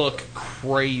the hook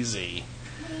crazy.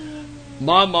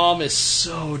 My mom is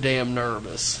so damn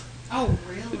nervous. Oh,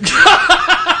 really?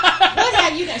 What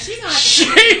have you done? She's not. She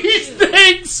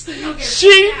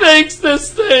thinks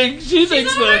this thing. She's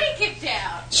already kicked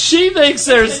out. She thinks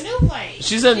there's. The new place.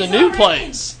 She's in the new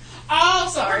place. Oh,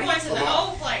 so we're going to the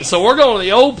old place. So we're going to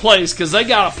the old place because they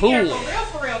got a pool.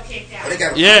 For real kicked out. They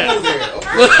got a Yeah. pool there.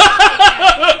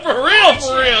 For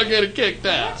real, getting kicked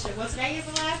out. Well, today is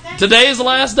the last day. Today is the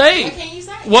last day. What can you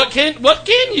say? What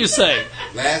can you say?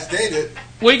 Last day that.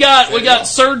 We got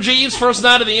Sir Jeeves, first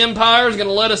night of the Empire, is going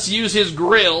to let us use his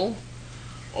grill.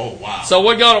 Oh wow! So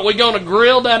we're gonna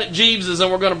grill down at Jeeves's,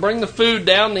 and we're gonna bring the food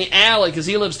down the alley because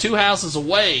he lives 2 houses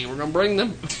away. We're gonna bring the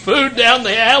food down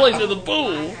the alley to the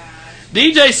pool.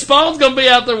 DJ Spawn's gonna be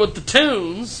out there with the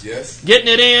tunes, Yes. getting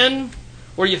it in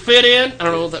where you fit in. I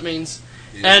don't know what that means.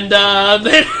 Yeah. And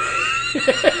then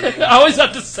I always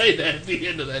have to say that at the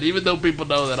end of that, even though people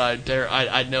know that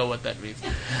I know what that means.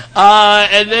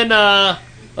 And then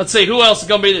let's see who else is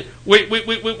gonna be there.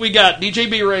 We got DJ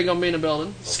B Ray gonna be in the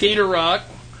building. Skeeter Rock.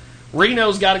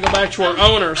 Reno's got to go back to her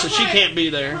owner, so she can't be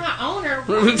there. My owner.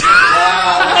 Wow, Is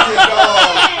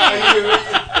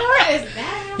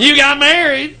that? You got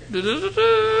married.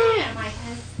 Yeah, my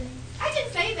husband. I can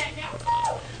say that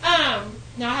now.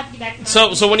 No, I have to get back to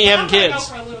my So when are you having kids? Go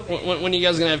for a little bit. When are you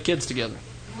guys gonna have kids together?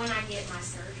 When I get my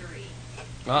surgery.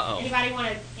 Uh-oh. Anybody want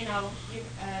to, give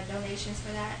donations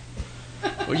for that?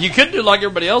 Well, you could do like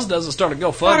everybody else does and start a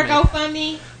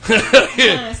GoFundMe.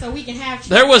 So we can have.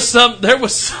 There was some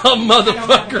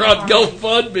motherfucker on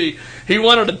GoFundMe. He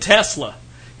wanted a Tesla.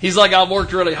 He's like, I've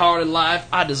worked really hard in life.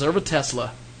 I deserve a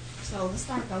Tesla. So let's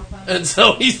start GoFundMe. And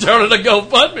so he started a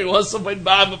GoFundMe. Wants somebody to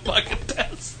buy him a fucking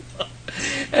Tesla.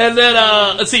 And then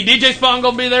let's see, DJ Spawn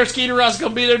gonna be there. Skeeter Ross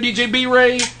gonna be there. DJ B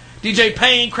Ray, DJ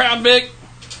Payne, Crown Vic,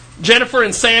 Jennifer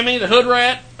and Sammy, the Hood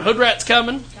Rat. Hood Rat's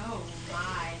coming.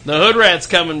 The Hood Rat's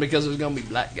coming because there's going to be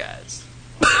black guys.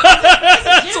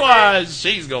 That's why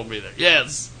she's going to be there.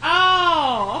 Yes.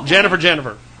 Oh. Okay.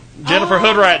 Jennifer.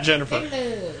 Hood Rat Jennifer.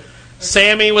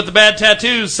 Sammy with the bad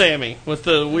tattoos, Sammy. With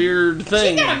the weird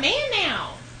thing. She's got a man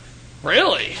now.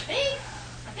 Really? I think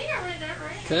I read that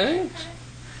right. Okay.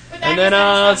 And then,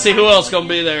 let's see who else going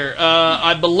to be there.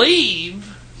 I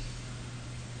believe,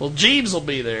 Jeeves will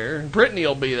be there. Brittany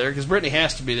will be there because Brittany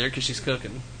has to be there because she's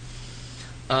cooking.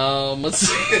 Let's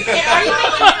see. Are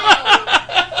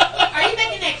you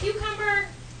making that cucumber?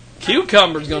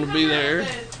 Cucumber's going to be there.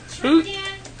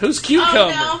 Who's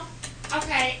Cucumber? Oh, no.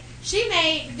 Okay. She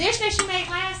made the dish that she made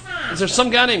last time. Is there some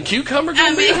guy named Cucumber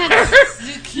going to be there?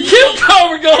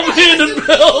 Cucumber going to be in the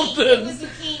building. It was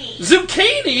zucchini.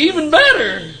 Zucchini, even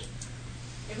better.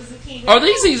 It was zucchini. Are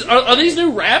these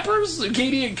new rappers?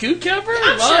 Zucchini and Cucumber?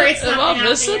 I'm sure it's something Am I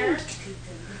missing? out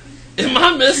there. Am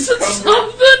I missing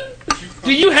something?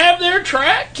 Do you have their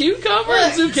track, Cucumber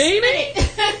and Zucchini?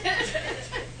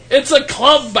 It's a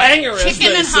club banger, as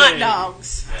Chicken they and say. hot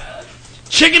dogs.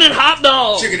 Chicken and hot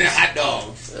dogs. Chicken and hot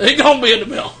dogs. It's going to be in the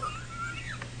middle.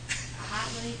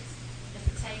 Hot links, the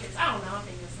potatoes. I don't know. I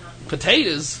think it's something.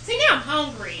 Potatoes? See, now I'm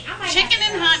hungry. Chicken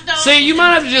and hot dogs. See, you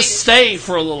might have to just stay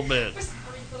for a little bit.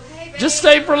 Just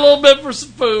stay for a little bit for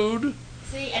some food.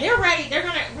 See, and they're ready.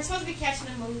 We're supposed to be catching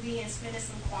a movie and spending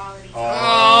some quality time.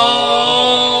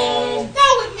 Oh.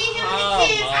 Go with me and the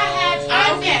kids.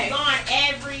 I've been gone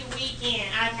every weekend.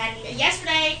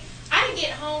 Yesterday, I didn't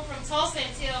get home from Tulsa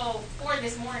until 4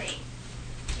 this morning.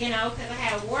 Because I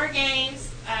had War Games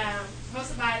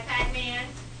hosted by Pac-Man.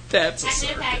 That's a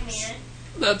Pac-Man. circus.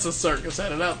 That's a circus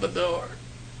headed out the door.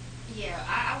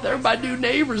 Yeah, They're my new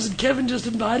neighbors, and Kevin just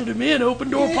invited them in. Open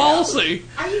door policy.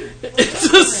 Are you? It's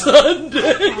a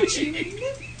Sunday.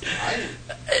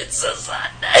 It's a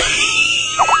Sunday.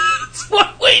 It's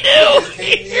what we do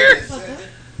here.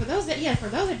 For those that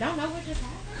don't know what just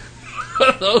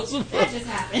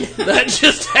happened. That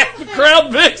just happened.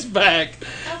 Crown Vic's back.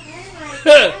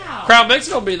 Okay, wow. Crown Vic's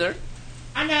gonna be there.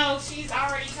 I know she's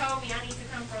already told me I need to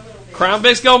come for a little bit. Crown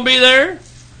Vic's gonna be there.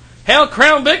 Hell,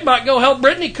 Crown Vic might go help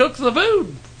Brittany cook the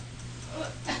food.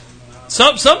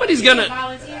 Somebody's gonna.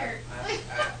 Volunteer.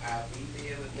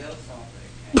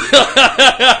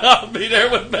 I'll be there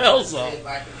with bells on. If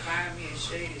I can find me a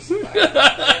shady spot,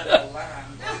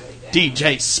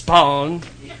 DJ Spawn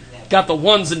got the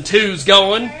 1s and 2s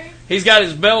going. He's got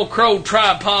his Velcro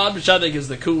tripod, which I think is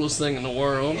the coolest thing in the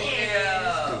world.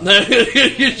 Yeah.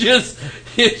 you just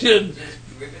grip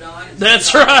it on.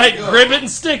 That's right. Grip it and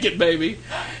stick it, baby.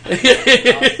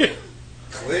 Click.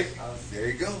 There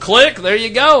you go. Click. There you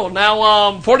go.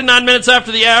 Now, 49 minutes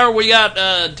after the hour, we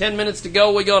got 10 minutes to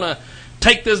go. We're going to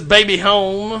take this baby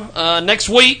home. Next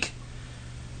week,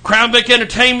 Crown Vic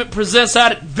Entertainment presents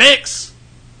out at Vic's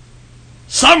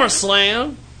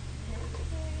SummerSlam.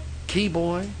 Key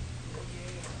Boy.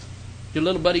 Your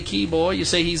little buddy Key Boy. You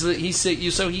say he's so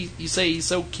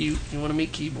cute. You want to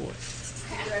meet Key Boy? Did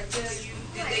I tell you?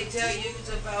 Did they tell you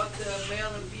about the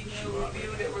male and female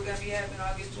review that we're going to be having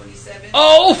August 27th?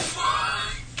 Oh,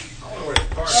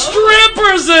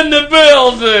 strippers in the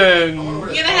building. You're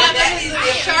going to have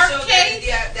a shark cake?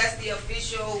 That's the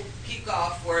official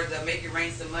kickoff for the Make It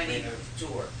Rain Some Money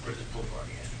tour.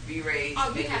 Be raised,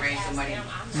 Make It Rain Some Money.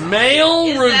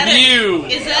 Male review.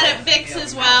 Is that at Vic's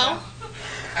as well?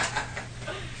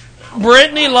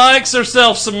 Brittany likes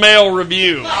herself some male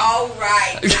review. All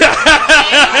right. James,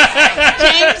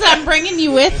 I'm bringing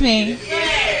you with me.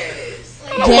 Yes.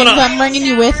 James, I'm bringing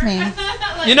you with me.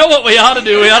 You know what we ought to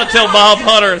do? We ought to tell Bob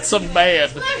Hunter it's some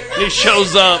band. He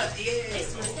shows up.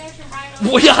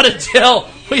 We ought to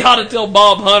tell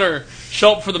Bob Hunter,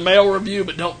 show up for the male review,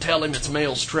 but don't tell him it's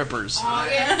male strippers.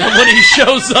 And when he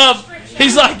shows up,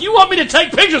 he's like, "You want me to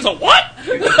take pictures of what?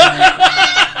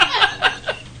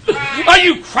 Are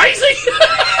you crazy?"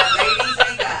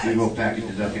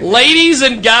 Ladies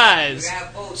and guys.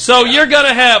 So you're going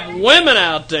to have women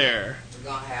out there.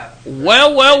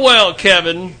 Well,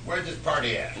 Kevin. Where's this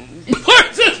party at?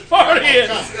 Where's this party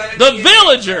at? The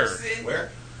Villager. Where?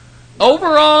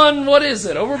 Over on, what is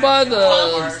it? Over by the... Plum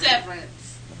and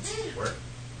Severance. Where?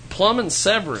 Plum and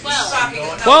Severance.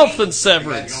 12th and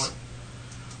Severance.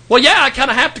 Well, yeah, I kind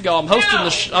of have to go. I'm hosting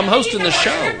the show.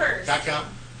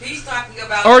 He's talking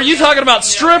about... Or are you talking about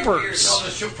strippers? No,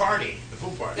 the show party. The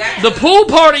pool party. The pool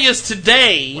party is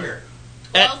today. Where?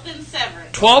 12th and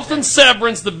Severance. 12th and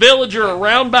Severance, the Villager,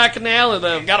 around back in the alley.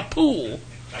 They've got a pool.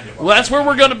 Well, that's where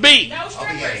we're going to be. No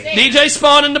strippers there. DJ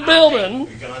Spawn in the building.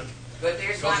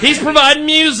 He's providing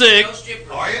music.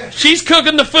 She's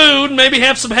cooking the food. Maybe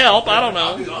have some help. I don't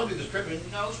know.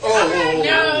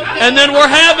 And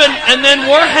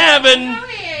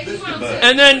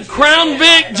then Crown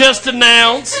Vic just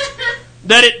announced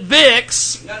that at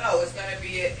Vic's. No, it's going to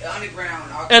be at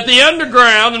Underground. At the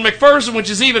Underground in McPherson, which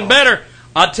is even better.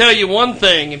 I'll tell you one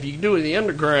thing: if you do it in the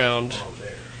Underground,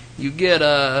 you get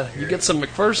some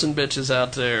McPherson bitches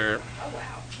out there.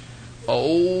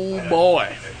 Oh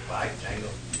boy,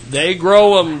 they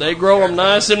grow them. They grow them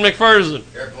nice in McPherson.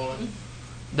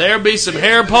 There'll be some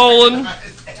hair pulling.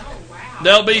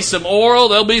 There'll be some oral.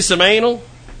 There'll be some anal.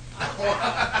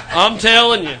 I'm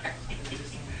telling you,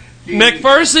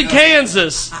 McPherson,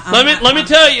 Kansas. Let me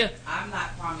tell you. I'm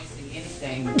not promising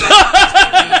anything.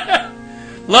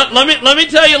 Let me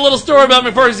tell you a little story about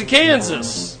McPherson,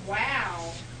 Kansas.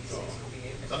 Wow.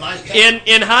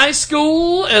 In high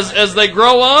school, as they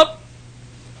grow up,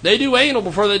 they do anal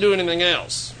before they do anything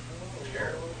else.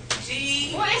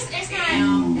 Well, it's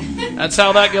not. That's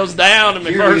how that goes down in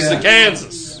McPherson,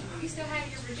 Kansas. You still have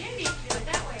your virginity if you do it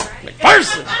that way, right?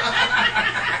 McPherson,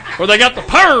 where they got the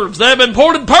pervs. They have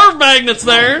imported perv magnets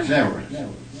there.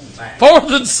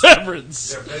 4th and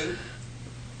Severance.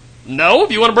 No,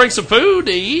 if you want to bring some food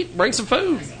to eat, bring some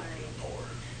food.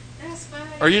 That's fine.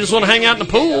 Or you just want to hang out in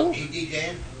the pool.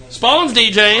 Spawn's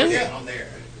DJing.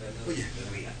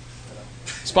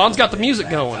 Spawn's got the music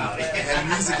going.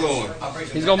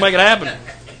 He's going to make it happen.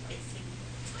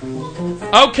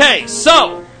 Okay,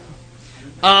 so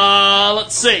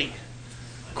let's see.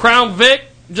 Crown Vic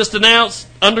just announced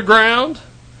Underground,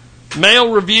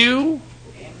 male review,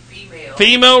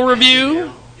 female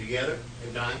review. Together.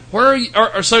 Where are you?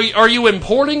 Are you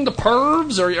importing the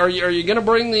pervs? Are you going to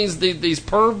bring these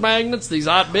perv magnets? These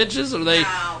hot bitches?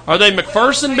 Are they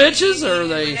McPherson bitches? Or are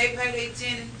they? They pay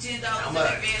 $10 in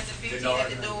advance and $15 at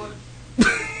the door.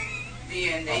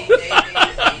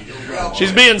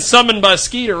 She's being summoned by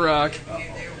Skeeter Rock.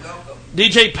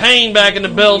 DJ Payne back in the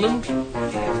building.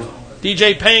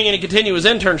 DJ Payne going to continue his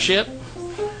internship.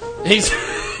 He's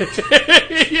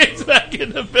back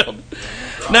in the building.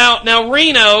 Now,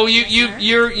 Reno,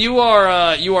 you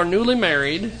are newly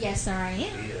married. Yes, sir, I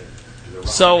am.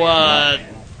 So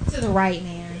To the right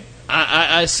man.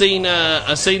 I seen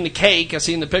the cake. I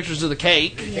seen the pictures of the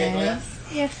cake. Yes.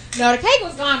 Yes. No, the cake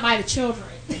was gone by the children.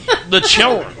 The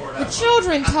children. The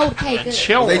children towed the cake up.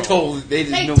 Children. They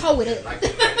towed it up.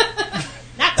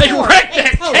 Not They tore wrecked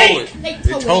it. that cake.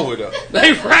 They towed it up.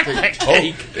 They wrecked that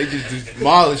cake. They just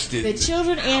demolished it. The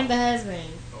children and the husband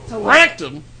towed Wrecked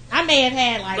them. I may have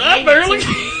had like I maybe barely 2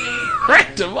 pieces.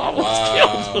 wrecked them. Almost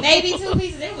killed them. Maybe 2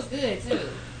 pieces. It was good too.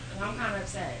 I'm kind of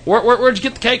upset. Where'd you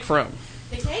get the cake from?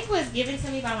 The cake was given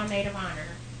to me by my maid of honor,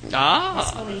 Miss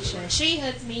Ah, Felicia. She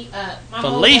hooked me up. My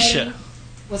Felicia. whole wedding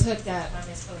was hooked up by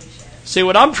Miss Felicia. see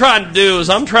what I'm trying to do is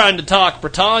I'm trying to talk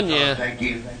Britannia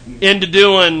into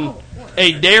doing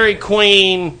a Dairy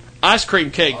Queen ice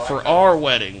cream cake for our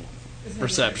wedding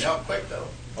reception.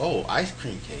 Oh, ice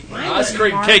cream cake. Ice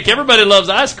cream cake. Everybody loves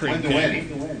ice cream cake.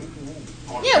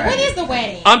 Yeah, when is the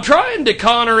wedding? I'm trying to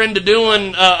con her into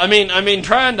doing.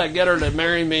 Trying to get her to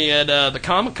marry me at the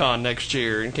Comic-Con next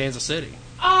year in Kansas City.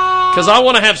 Because I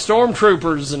want to have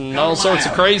stormtroopers and all sorts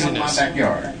of craziness.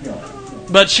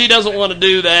 But she doesn't want to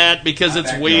do that because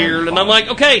it's weird. And I'm like,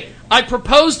 okay, I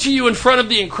proposed to you in front of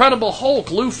the Incredible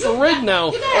Hulk, Lou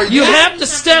Ferrigno. You have to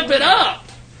step it up.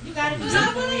 You got to do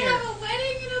something weird. Have a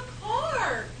wedding in a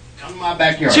park. Come to my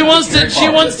backyard. She wants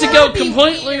to go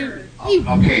completely.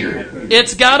 I'll cater it.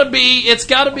 It's got to be a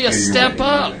step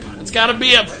up. It's got to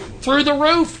be a through the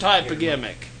roof type of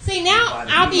gimmick. See, now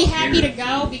I'll be happy to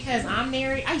go because I'm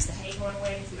married. I used to hate going to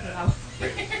weddings because I was.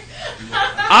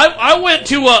 I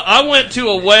went to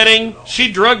a wedding.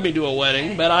 She drugged me to a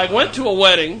wedding, but I went to a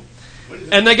wedding,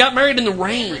 and they got married in the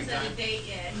rain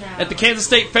at the Kansas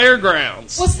State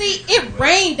Fairgrounds. Well, see, it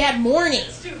rained that morning,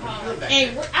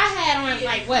 and I had on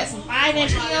some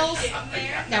 5-inch heels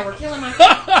that were killing my feet.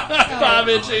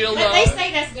 5-inch heels. But they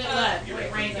say that's good luck when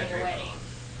it rains on your wedding.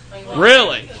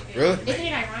 Really? Isn't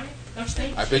it ironic? Don't you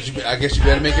think? I guess you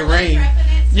better make it rain.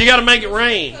 You got to make it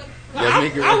rain. Well, I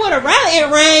would have rather it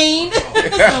rained.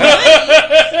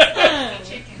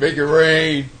 Make it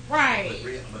rain. Right.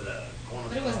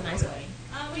 But it was a nice wedding.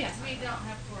 Yes, we don't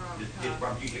have corn on the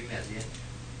cob. We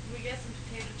get some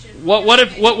potato chips.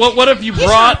 What if you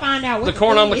brought the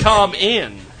corn on the cob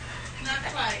in? Not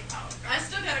quite. I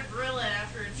still got to grill it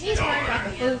after it's He's worried about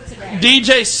the food today.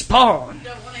 DJ Spawn.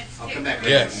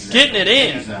 Yes. Getting it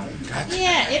in.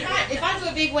 Yeah, if I do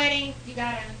a big wedding, you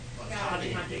gotta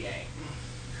do my DJ.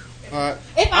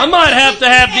 I might have to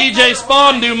have DJ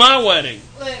Spawn do my wedding.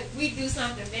 Look, we do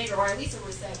something bigger, or at least a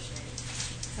reception.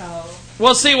 So.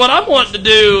 Well, see, what I'm wanting to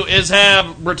do is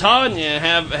have Britannia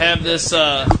have this.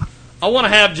 I want to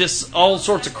have just all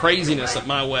sorts of craziness at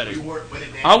my wedding.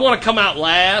 I want to come out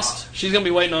last. She's gonna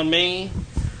be waiting on me.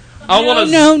 I want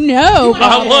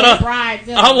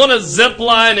to zip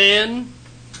line in.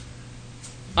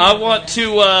 I want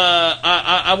to.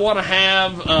 I want to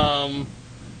have.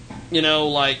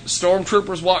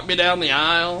 Stormtroopers walk me down the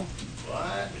aisle.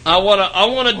 I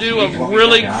want to do a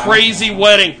really crazy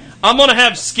wedding. I'm going to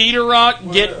have Skeeter Rock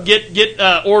get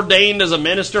ordained as a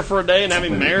minister for a day and have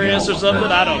him marry us or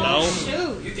something. I don't know.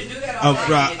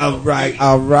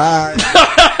 All right.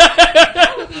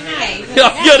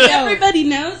 Everybody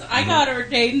knows I got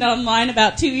ordained online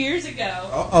about 2 years ago.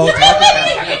 You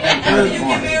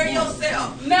can marry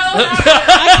yourself. No,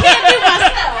 I can't do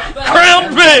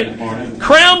myself.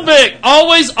 Crown Vic.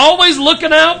 Always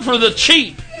looking out for the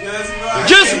cheap.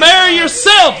 Just marry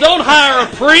yourself. Don't hire a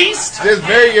priest. Just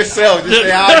marry yourself. Just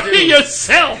say I do. Marry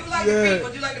yourself. Do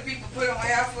you like the people put on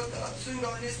half of the suit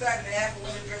on this side and half of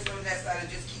women dress on that side and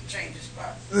just keep changing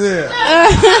spots? Yeah. Do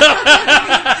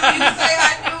you say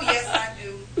I do? Yes, I do.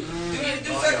 Do you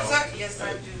do such? Yes, I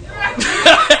do.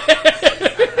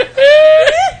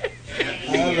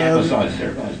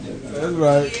 That's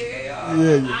right.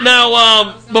 Yeah.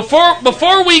 Now,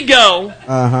 before we go,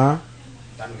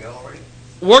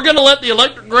 we're going to let the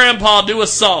Electric Grandpa do a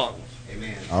song.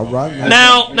 All right.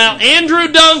 Now, Andrew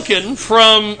Duncan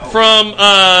from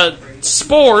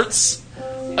Sports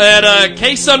at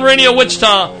K-Sun Radio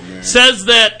Wichita says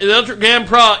that Electric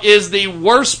Grandpa is the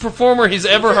worst performer he's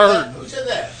ever heard. Who said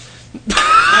that?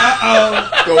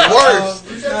 The worst.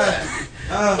 Who said that?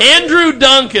 Andrew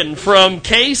Duncan from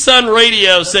K-Sun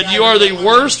Radio said you are the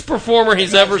worst performer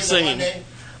he's ever seen.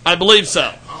 I believe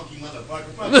so.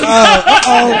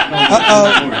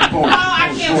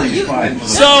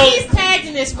 So he's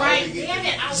tagging this, right? Damn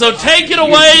it. So take it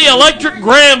away, Electric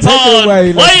Grandpa.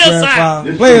 Play us out.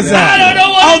 Play us out. I don't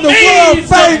know what on the it world means,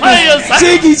 so play us famous out.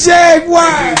 Jiggy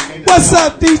Jaguar. What's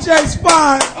up, DJ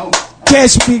Spawn?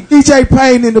 Catch me, DJ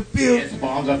Payne in the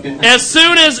building. As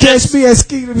soon as Catch me at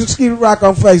Skeeter Rock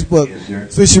on Facebook.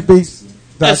 Fisher Beats.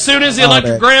 As soon as the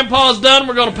Electric Grandpa's done,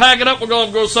 we're going to pack it up. We're going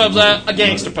to go subs out a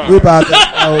gangster party. We about to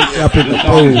jump in the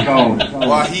pool.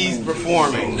 While he's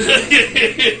performing.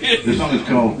 This song is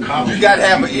called Cops. You got to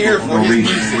have an ear for his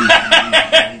music.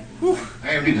 I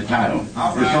gotta read the title.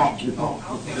 The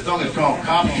song is called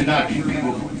Cops Should Not Shoot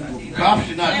People. Cops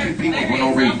should not shoot people for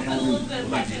no reason.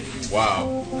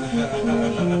 Wow.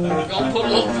 Gonna put a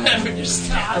little pep in your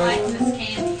style. I like this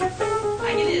candy.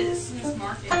 I get it at Smith's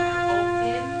Market.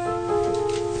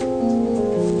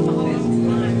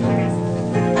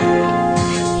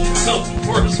 The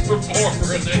worst performer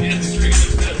in the history of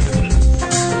the business.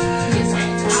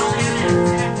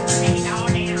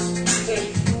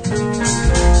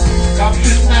 Cops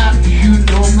should not shoot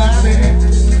nobody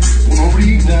for no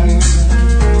reason.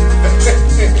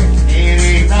 It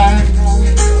ain't right.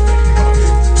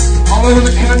 All over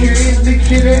the country, big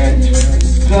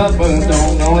cities, suburbs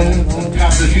don't know it.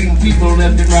 Cops officers shooting people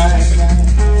left and right.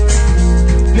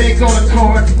 They go to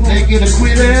court, they get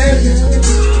acquitted.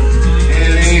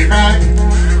 And it ain't right.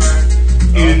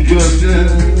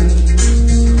 Injustice.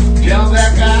 Tell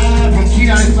that guy from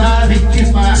T95 he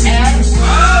kissed my ass.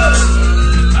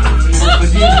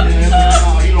 But you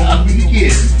don't want me to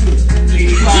kiss.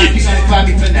 T95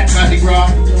 be putting that classic rock.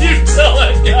 You tell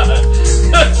that guy to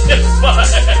kiss my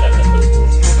ass.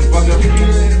 Fuck up the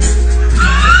kids.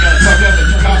 Gotta fuck up and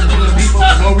talk to the people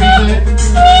for no reason.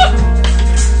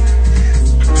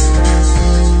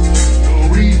 No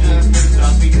reason to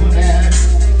stop me doing that.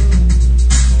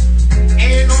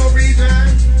 Ain't no reason.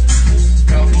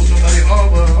 Gotta pull somebody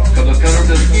over cause the color of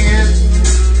the skin is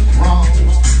wrong.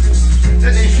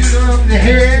 Then they shoot them in the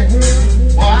head.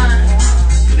 Why?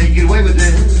 So they get away with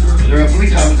it. They're a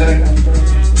police officer.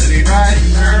 That ain't right.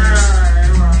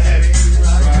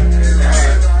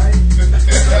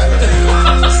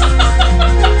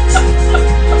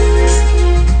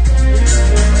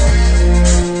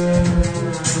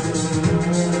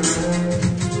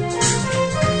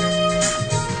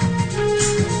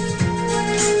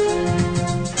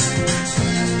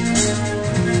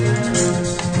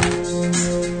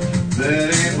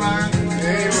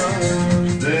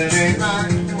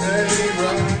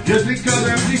 Just because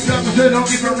they're police officers don't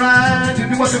give a right to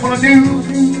do what they want to do.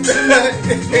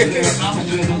 They're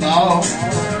officers of the law.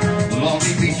 The law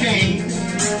needs to be changed.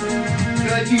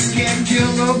 Because you can't kill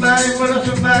nobody but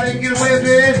somebody get away with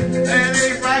it. That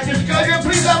ain't right just because you're a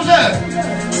police officer.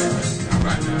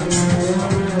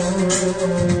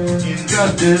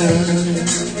 Injustice.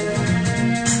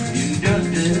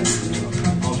 Injustice.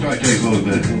 I'm sorry to tell you folks,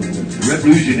 but the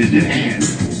revolution is at hand.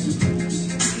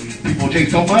 People take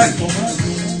so much.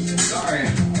 Sorry.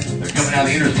 They're coming out of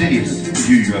the inner cities.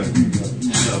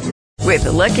 With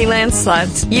the Lucky Land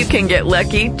Slots, you can get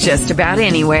lucky just about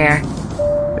anywhere.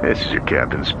 This is your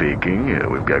captain speaking.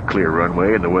 We've got clear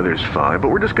runway and the weather's fine, but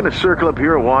we're just going to circle up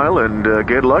here a while and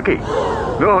get lucky.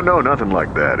 No, nothing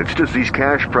like that. It's just these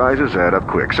cash prizes add up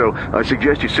quick. So I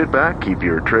suggest you sit back, keep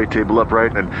your tray table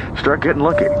upright, and start getting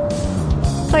lucky.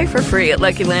 Play for free at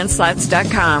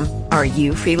LuckyLandSlots.com. Are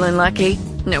you feeling lucky?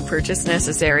 No purchase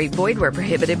necessary. Void where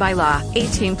prohibited by law.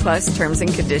 18+ terms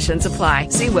and conditions apply.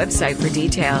 See website for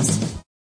details.